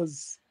 it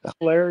was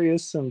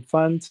hilarious and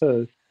fun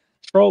to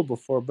troll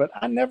before, but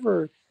I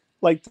never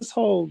like this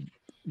whole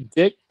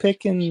dick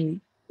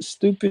picking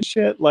stupid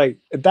shit. Like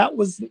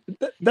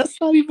that's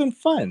not even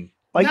fun.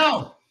 Like,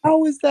 no.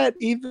 How is that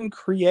even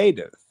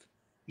creative?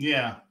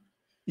 Yeah.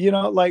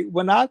 Like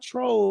when I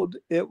trolled,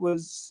 it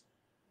was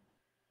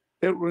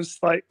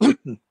like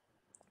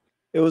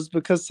it was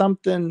because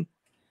something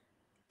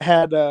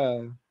had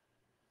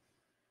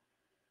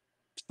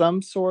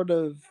some sort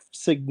of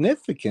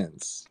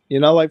significance.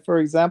 Like for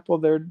example,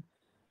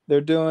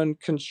 they're doing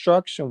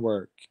construction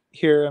work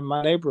here in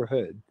my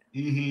neighborhood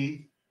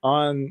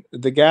on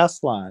the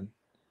gas line.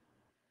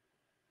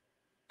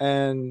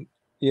 And,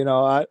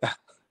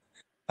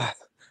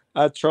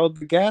 I trolled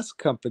the gas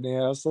company.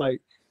 I was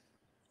like,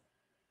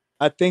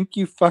 I think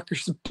you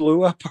fuckers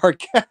blew up our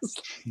gas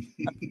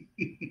line.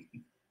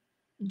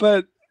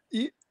 But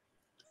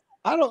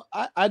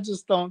I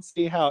just don't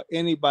see how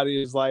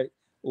anybody is like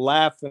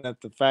laughing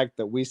at the fact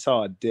that we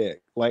saw a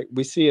dick. Like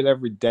we see it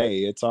every day.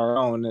 It's our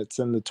own. It's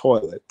in the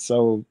toilet.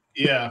 So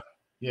yeah.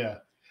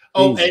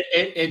 Oh,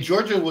 and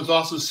Georgia was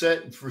also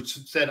said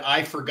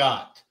I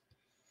forgot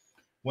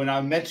when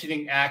I'm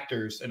mentioning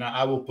actors, and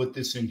I will put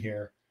this in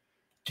here.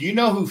 Do you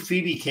know who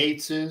Phoebe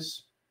Cates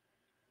is?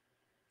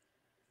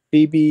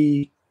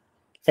 Phoebe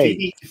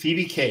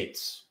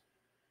Cates.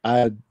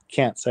 I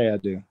can't say I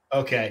do.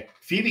 Okay.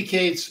 Phoebe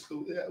Cates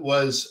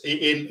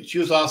she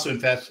was also in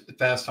Fast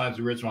Times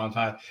at Ridgemont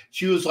High.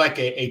 She was like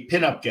a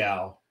pinup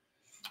gal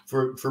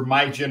for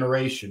my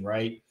generation,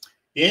 right?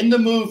 In the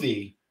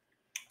movie,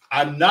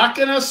 I'm not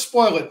going to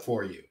spoil it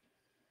for you,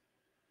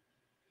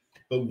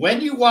 but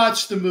when you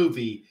watch the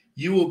movie,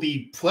 you will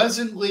be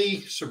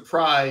pleasantly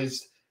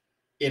surprised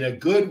in a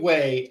good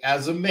way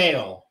as a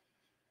male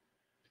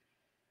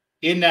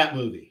in that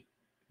movie.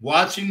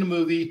 Watching the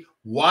movie,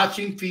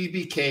 watching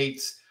Phoebe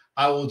Cates,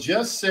 I will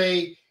just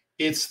say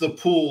it's the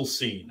pool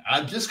scene.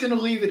 I'm just going to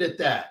leave it at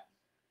that.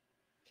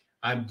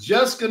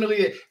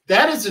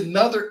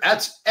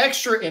 That's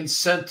extra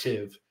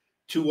incentive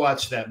to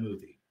watch that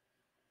movie.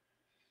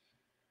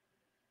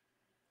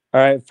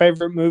 All right.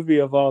 Favorite movie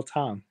of all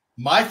time?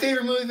 My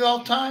favorite movie of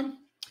all time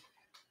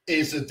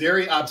is a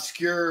very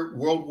obscure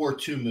World War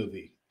II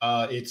movie.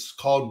 It's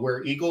called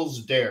Where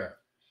Eagles Dare.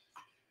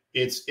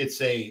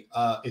 It's a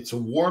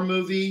war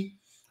movie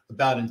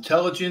about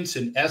intelligence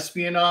and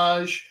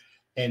espionage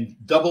and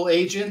double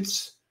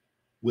agents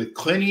with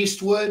Clint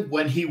Eastwood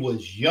when he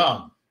was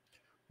young,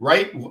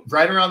 right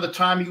around the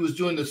time he was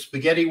doing the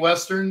spaghetti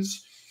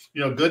westerns,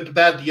 Good, the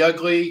Bad, the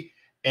Ugly,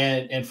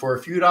 and For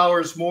a Few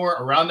Dollars More.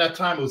 Around that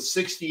time, it was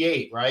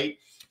 1968, right?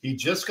 He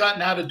just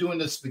gotten out of doing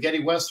the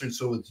spaghetti western,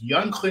 so it's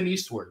young Clint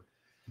Eastwood,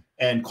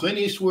 and Clint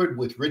Eastwood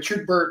with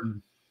Richard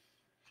Burton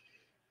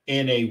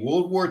in a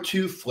World War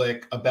II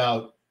flick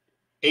about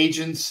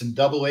agents and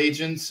double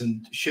agents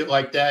and shit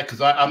like that,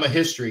 because I'm a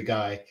history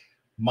guy.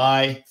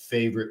 My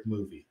favorite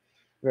movie.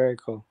 Very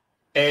cool.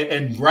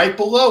 And right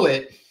below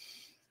it,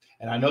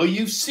 and I know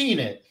you've seen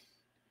it,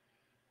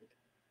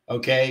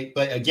 okay,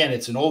 but again,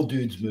 it's an old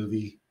dude's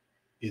movie,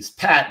 is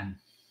Patton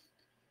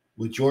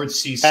with George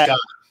C. Scott.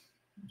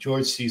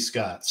 George C.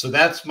 Scott. So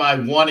that's my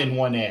 1 and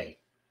 1A.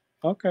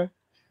 Okay.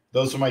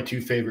 Those are my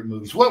two favorite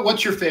movies.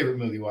 What's your favorite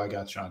movie? Well, I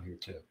got you on here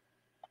too.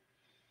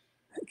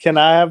 Can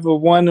I have a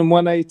 1 and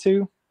 1A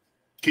too?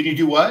 Can you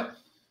do what?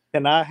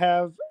 Can I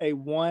have a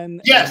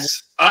 1?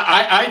 Yes.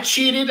 I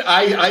cheated.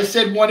 I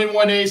said 1 and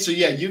 1A. So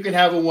yeah, you can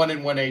have a 1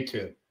 and 1A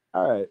too.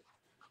 All right.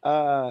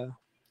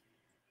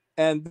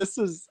 And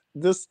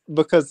this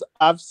because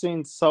I've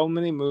seen so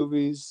many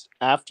movies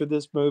after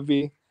this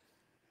movie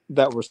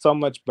that were so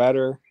much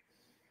better,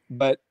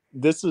 but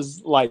this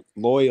is like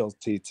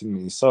loyalty to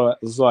me. So it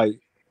was like,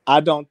 I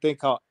don't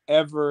think I'll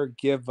ever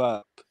give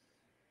up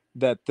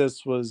that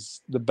this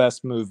was the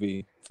best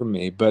movie for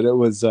me, but it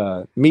was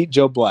Meet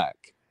Joe Black.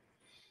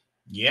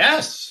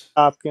 Yes.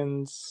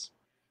 Hopkins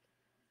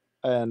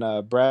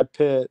and Brad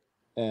Pitt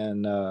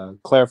and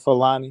Claire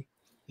Forlani.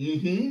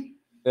 Mm-hmm.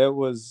 That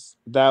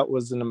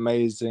was an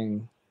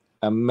amazing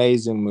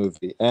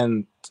movie.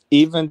 And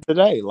even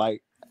today,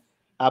 like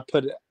I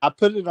put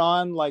it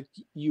on like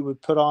you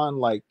would put on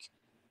like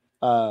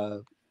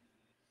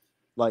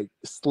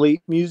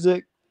sleep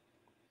music,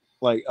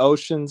 like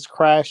oceans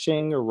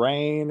crashing or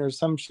rain or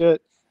some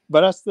shit.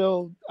 but I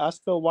still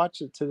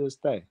watch it to this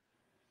day.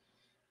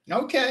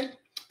 Okay.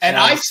 And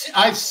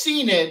I've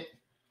seen it.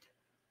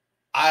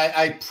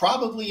 I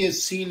probably have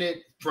seen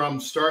it from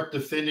start to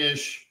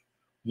finish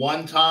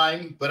one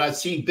time, but I've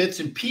seen bits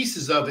and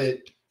pieces of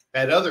it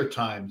at other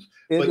times.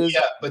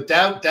 But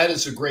that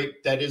is a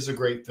great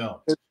film.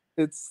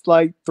 It's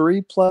like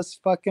 3+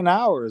 fucking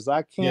hours.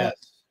 I can't.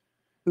 Yes.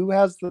 Who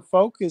has the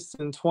focus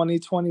in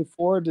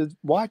 2024 to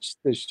watch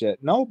this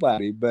shit?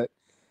 Nobody. But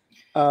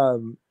back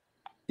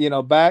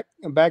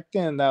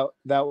then that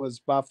was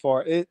by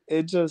far it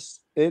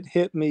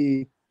hit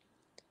me.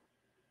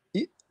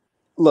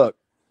 Look,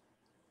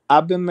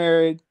 I've been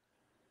married,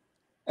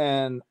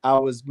 and I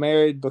was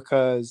married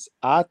because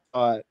I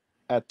thought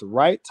at the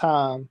right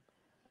time,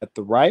 at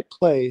the right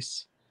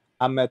place,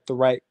 I met the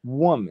right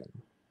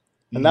woman.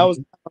 And that was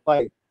kind of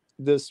like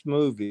this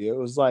movie. It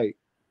was a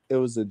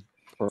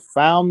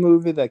profound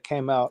movie that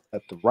came out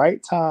at the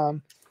right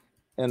time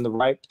in the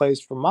right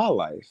place for my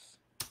life.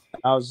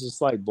 And I was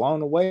just like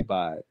blown away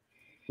by it.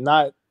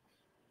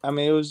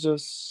 It was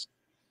just,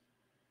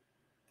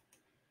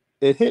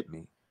 it hit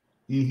me.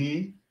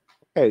 Mm-hmm.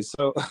 Okay,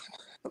 so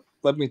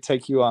let me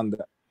take you on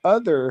the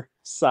other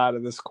side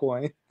of this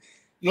coin.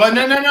 Well,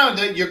 no.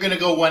 You're going to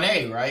go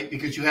 1A, right?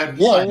 Because you had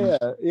one.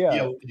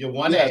 Yeah. You're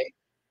 1A.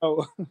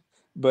 Oh,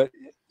 but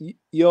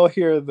you'll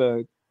hear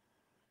the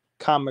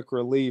comic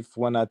relief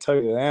when I tell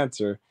you the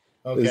answer.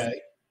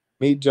 Okay.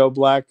 Meet Joe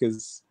Black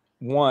is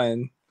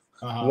 1.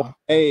 Uh-huh.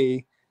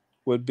 1A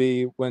would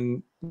be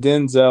when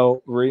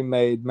Denzel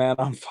remade Man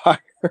on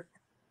Fire.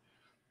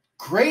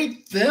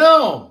 Great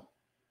film.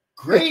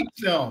 Great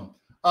film.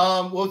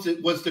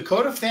 Was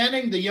Dakota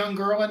Fanning the young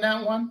girl in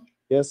that one?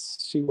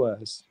 Yes, she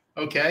was.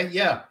 Okay,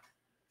 yeah.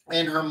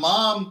 And her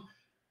mom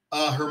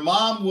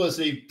was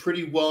a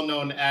pretty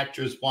well-known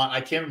actress.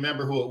 I can't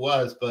remember who it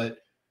was, but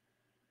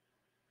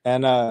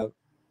and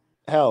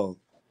hell,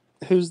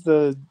 who's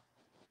the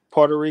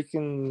Puerto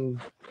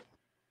Rican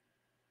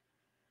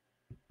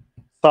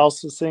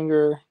salsa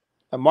singer?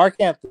 Mark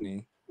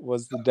Anthony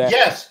was the dad.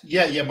 Yes,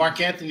 yeah. Mark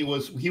Anthony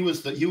was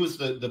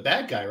the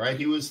bad guy, right?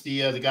 He was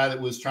the guy that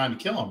was trying to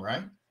kill him,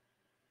 right?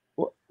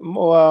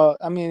 Well,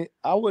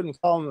 I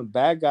wouldn't call him a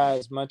bad guy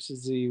as much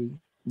as he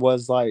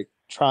was like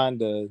trying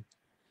to,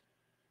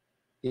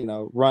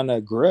 run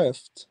a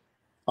grift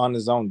on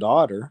his own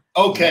daughter.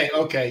 Okay,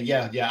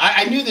 yeah.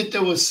 I knew that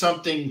there was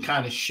something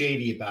kind of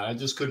shady about it. I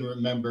just couldn't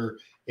remember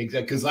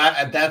exactly because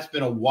that's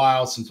been a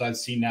while since I've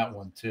seen that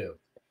one too.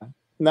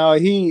 No,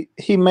 he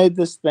made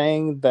this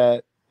thing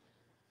that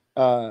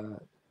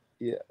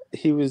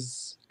he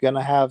was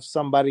gonna have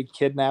somebody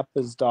kidnap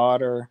his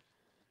daughter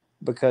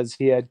because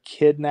he had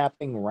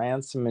kidnapping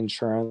ransom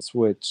insurance.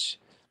 Which,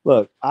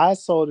 look, I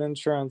sold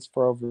insurance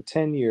for over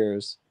 10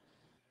 years,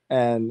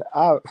 and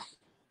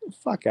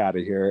fuck out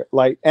of here.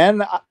 Like,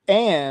 and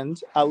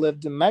I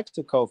lived in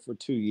Mexico for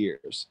 2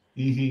 years.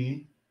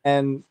 Mm-hmm.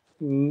 And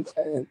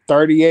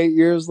 38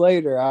 years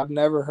later, I've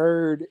never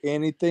heard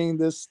anything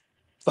this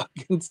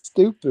fucking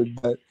stupid.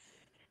 But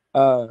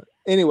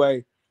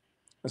anyway,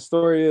 the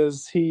story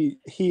is he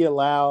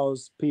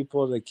allows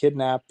people to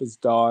kidnap his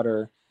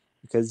daughter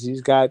because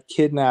he's got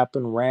kidnap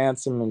and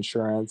ransom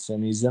insurance,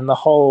 and he's in the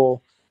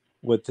hole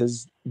with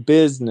his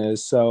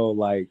business. So,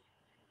 like,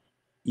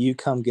 you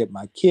come get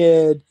my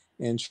kid,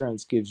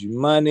 insurance gives you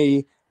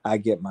money, I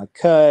get my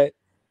cut,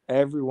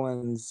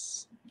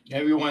 everyone's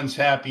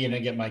happy, and I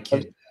get my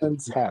kid.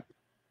 Everyone's happy.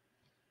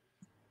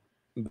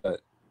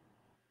 But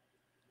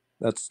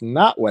that's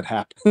not what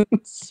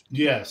happens.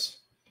 Yes.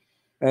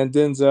 And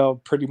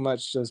Denzel pretty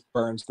much just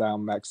burns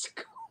down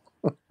Mexico.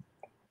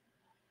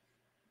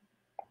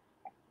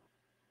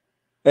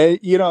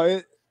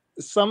 And,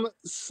 some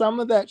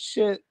of that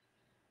shit,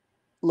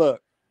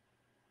 look,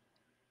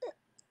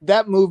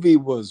 that movie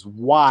was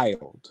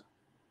wild.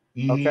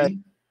 Mm-hmm. Okay.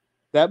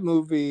 That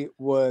movie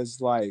was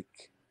like,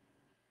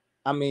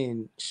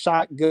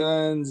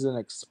 shotguns and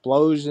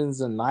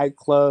explosions and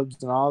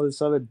nightclubs and all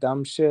this other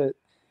dumb shit.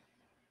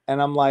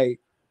 And I'm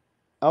like,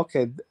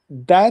 okay,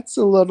 that's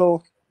a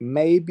little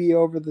maybe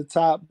over the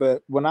top.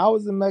 But when I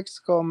was in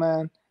Mexico,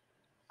 man,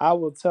 I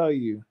will tell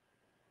you,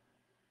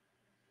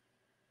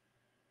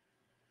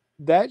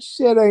 that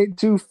shit ain't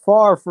too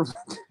far from.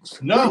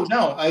 No.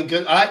 I've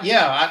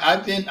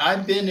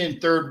been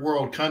in third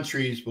world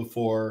countries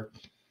before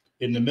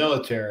in the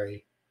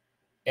military,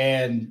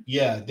 and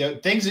yeah, the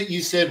things that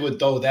you said with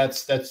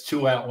that's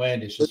too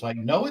outlandish. It's like,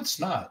 no, it's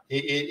not.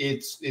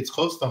 It's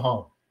close to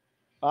home.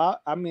 I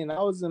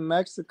was in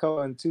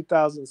Mexico in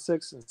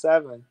 2006 and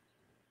 2007,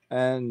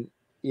 and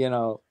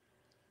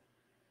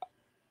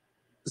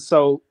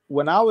so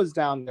when I was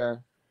down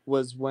there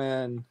was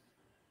when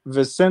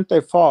Vicente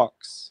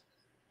Fox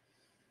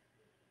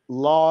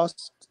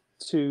lost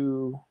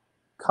to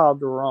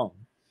Calderon.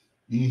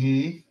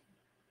 Mm-hmm.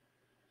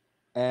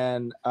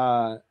 And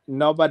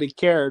nobody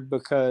cared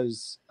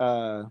because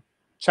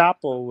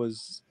Chapo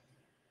was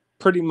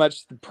pretty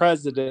much the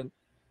president.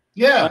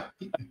 Yeah,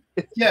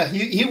 yeah.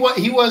 He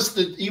was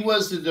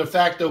the de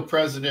facto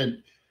president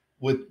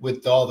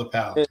with all the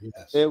power.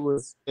 Yes.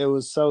 It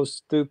was so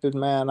stupid,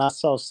 man. I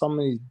saw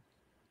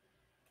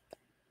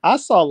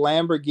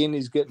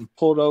Lamborghinis getting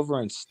pulled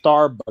over in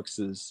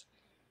Starbuckses,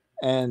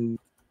 and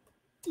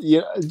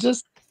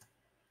just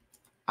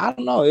I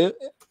don't know.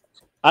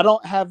 I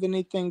don't have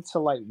anything to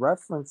like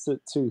reference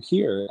it to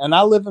here, and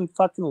I live in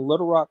fucking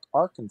Little Rock,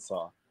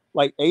 Arkansas.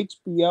 Like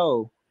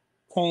HBO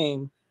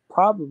came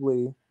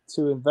probably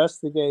to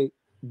investigate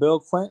Bill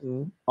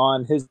Clinton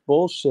on his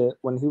bullshit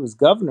when he was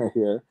governor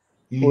here.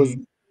 Was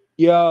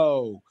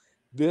yo,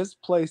 this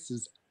place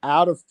is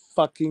out of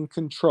fucking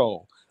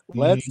control.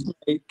 Let's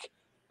make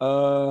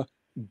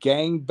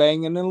gang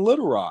banging in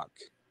Little Rock.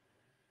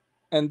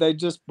 And they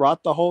just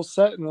brought the whole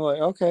set and were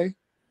like, okay,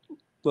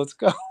 let's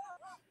go.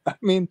 I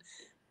mean,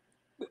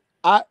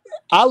 I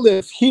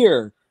live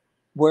here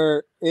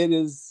where it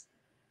is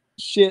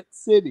shit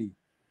city.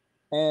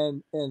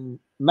 And in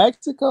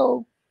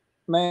Mexico,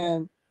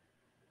 man,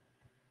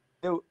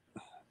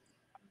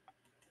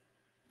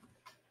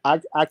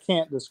 I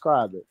can't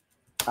describe it.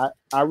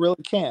 I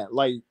really can't.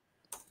 Like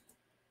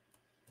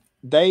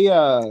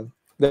there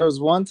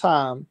was one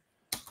time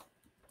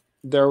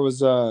there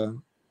was a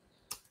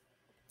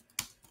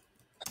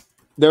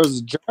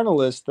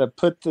journalist that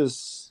put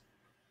this.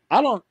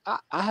 I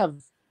have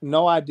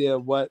no idea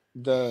what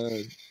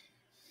it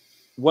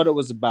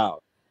was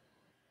about,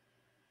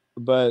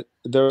 but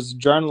there was a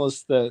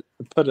journalist that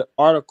put an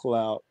article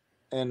out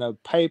in a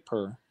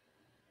paper,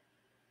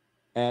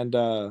 and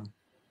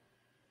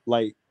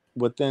like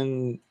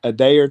within a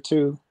day or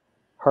two,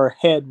 her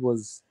head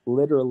was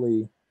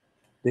literally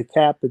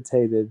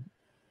decapitated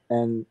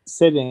and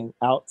sitting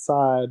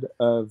outside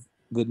of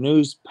the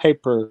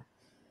newspaper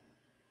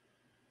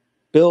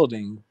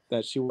building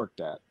that she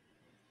worked at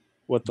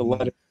with the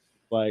letter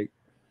like,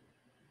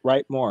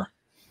 write more.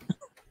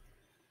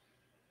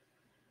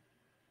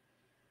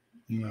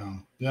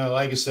 No,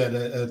 like I said,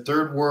 a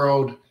third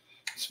world,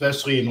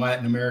 especially in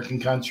Latin American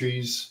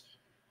countries,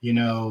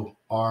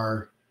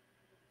 are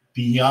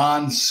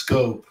beyond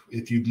scope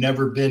if you've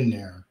never been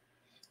there.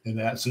 And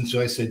that, since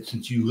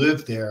you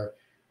live there,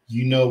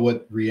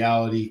 what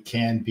reality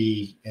can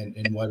be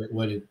and what it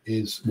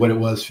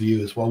was for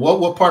you as well.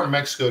 What part of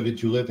Mexico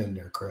did you live in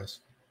there, Chris?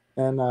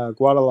 In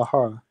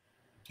Guadalajara.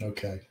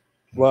 Okay.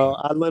 Well,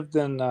 I lived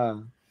in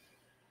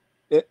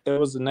it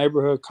was a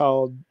neighborhood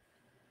called,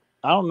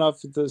 I don't know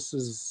if this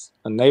is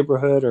a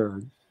neighborhood or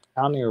a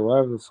county or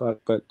whatever the fuck,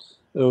 but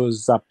it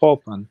was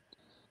Zapopan.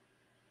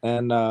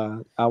 And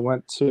I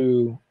went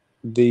to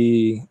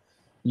the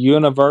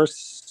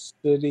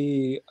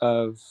University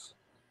of,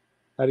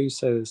 how do you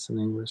say this in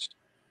English?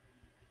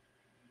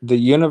 The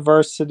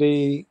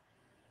University,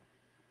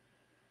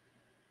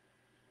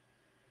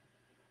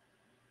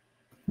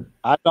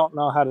 I don't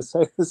know how to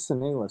say this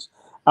in English.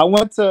 I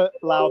went to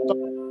La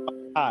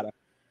Autónoma,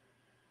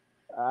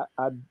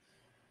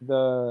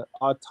 the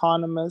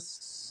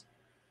autonomous.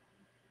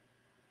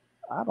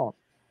 Don't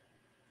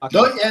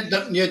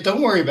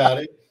worry about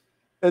it.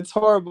 It's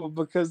horrible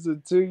because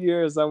in 2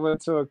 years I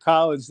went to a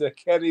college that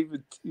can't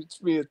even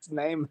teach me its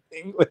name in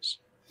English.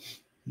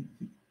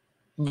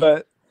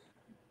 But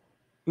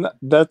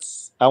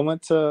I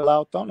went to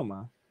La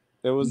Autónoma.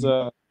 It was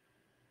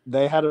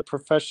they had a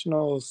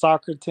professional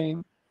soccer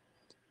team.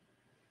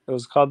 It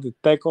was called the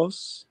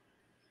Tecos.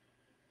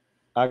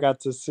 I got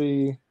to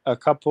see a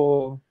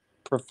couple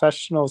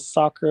professional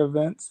soccer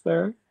events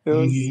there.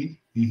 It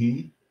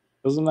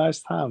was a nice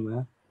time,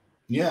 man.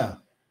 Yeah.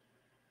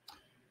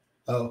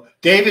 Oh,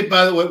 David,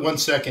 by the way, 1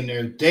 second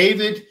there.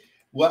 David,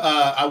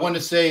 I want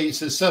to say,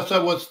 so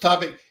what's the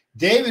topic?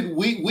 David,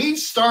 we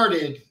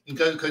started,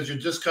 because you're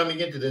just coming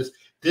into this.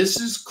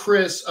 This is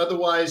Chris,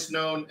 otherwise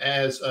known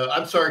as,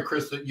 I'm sorry,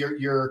 Chris,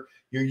 your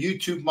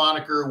YouTube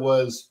moniker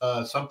was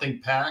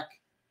something Pack?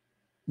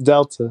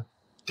 Delta.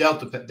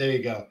 There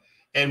you go.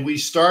 And we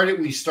started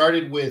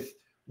with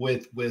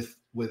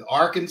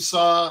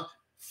Arkansas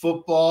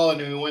football, and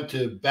then we went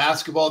to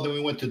basketball, then we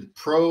went to the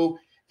pro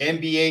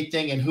NBA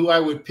thing, and who I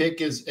would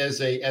pick as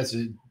a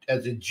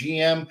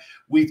GM.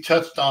 We've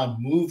touched on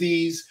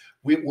movies.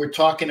 We're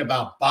talking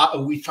about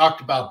we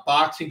talked about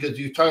boxing, because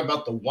you're talking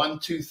about the 1,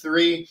 2,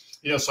 3.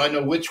 So I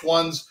know which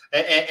ones.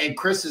 And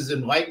Chris is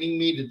enlightening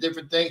me to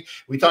different things.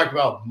 We talked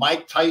about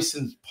Mike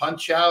Tyson's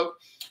Punch Out,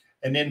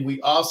 and then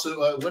we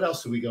also what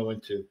else did we go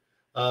into?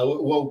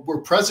 Well,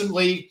 we're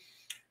presently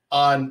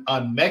on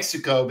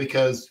Mexico,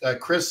 because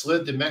Chris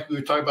lived in Mexico. We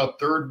were talking about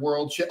third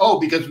world shit. Oh,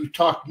 because we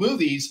talked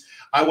movies.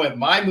 I went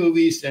my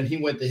movies, and he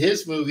went to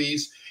his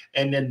movies.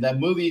 And then the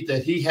movie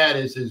that he had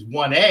as his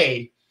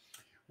 1A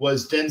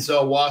was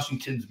Denzel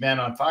Washington's Man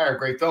on Fire,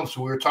 great film.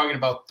 So we were talking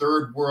about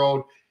third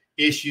world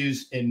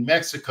issues in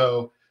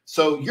Mexico.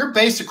 So you're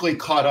basically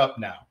caught up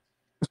now.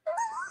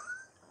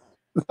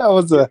 That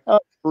was a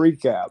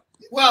recap.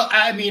 Well,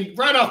 I mean,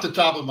 right off the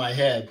top of my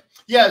head.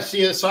 Yeah,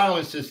 see,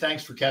 Silence says,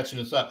 thanks for catching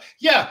us up.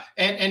 Yeah,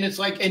 and it's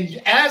like,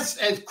 and as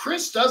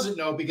Chris doesn't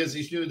know, because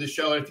he's new to the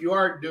show, if you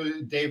are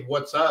new, Dave,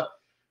 what's up?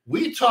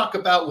 We talk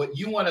about what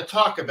you want to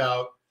talk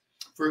about,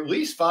 for at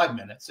least 5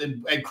 minutes.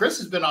 And Chris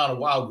has been on a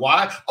while.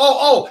 Why?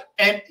 Oh,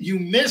 and you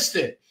missed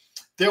it.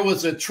 There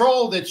was a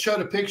troll that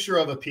showed a picture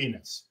of a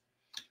penis.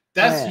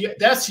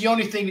 That's the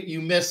only thing that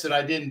you missed that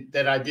I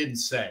didn't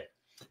say.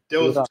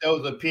 There was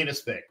a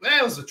penis pic.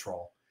 That was a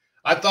troll.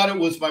 I thought it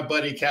was my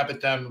buddy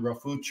Capitan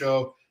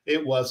Rafuccio.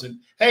 It wasn't.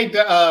 Hey,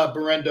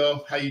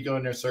 Berendo, how you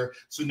doing there, sir?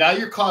 So now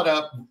you're caught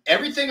up.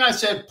 Everything I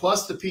said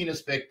plus the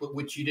penis pic, but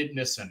which you didn't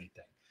miss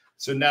anything.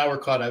 So now we're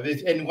caught up.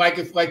 And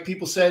like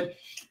people said,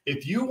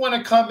 if you want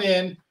to come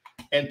in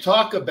and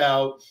talk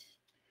about,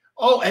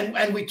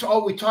 we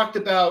talked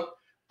about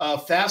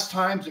Fast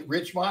Times at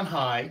Ridgemont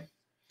High,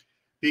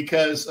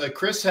 because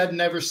Chris had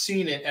never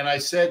seen it, and I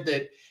said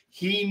that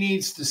he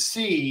needs to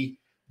see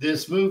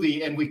this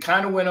movie, and we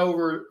kind of went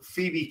over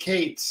Phoebe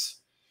Cates,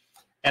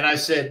 and I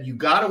said, you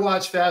got to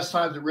watch Fast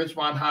Times at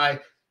Ridgemont High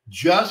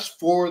just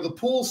for the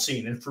pool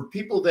scene. And for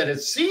people that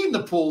have seen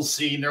the pool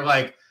scene, they're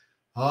like,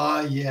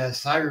 oh,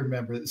 yes, I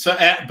remember. So,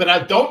 but I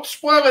don't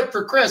spoil it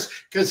for Chris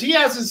because he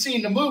hasn't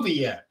seen the movie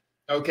yet,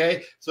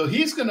 okay? So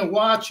he's going to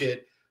watch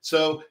it.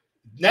 So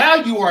now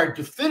you are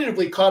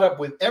definitively caught up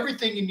with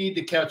everything you need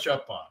to catch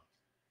up on,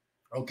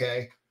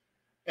 okay?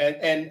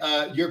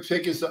 And your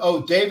pick is,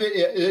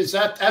 David,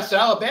 that's the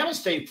Alabama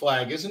state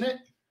flag, isn't it?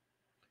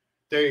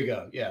 There you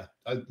go. Yeah,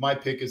 my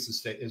pick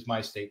is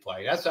my state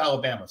flag. That's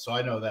Alabama, so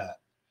I know that.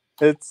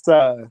 It's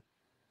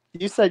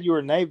you said you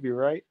were Navy,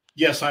 right?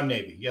 Yes, I'm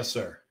Navy. Yes,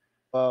 sir.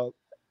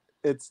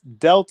 It's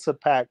Delta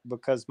Pack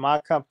because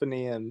my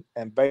company and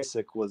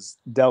basic was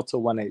Delta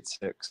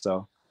 186.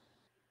 So,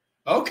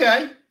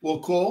 okay, well,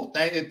 cool.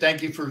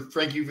 Thank you for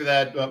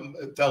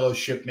that fellow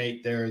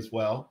shipmate there as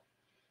well.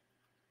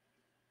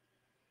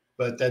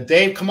 But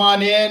Dave, come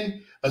on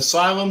in.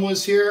 Asylum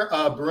was here.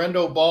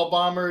 Berendo Ball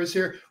Bomber is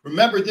here.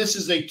 Remember, this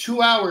is a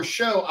 2-hour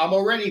show. I'm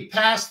already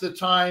past the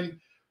time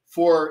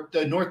for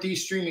the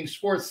Northeast Streaming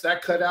Sports.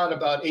 That cut out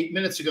about 8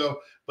 minutes ago.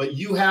 But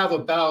you have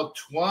about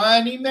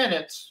 20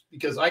 minutes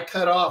because I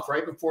cut off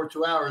right before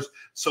 2 hours,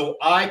 so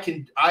I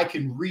can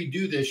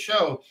redo this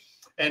show.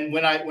 And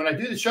when I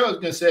do the show, I was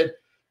going to say,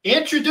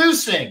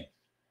 introducing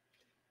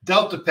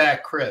Delta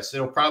Pack Chris.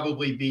 It'll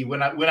probably be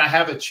when I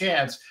have a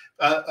chance.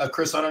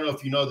 Chris, I don't know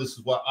if you know this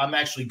is what I'm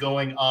actually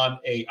going on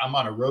I'm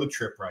on a road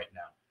trip right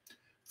now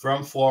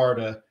from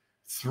Florida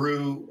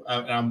through,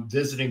 I'm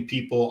visiting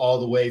people all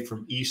the way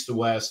from east to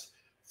west.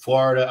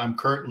 Florida, I'm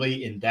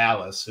currently in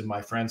Dallas in my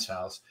friend's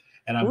house.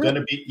 And I'm going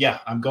to be,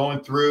 I'm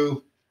going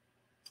through,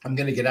 I'm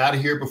going to get out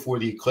of here before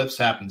the eclipse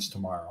happens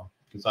tomorrow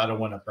because I don't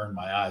want to burn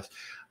my eyes.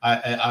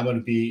 I'm going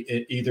to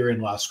be either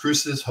in Las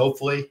Cruces,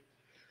 hopefully.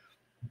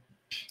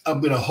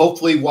 I'm going to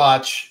hopefully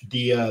watch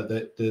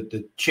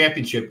the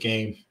championship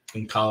game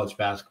in college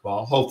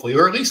basketball, hopefully,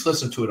 or at least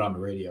listen to it on the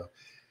radio,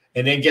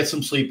 and then get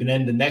some sleep. And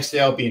then the next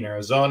day I'll be in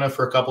Arizona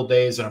for a couple of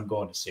days, and I'm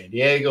going to San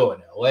Diego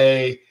and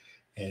LA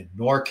and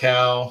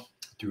NorCal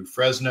through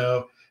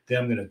Fresno. Then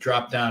I'm going to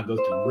drop down, go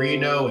to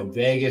Reno and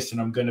Vegas,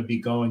 and I'm going to be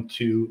going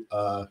to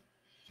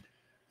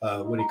Lake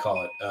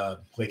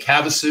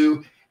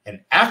Havasu. And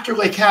after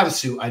Lake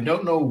Havasu, I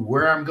don't know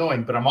where I'm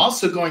going, but I'm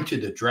also going to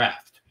the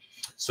draft.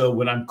 So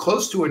when I'm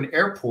close to an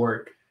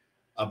airport,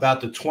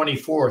 about the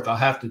 24th, I'll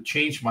have to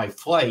change my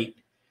flight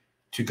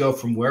to go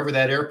from wherever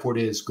that airport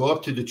is, go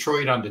up to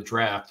Detroit on the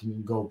draft,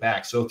 and go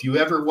back. So if you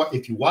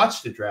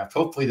watch the draft,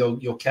 hopefully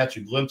you'll catch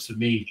a glimpse of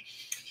me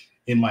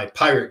in my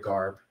pirate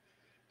garb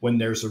when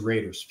there's a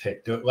Raiders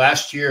pick.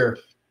 Last year,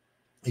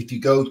 if you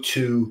go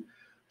to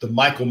the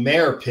Michael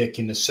Mayer pick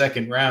in the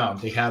second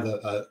round, they have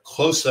a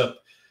close-up,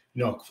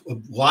 a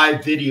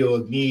live video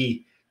of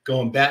me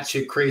going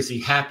batshit crazy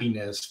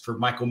happiness for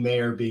Michael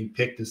Mayer being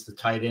picked as the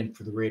tight end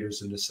for the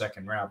Raiders in the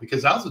second round,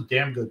 because that was a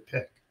damn good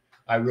pick.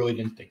 I really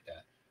didn't think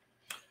that.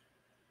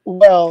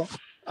 Well,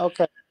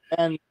 okay.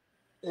 And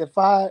if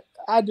I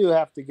do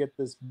have to get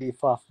this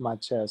beef off my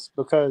chest,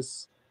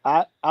 because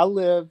I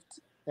lived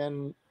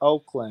in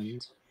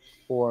Oakland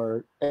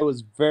it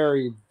was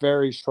very,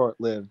 very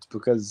short-lived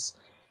because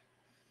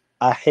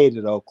I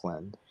hated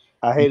Oakland.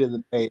 I hated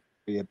the Bay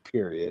Area,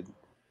 period.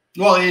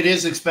 Well, it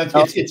is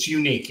expensive. It's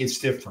unique. It's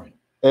different.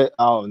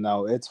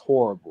 No, it's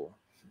horrible.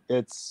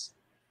 I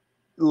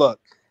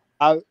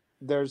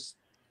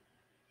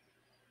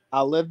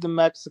lived in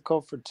Mexico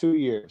for 2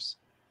 years.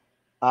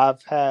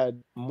 I've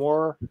had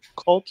more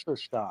culture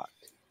shock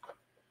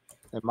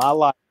in my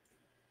life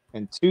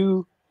in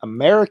 2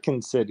 American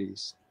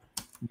cities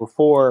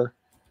before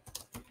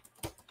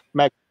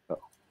Mexico.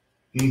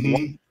 Mm-hmm.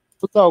 One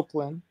was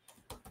Oakland,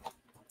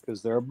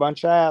 because they're a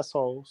bunch of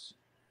assholes.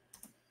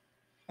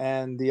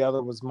 And the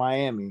other was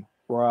Miami,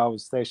 where I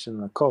was stationed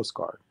in the Coast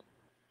Guard.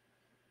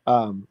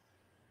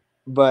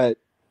 But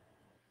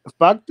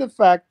fuck the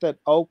fact that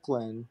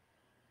Oakland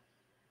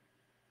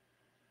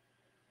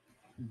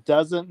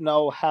doesn't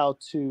know how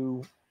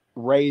to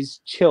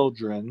raise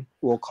children,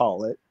 we'll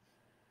call it,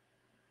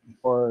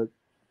 or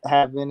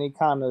have any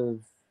kind of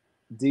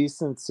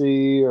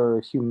decency or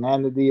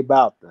humanity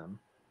about them.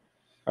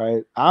 All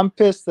right. I'm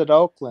pissed at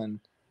Oakland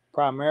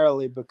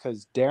primarily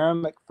because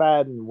Darren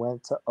McFadden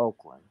went to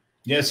Oakland.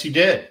 Yes, he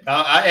did.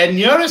 And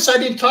notice I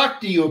didn't talk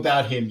to you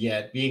about him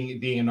yet,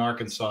 being an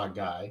Arkansas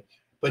guy,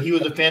 but he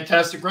was a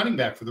fantastic running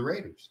back for the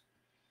Raiders.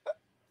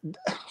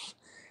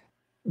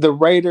 The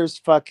Raiders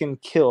fucking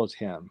killed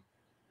him.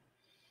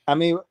 I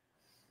mean,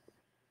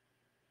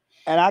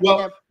 and I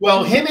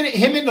well, him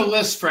and the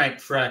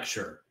Lisfranc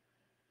fracture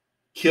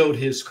killed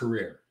his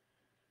career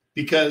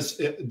because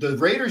the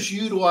Raiders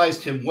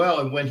utilized him well,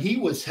 and when he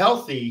was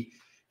healthy,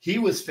 he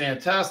was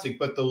fantastic.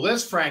 But the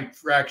Lisfranc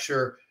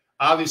fracture,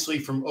 obviously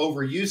from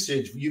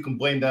overusage, you can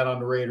blame that on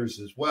the Raiders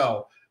as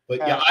well. But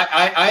yeah,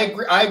 I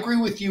agree. I agree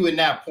with you in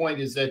that point.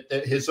 Is that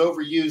his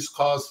overuse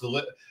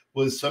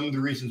was some of the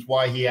reasons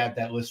why he had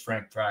that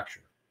Lisfranc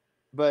fracture.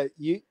 But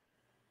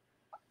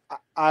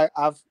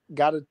I've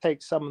got to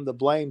take some of the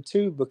blame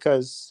too,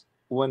 because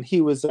when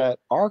he was at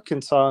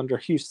Arkansas under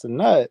Houston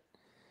Nutt,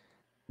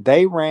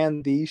 they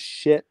ran the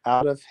shit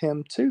out of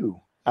him too.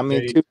 I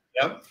mean,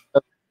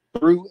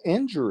 through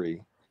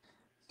injury.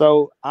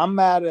 So I'm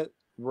mad at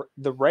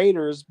the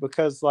Raiders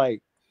because,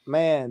 like,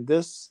 man,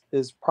 this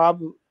is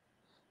probably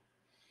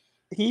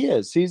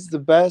he's the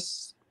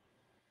best,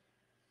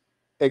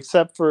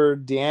 except for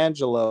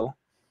D'Angelo.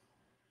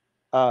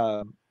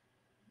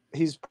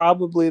 He's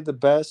probably the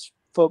best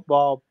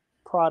football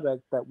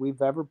product that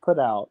we've ever put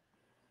out.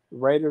 The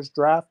Raiders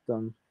draft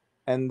them,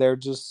 and they're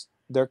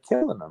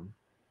killing them.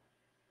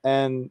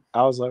 And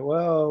I was like,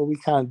 well, we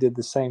kind of did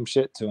the same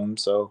shit to him.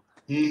 So,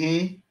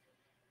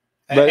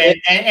 but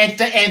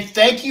and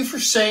thank you for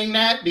saying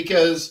that,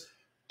 because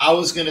I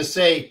was going to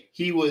say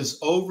he was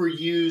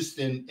overused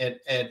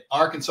at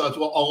Arkansas as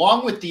well,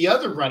 along with the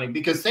other running,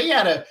 because they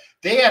had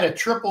a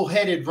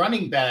triple-headed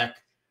running back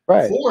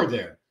before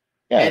there.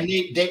 Yeah.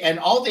 And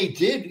all they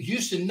did,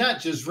 Houston Nutt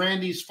just ran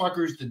these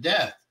fuckers to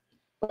death.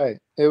 Right.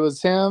 It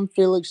was him,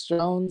 Felix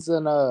Jones,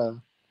 and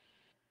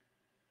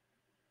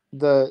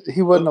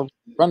he wasn't a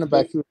running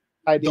back, he was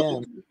a tight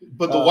end.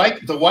 But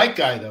the white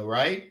guy though,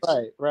 right?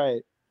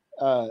 Right.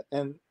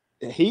 And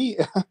he,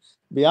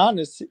 be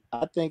honest,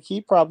 I think he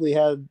probably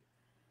had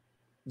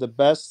the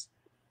best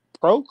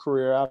pro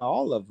career out of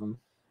all of them.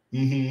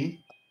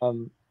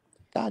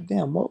 God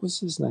damn, what was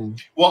his name?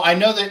 Well, I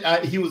know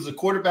that he was a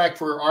quarterback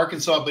for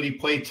Arkansas, but he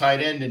played tight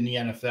end in the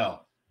NFL.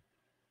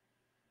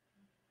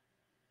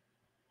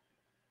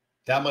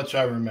 That much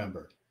I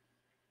remember.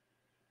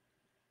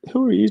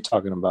 Who are you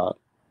talking about?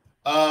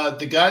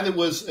 The guy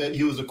that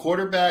he was a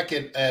quarterback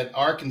at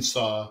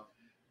Arkansas,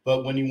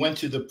 but when he went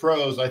to the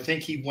pros, I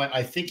think he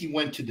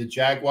went to the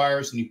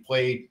Jaguars and he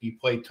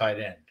played tight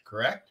end,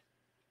 correct?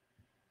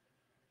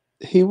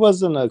 He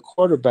wasn't a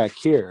quarterback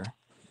here.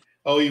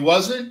 Oh, he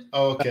wasn't?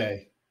 Oh,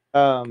 okay.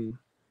 I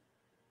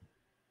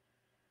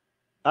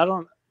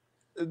don't.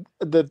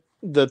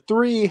 The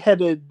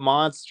three-headed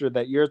monster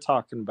that you're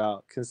talking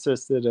about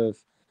consisted of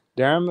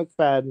Darren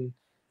McFadden,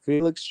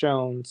 Felix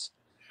Jones.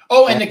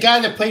 Oh, and the guy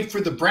that played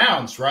for the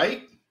Browns,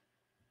 right?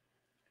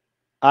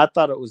 I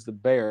thought it was the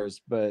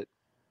Bears, but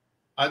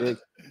I think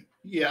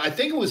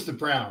it was the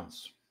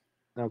Browns.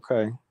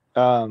 Okay.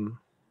 And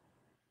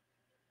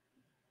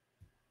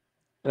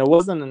it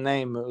wasn't a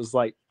name; it was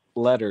like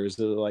letters,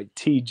 like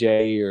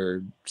TJ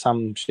or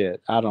some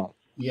shit. I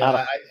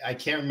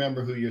can't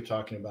remember who you're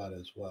talking about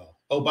as well.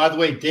 Oh, by the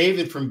way,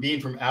 David from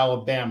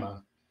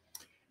Alabama,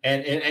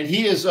 and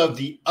he is of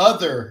the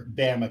other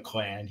Bama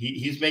clan.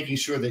 He's making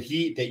sure that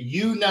he's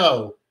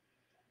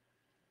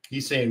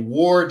saying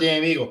war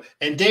damn eagle.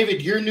 And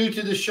David, you're new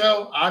to the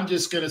show. I'm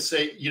just gonna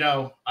say,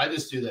 I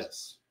just do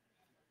this.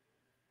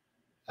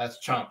 That's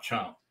chomp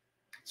chomp.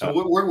 So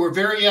we're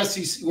very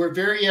SEC. We're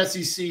very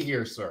SEC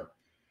here, sir.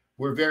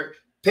 We're very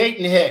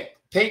Peyton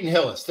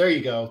Hillis. There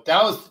you go.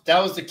 That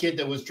was the kid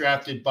that was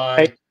drafted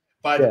by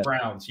the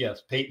Browns.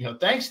 Yes, Peyton Hillis.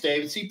 Thanks,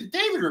 David. See, but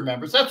David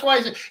remembers. That's why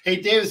I said, hey,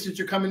 David, since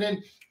you're coming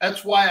in,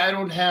 that's why I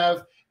don't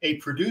have a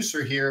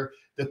producer here.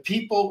 The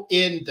people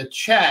in the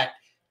chat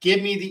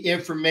give me the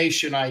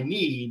information I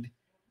need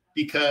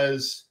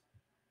because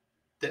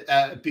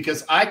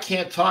I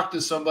can't talk to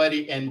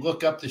somebody and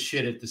look up the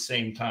shit at the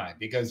same time,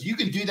 because you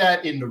can do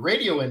that in the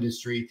radio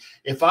industry.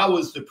 If I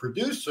was the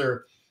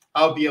producer,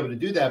 I'll be able to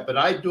do that, but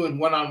I'm doing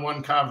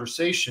one-on-one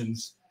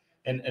conversations,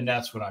 and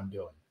that's what I'm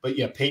doing. But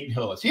yeah, Peyton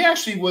Hillis. He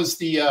actually was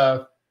he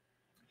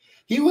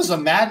was a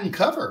Madden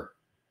cover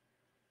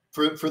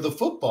for the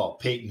football,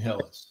 Peyton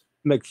Hillis.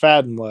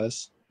 McFadden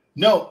was.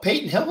 No,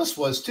 Peyton Hillis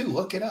was too.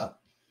 Look it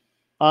up.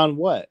 On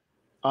what?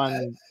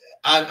 On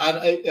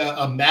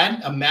a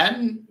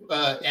Madden.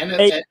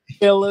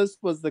 Hillis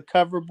was the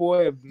cover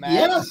boy of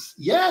Madden.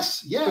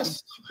 Yes. You've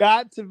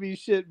got to be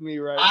shitting me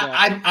right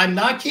now. I'm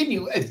not kidding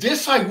you.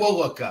 This I will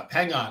look up.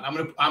 Hang on. I'm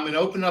gonna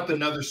open up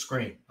another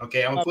screen.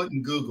 Okay, I'm gonna put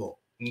in Google.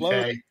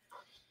 Okay,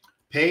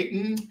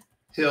 Peyton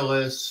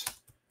Hillis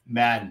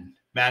Madden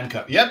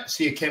cover. Yep.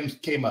 See,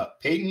 it came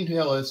up. Peyton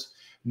Hillis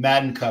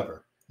Madden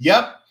cover.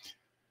 Yep.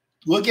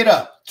 Look it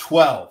up.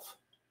 12.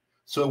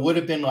 So it would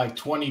have been like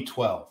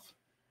 2012.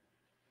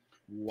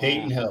 Wow.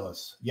 Peyton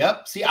Hillis.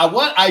 Yep. See,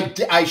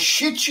 I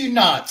shit you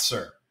not,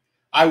 sir.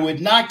 I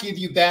would not give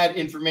you bad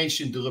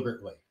information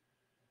deliberately.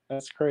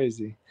 That's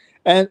crazy.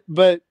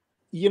 But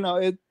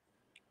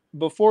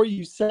before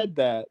you said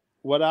that,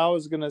 what I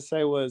was gonna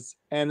say was,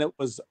 and it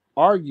was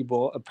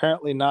arguable,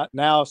 apparently not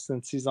now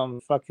since he's on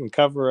the fucking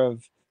cover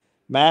of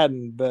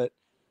Madden, but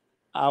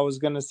I was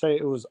gonna say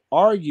it was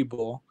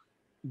arguable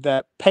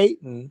that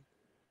Peyton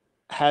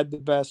had the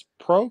best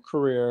pro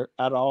career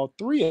out of all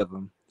three of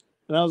them.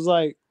 And I was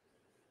like,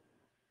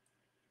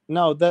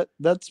 no,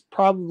 that's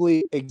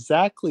probably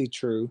exactly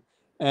true.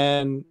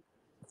 And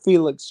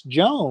Felix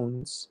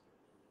Jones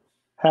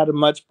had a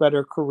much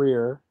better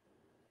career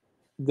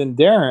than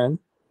Darren.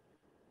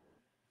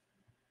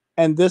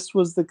 And this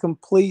was the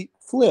complete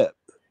flip.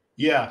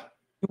 Yeah.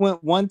 He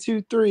went 1,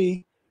 2,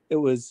 3. It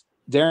was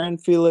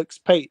Darren, Felix,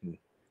 Peyton.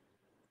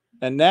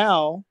 And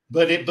now,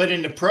 but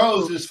in the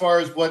pros, as far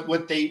as what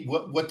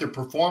their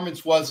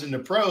performance was in the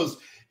pros,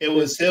 it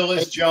was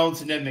Hillis,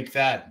 Jones, and then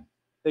McFadden.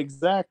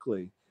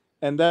 Exactly.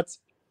 And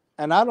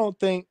I don't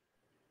think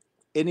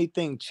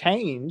anything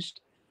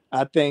changed.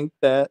 I think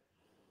that,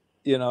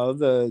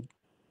 the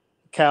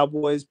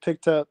Cowboys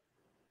picked up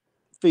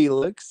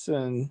Felix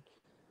and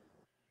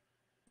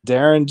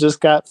Darren just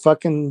got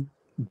fucking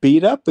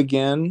beat up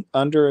again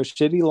under a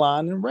shitty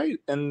line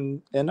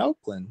in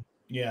Oakland.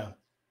 Yeah.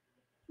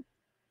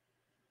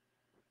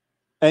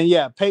 And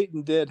yeah,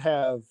 Peyton did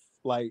have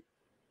like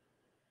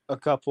a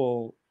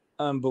couple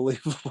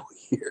unbelievable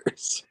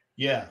years.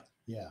 Yeah.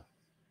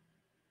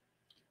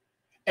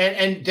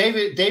 And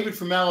David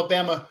from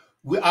Alabama,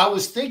 I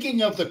was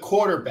thinking of the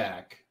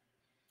quarterback,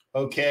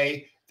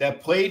 okay,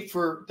 that played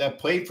for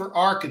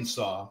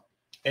Arkansas,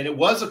 and it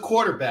was a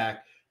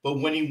quarterback,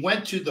 but when he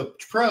went to the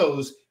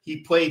pros,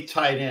 he played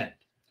tight end.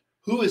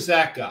 Who is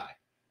that guy?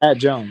 Matt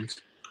Jones.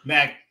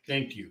 Mac,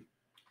 thank you.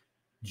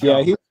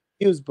 Jones. Yeah,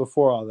 he was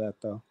before all that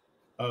though.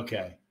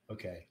 Okay.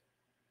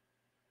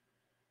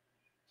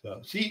 So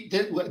see,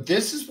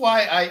 this is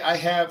why I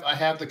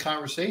have the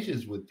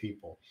conversations with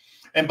people,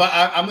 I'm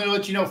going to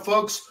let you know,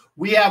 folks,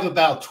 we have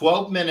about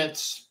 12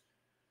 minutes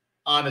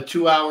on a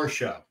 2-hour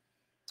show.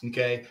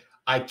 Okay,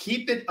 I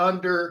keep it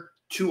under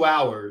 2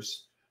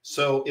 hours,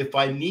 so if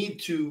I need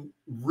to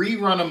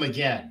rerun them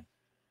again,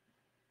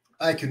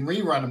 I can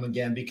rerun them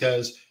again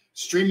because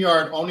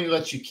StreamYard only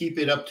lets you keep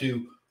it up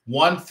to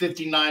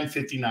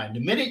 1:59:59. The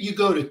minute you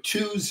go to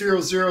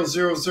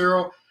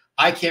 2:00:00,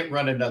 I can't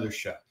run another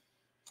show.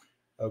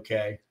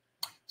 Okay,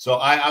 so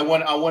I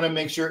want to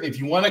make sure if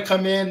you want to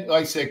come in,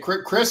 like I said,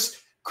 Chris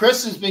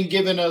has been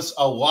giving us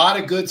a lot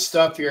of good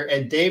stuff here,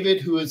 and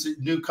David, who is a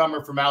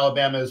newcomer from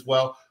Alabama as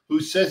well, who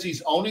says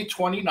he's only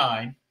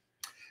 29.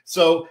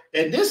 So,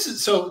 and this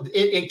is so.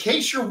 In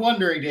case you're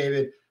wondering,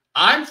 David,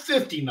 I'm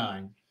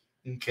 59.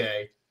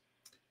 Okay,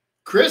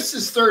 Chris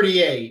is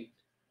 38,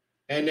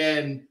 and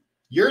then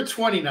you're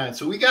 29.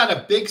 So we got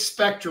a big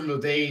spectrum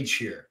of age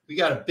here.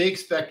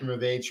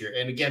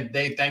 And again,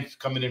 Dave, thanks for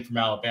coming in from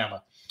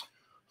Alabama.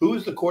 Who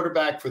is the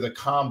quarterback for the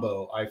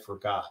combo? I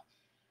forgot.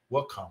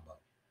 What combo?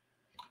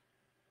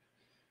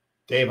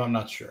 Dave, I'm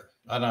not sure.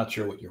 I'm not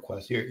sure what your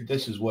question here.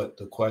 This is what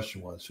the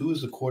question was. Who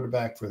is the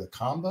quarterback for the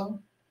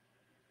combo?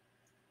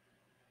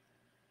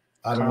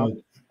 I don't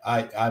know.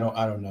 I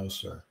don't know,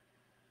 sir.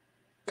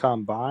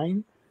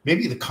 Combine?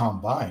 Maybe the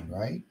combine,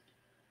 right?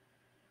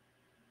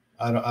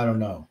 I don't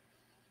know.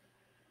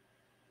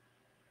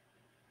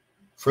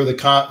 For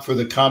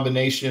the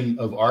combination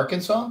of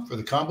Arkansas, for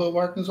the combo of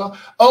Arkansas.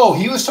 Oh,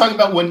 he was talking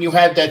about when you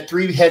had that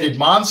 3-headed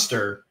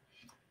monster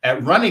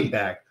at running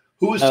back.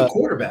 Who was the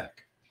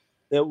quarterback?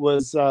 It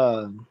was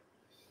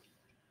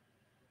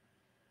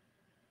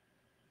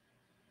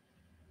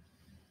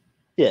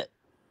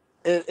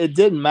It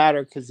didn't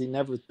matter because he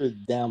never threw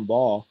the damn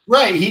ball.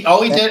 Right.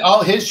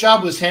 His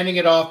job was handing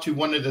it off to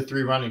one of the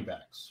 3 running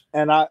backs.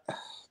 And I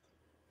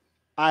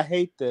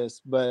hate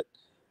this, but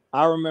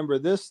I remember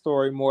this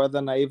story more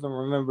than I even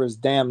remember his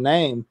damn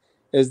name,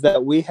 is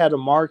that we had a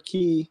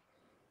marquee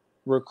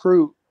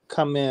recruit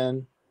come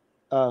in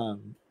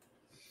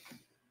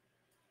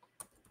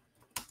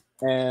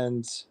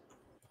and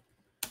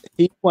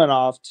he went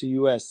off to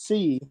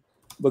USC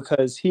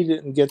because he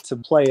didn't get to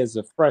play as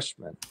a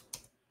freshman.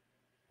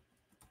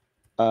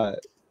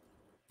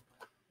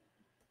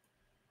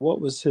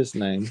 What was his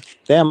name?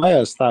 Damn, I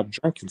gotta stop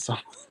drinking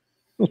something.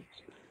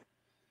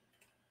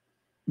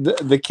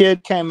 The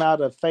kid came out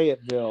of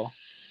Fayetteville.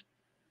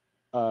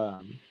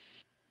 And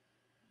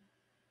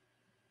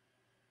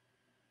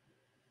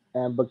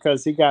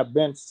because he got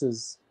benched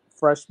his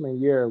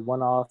freshman year,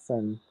 went off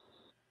and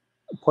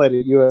played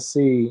at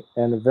USC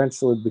and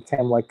eventually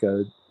became like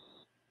a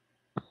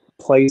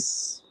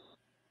place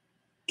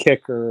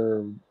kicker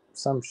or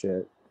some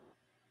shit.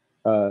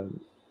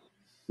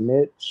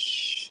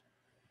 Mitch.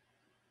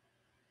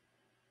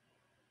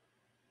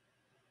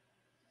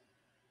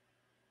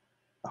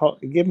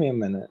 Give me a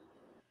minute.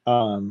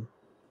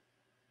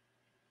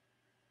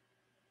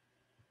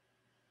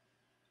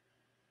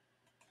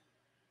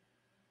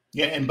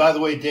 Yeah, and by the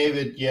way,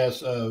 David,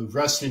 yes,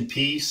 rest in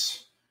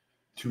peace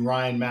to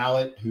Ryan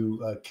Mallett,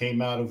 who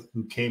came out of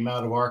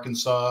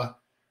Arkansas,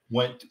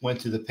 went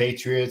to the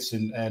Patriots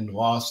and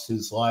lost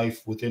his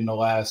life within the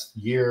last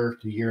year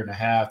to year and a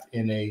half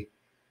in a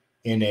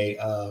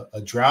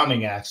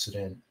drowning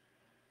accident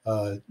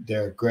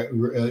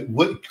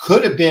what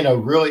could have been a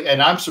really,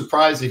 and I'm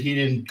surprised that he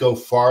didn't go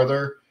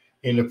farther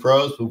in the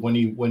pros, but when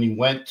he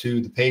went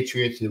to the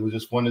Patriots, it was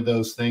just one of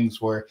those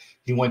things where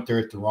he went there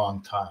at the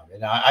wrong time.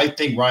 And I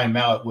think Ryan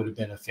Mallett would have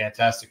been a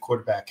fantastic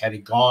quarterback had he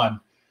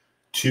gone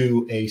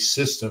to a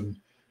system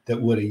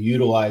that would have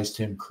utilized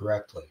him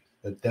correctly.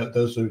 But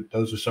those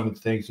are some of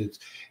the things.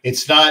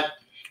 It's not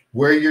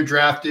where you're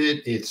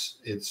drafted, it's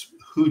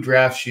who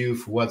drafts you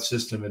for what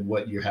system and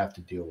what you have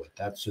to deal with.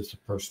 That's just a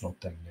personal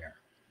thing there.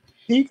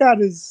 He got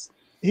his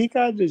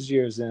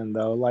years in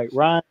though. Like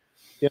Ryan,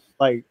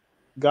 like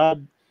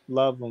God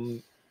love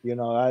him.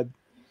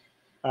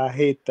 I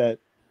hate that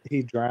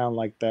he drowned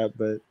like that,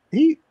 but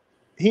he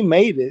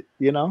made it.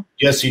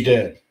 Yes, he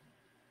did.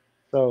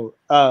 So,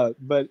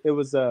 but it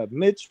was a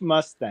Mitch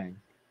Mustang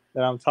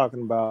that I'm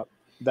talking about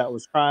that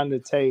was trying to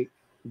take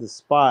the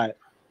spot,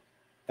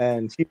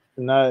 and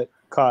Houston Nutt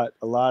caught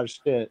a lot of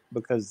shit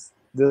because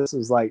this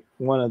is like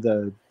one of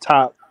the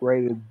top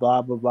rated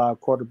blah blah blah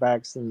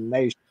quarterbacks in the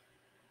nation,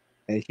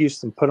 and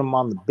Houston put him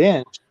on the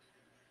bench,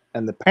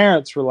 and the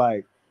parents were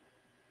like,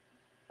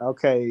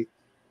 "Okay,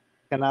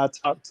 can I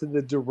talk to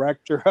the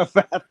director of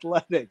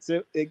athletics?"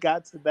 It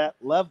got to that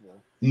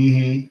level.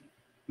 Mm-hmm.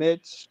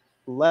 Mitch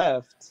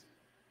left.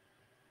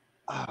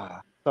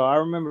 So I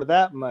remember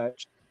that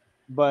much,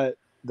 but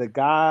the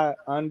guy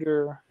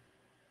under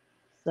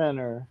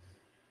center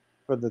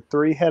for the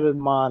three-headed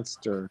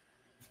monster,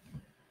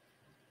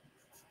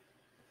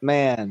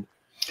 man.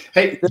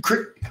 Hey,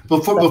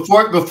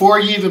 before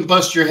you even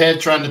bust your head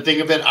trying to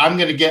think of it, I'm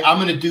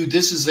gonna do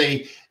this is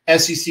a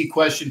SEC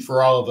question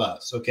for all of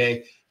us,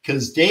 okay?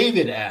 Because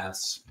David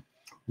asks,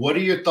 what are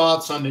your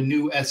thoughts on the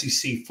new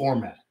SEC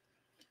format?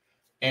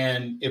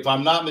 And if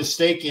I'm not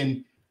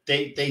mistaken,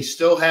 they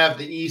still have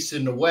the East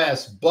and the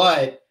West,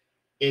 but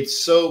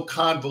it's so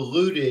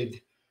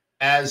convoluted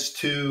as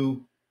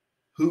to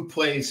who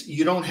plays.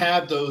 You don't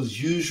have those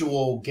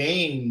usual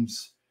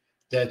games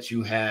that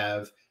you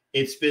have.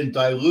 It's been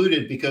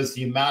diluted because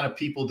the amount of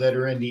people that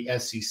are in the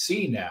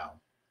SEC now,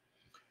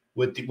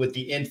 with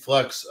the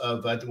influx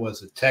of, I think,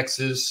 was it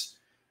Texas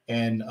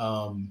and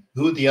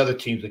who are the other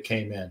teams that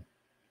came in?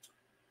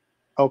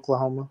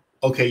 Oklahoma.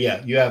 Okay,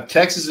 yeah, you have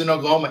Texas and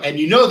Oklahoma, and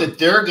you know that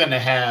they're going to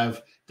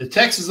have the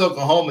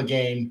Texas-Oklahoma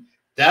game.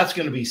 That's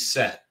going to be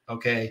set,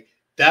 okay?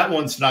 That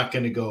one's not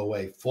going to go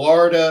away.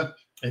 Florida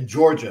and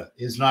Georgia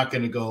is not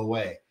going to go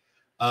away.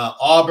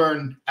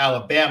 Auburn,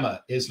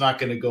 Alabama is not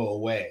going to go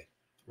away,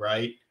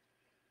 right?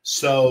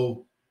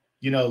 So,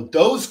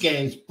 those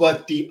games,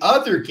 but the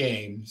other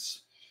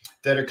games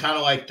that are kind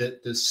of like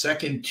the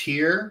second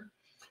tier,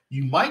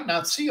 you might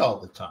not see all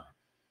the time,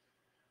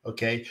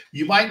 okay?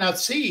 You might not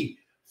see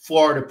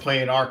Florida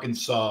playing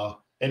Arkansas,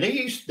 and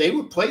they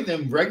would play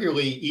them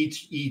regularly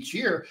each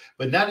year.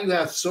 But now you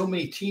have so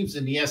many teams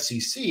in the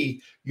SEC,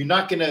 you're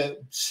not going to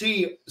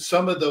see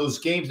some of those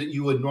games that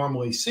you would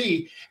normally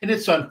see, and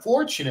it's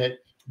unfortunate,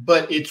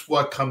 but it's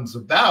what comes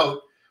about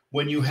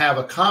when you have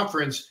a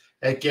conference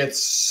that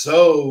gets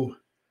so.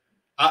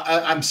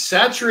 I'm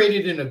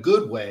saturated in a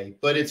good way,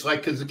 but it's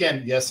like, because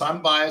again, yes,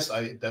 I'm biased.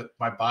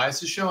 My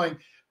bias is showing.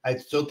 I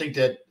still think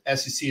that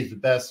SEC is the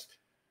best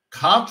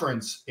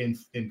conference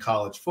in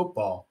college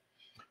football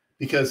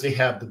because they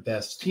have the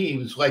best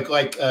teams. Like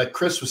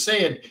Chris was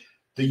saying,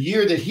 the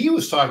year that he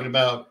was talking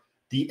about,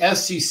 the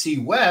SEC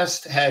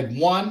West had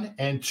 1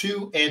 and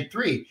 2 and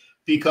 3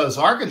 because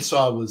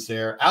Arkansas was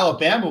there,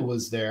 Alabama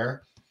was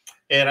there,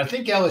 and I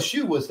think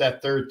LSU was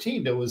that third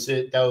team. That was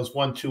it. That was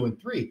 1, 2,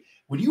 and 3.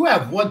 When you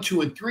have 1,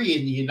 2, and 3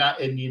 in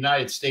the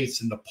United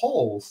States in the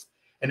polls,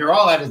 and they're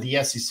all out of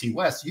the SEC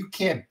West, you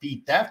can't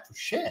beat that for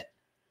shit.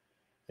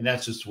 And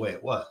that's just the way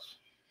it was.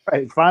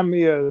 Right. Find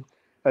me a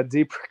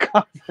deeper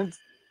conference than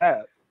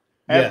that.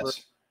 Ever.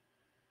 Yes.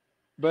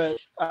 But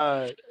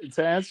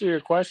to answer your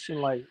question,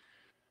 like,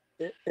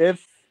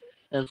 if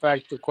in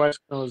fact the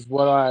question was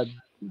what I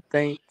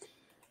think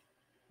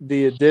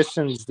the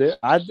additions that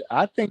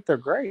I think they're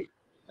great.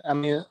 I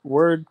mean,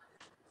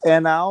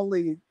 and I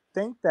only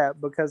think that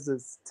because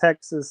it's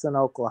Texas and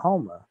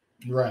Oklahoma.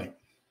 Right.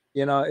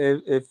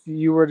 If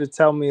you were to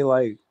tell me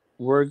like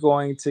we're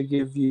going to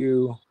give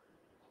you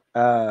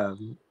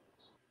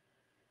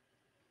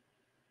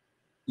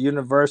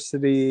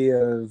University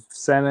of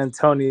San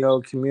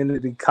Antonio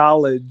Community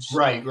College.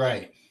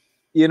 Right.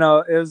 It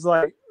was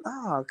like,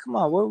 oh, come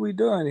on, what are we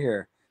doing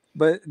here?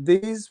 But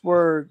this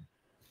was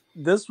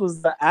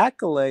the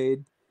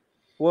accolade.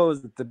 What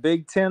was it? The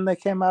Big Ten they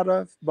came out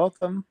of, both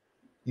of them?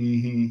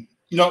 Mm-hmm.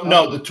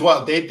 No, the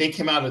 12. They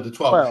came out of the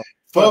 12.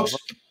 Folks,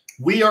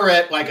 we are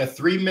at like a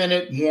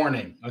 3-minute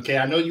warning. Okay,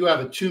 I know you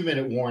have a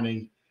 2-minute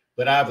warning,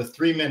 but I have a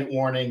 3-minute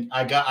warning.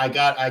 I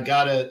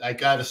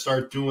gotta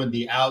start doing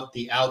the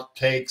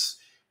outtakes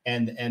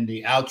and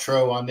the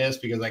outro on this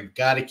because I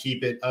gotta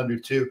keep it under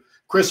 2.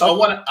 Chris, I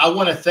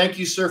want to thank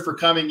you, sir, for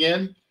coming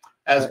in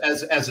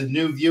as a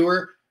new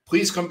viewer.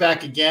 Please come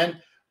back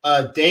again.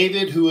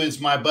 David, who is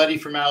my buddy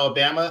from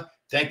Alabama,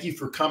 thank you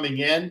for coming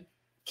in.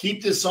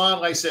 Keep this on.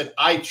 Like I said,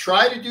 I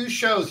try to do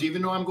shows,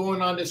 even though I'm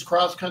going on this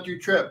cross-country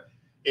trip.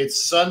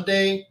 It's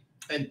Sunday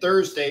and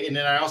Thursday, and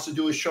then I also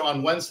do a show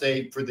on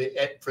Wednesday for the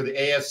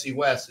AFC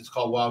West. It's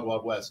called Wild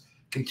Wild West.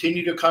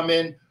 Continue to come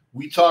in.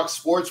 We talk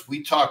sports.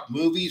 We talk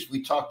movies.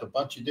 We talked a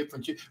bunch of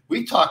different shit.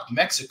 We talked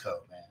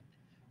Mexico, man.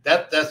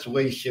 That's the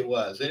way shit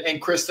was.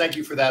 And Chris, thank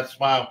you for that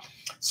smile,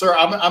 sir.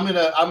 I'm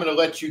gonna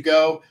let you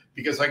go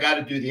because I got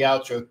to do the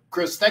outro.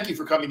 Chris, thank you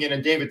for coming in,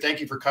 and David, thank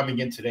you for coming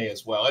in today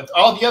as well. And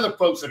all the other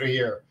folks that are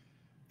here,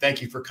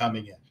 thank you for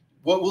coming in.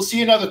 We'll see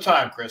you another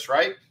time, Chris.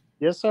 Right?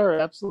 Yes, sir.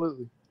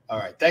 Absolutely. All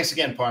right. Thanks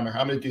again, partner.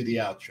 I'm going to do the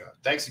outro.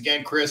 Thanks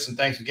again, Chris, and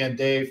thanks again,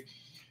 Dave.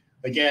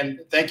 Again,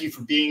 thank you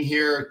for being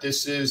here.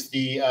 This is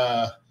the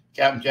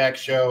Captain Jack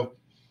Show.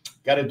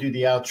 Got to do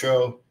the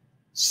outro.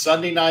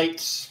 Sunday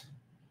nights,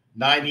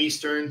 9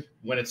 Eastern,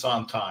 when it's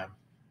on time.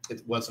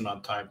 It wasn't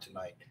on time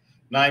tonight.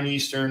 9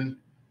 Eastern,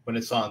 when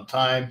it's on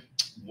time.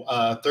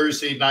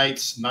 Thursday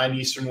nights, 9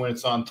 Eastern, when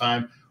it's on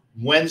time.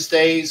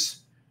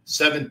 Wednesdays,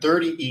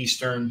 7:30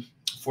 Eastern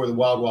for the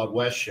Wild Wild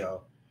West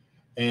show.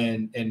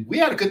 And we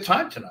had a good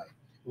time tonight.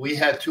 We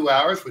had 2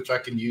 hours, which I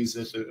can use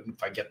this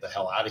if I get the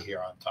hell out of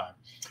here on time.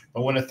 I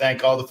want to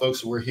thank all the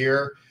folks that were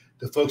here,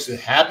 the folks that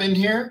have been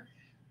here,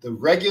 the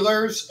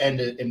regulars, and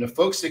the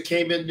folks that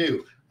came in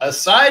new.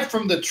 Aside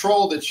from the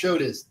troll that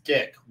showed his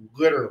dick,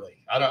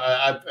 literally,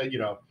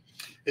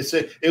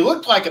 it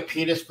looked like a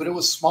penis, but it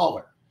was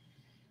smaller.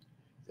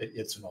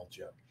 It's an old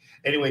joke.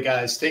 Anyway,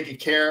 guys, take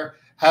care.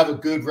 Have a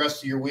good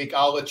rest of your week.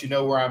 I'll let you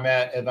know where I'm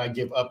at, and I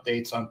give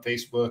updates on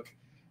Facebook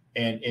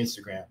and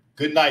Instagram.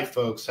 Good night,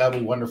 folks. Have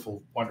a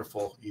wonderful,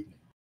 wonderful evening.